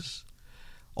from Jesus,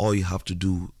 all you have to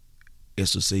do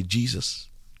is to say, Jesus,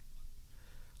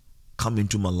 come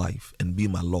into my life and be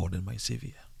my Lord and my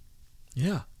Savior.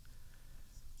 Yeah.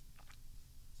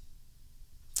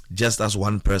 Just as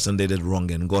one person did it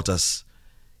wrong and got us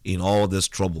in all this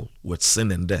trouble with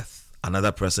sin and death,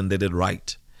 another person did it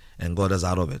right and got us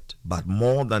out of it. But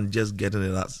more than just getting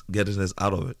us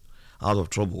out of it, out of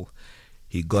trouble,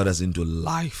 he got us into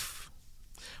life.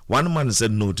 One man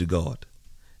said no to God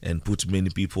and put many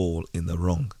people in the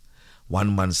wrong.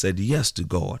 One man said yes to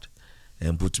God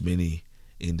and put many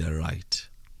in the right.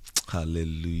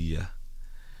 Hallelujah.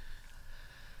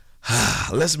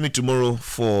 Let's meet tomorrow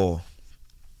for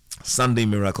Sunday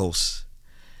Miracles.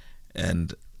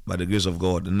 And by the grace of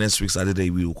God, next week Saturday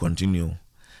we will continue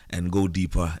and go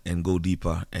deeper and go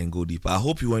deeper and go deeper. I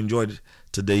hope you enjoyed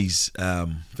today's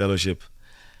fellowship,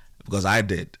 because I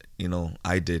did,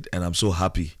 I did. And I'm so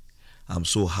happy. I'm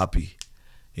so happy,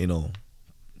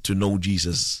 to know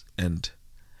Jesus. And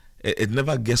it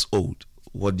never gets old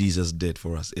what Jesus did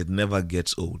for us. It never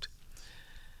gets old.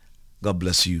 God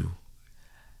bless you.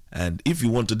 And if you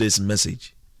want today's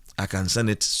message, I can send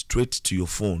it straight to your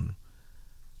phone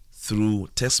through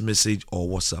text message or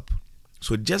WhatsApp.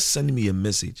 So just send me a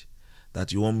message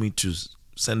that you want me to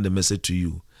send the message to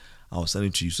you. I'll send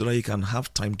it to you so that you can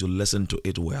have time to listen to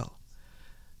it well,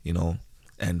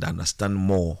 and understand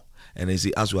more. And as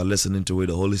you are listening to it,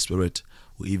 the Holy Spirit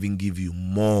will even give you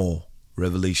more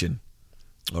revelation.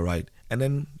 All right. And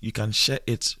then you can share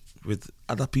it with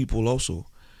other people also.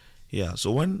 Yeah.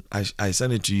 So when I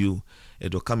send it to you,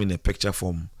 it will come in a picture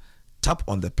form. Tap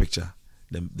on the picture.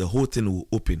 The whole thing will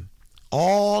open.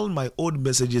 All my old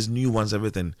messages, new ones,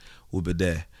 everything will be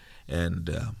there. And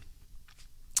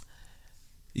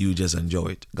you just enjoy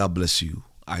it. God bless you.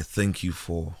 I thank you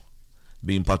for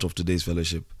being part of today's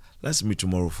fellowship. Let's meet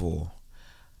tomorrow for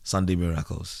Sunday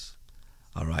Miracles.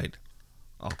 All right.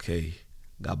 Okay.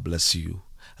 God bless you.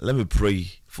 Let me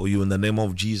pray for you in the name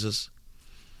of Jesus.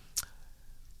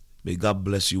 May God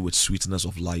bless you with sweetness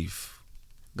of life.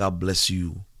 God bless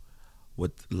you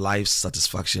with life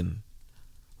satisfaction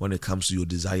when it comes to your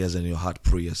desires and your heart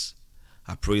prayers.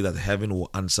 I pray that heaven will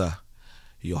answer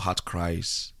your heart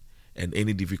cries and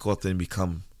any difficult thing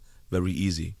become very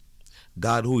easy.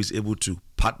 God, who is able to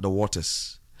part the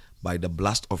waters by the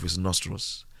blast of his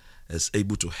nostrils, is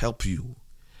able to help you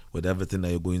with everything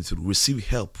that you're going through. Receive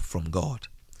help from God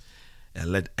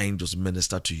and let angels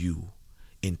minister to you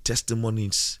in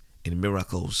testimonies, in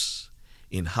miracles,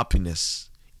 in happiness,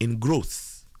 in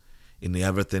growth, in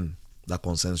everything that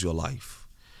concerns your life.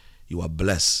 You are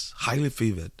blessed, highly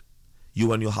favored,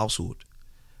 you and your household.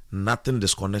 Nothing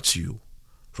disconnects you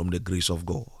from the grace of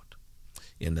God.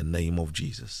 In the name of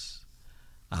Jesus.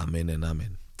 Amen and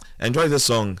amen. Enjoy this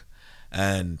song,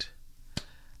 and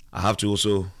I have to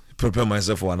also prepare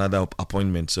myself for another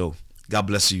appointment. So God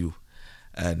bless you,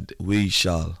 and we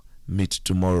shall meet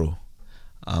tomorrow.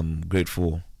 I'm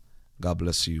grateful. God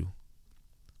bless you.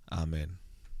 Amen.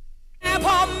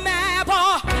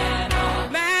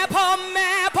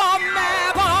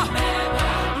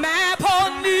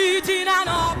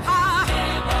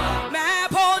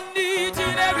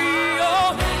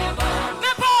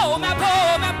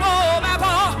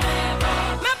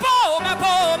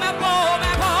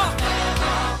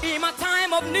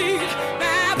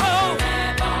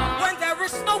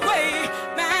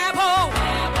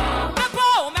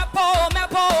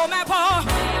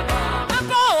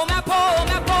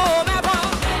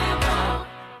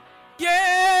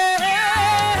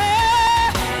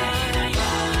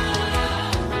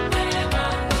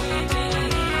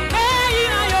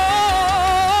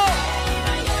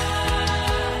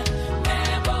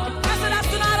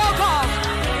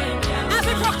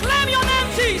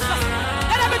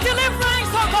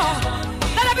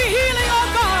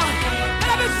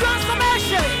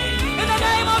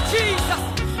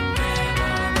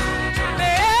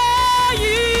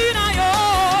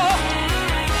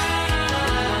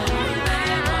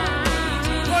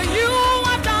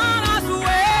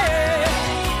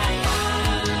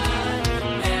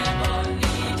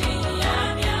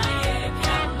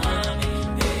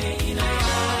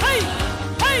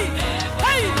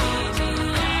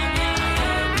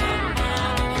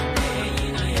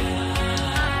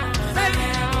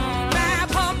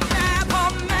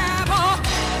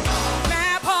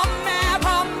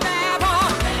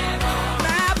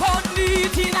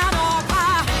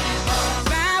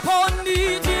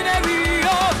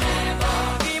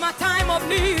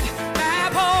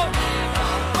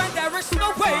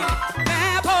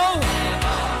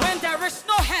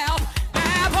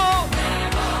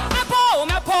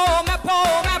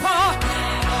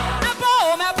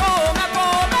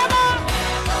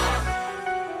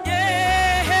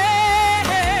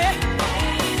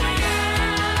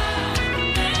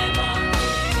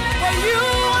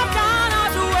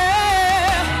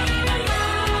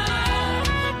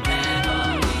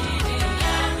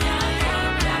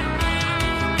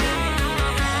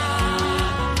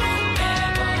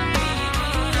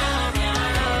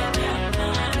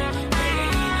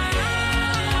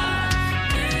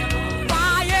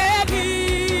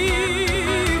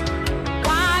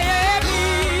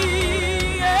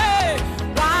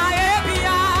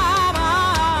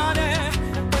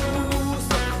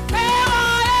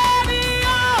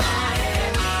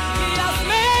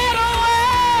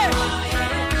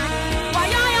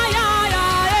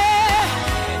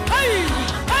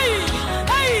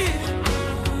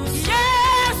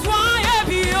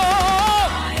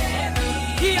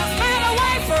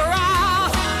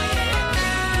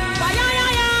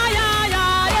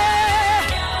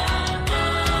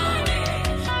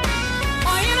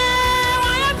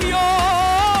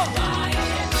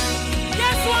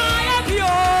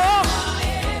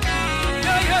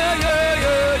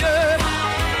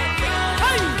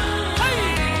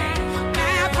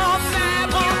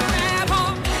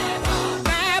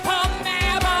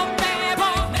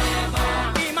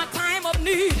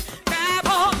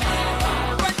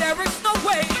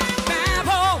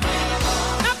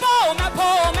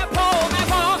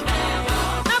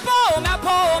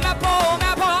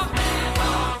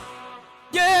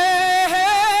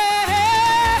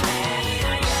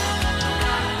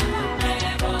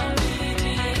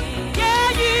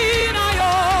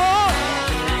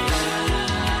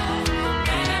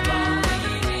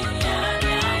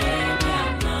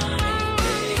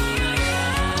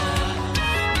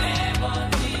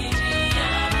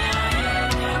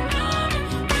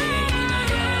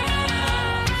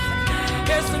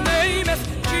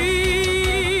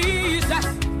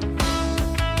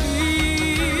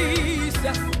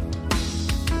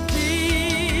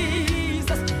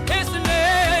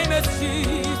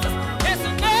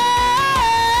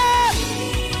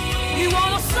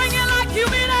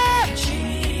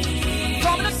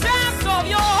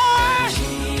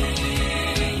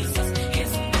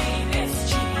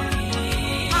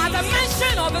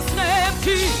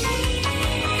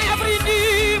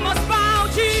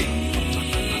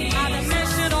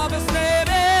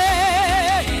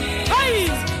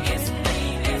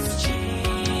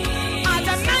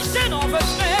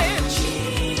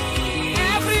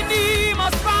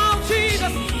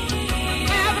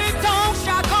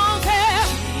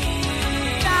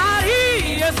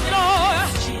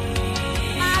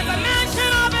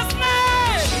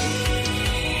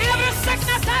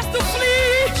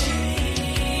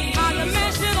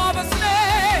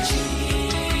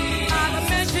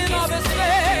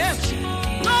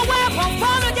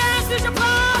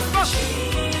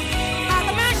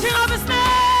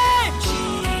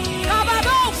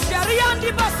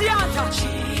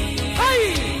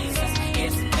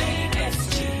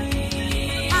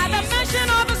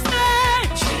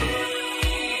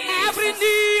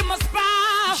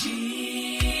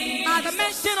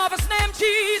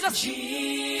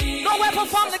 Jesus. No weapon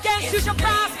formed against you shall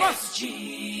prosper.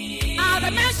 At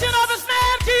the mention of his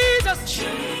name, Jesus,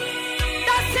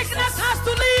 that sickness has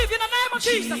to leave in the name of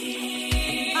Jesus.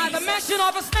 At the mention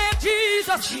of his name,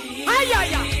 Jesus. At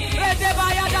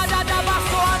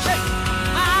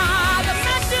the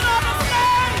mention of his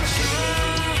name,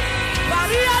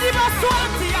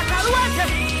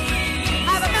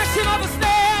 at the mention of his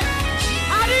name,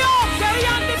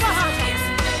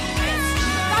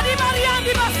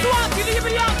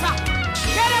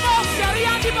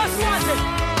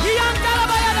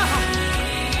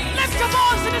 lift your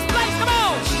voice in this place, come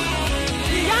on.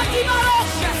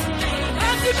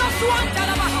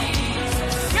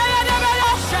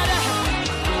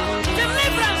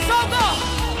 Deliverance, oh God.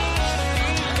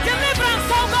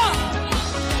 Deliverance, oh God.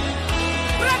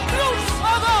 Breakthroughs,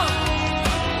 oh God.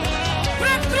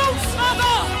 Breakthroughs, oh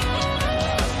God.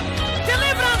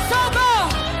 Deliverance, oh God.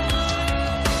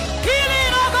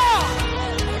 Healing, oh God.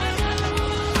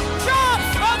 Jobs,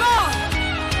 oh God.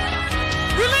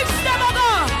 Release them, oh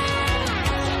God.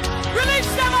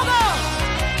 Release them, oh God.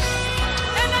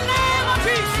 In the name of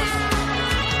Jesus.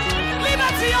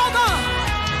 Liberty, oh God.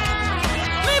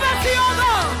 Liberty, oh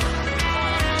God.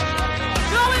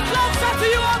 Drawing closer to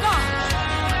you, oh God.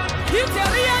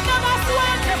 Iterienda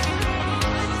masuente.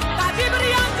 La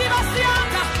dibrianti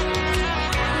masianta.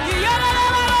 Iere le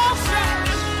veloce.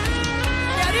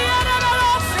 Iere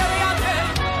veloce riante.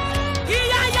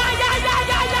 Iya, ya, ya, ya,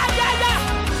 ya, ya, ya, ya.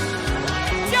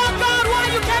 Tell God why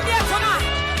you came here tonight.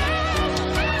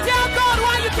 Tell God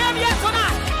why you came here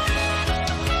tonight.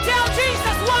 Tell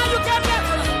Jesus why you came here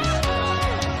tonight.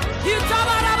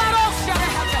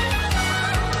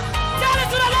 Tell it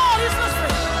to the Lord, he's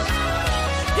listening.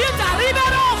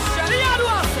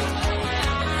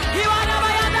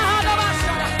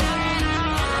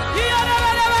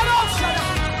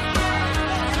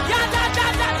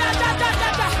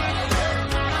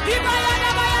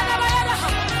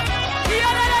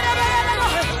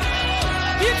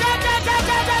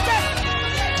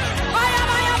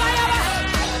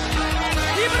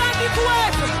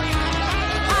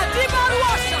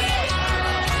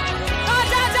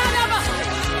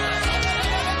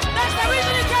 That's the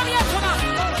reason he came here tonight.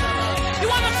 You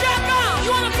want to check out?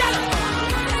 You want to tell him?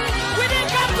 We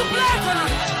didn't come to play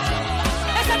tonight.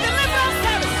 It's a deliverance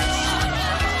service.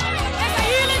 It's a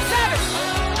healing service.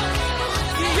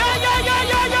 Yeah, yeah, yeah,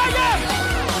 yeah, yeah, yeah.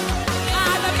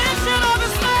 At the mention of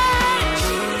his name,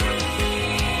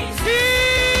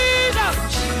 Jesus.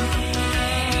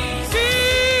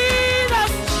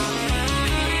 Jesus.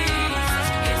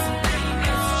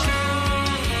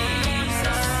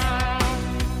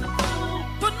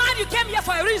 Tonight you came here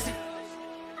for a reason.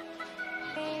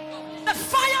 The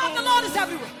fire of the Lord is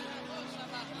everywhere.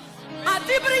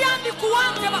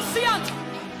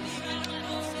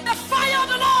 The fire of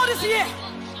the Lord is here.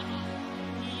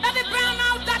 Let it burn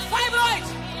out that fibroid.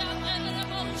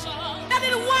 Let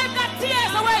it wipe that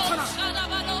tears away from us.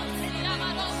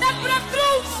 That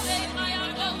breakthroughs.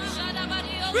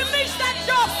 Release that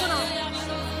job tonight.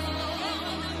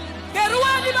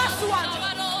 Geruani basuante.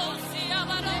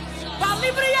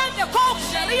 Palibriante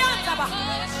coche riantaba.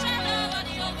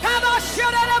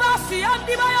 Kabashirebasi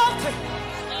antibayote.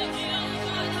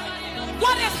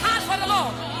 What is hard for the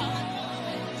Lord?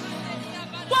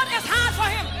 What is hard for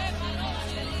him?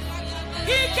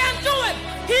 He can do it.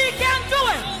 He can do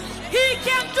it. He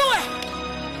can do it.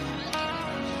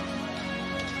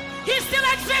 He still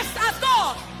exists as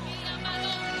God.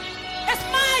 His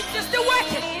might is still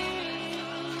working.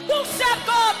 Who said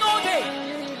God no day?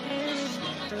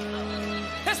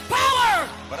 His power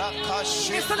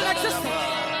is still existing.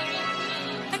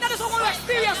 And that is what we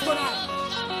experience tonight.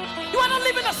 You are not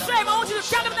living the same. I want you to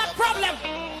tell him that problem.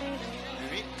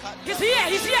 He's here.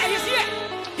 He's here. He's here.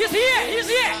 He's here. He's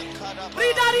here.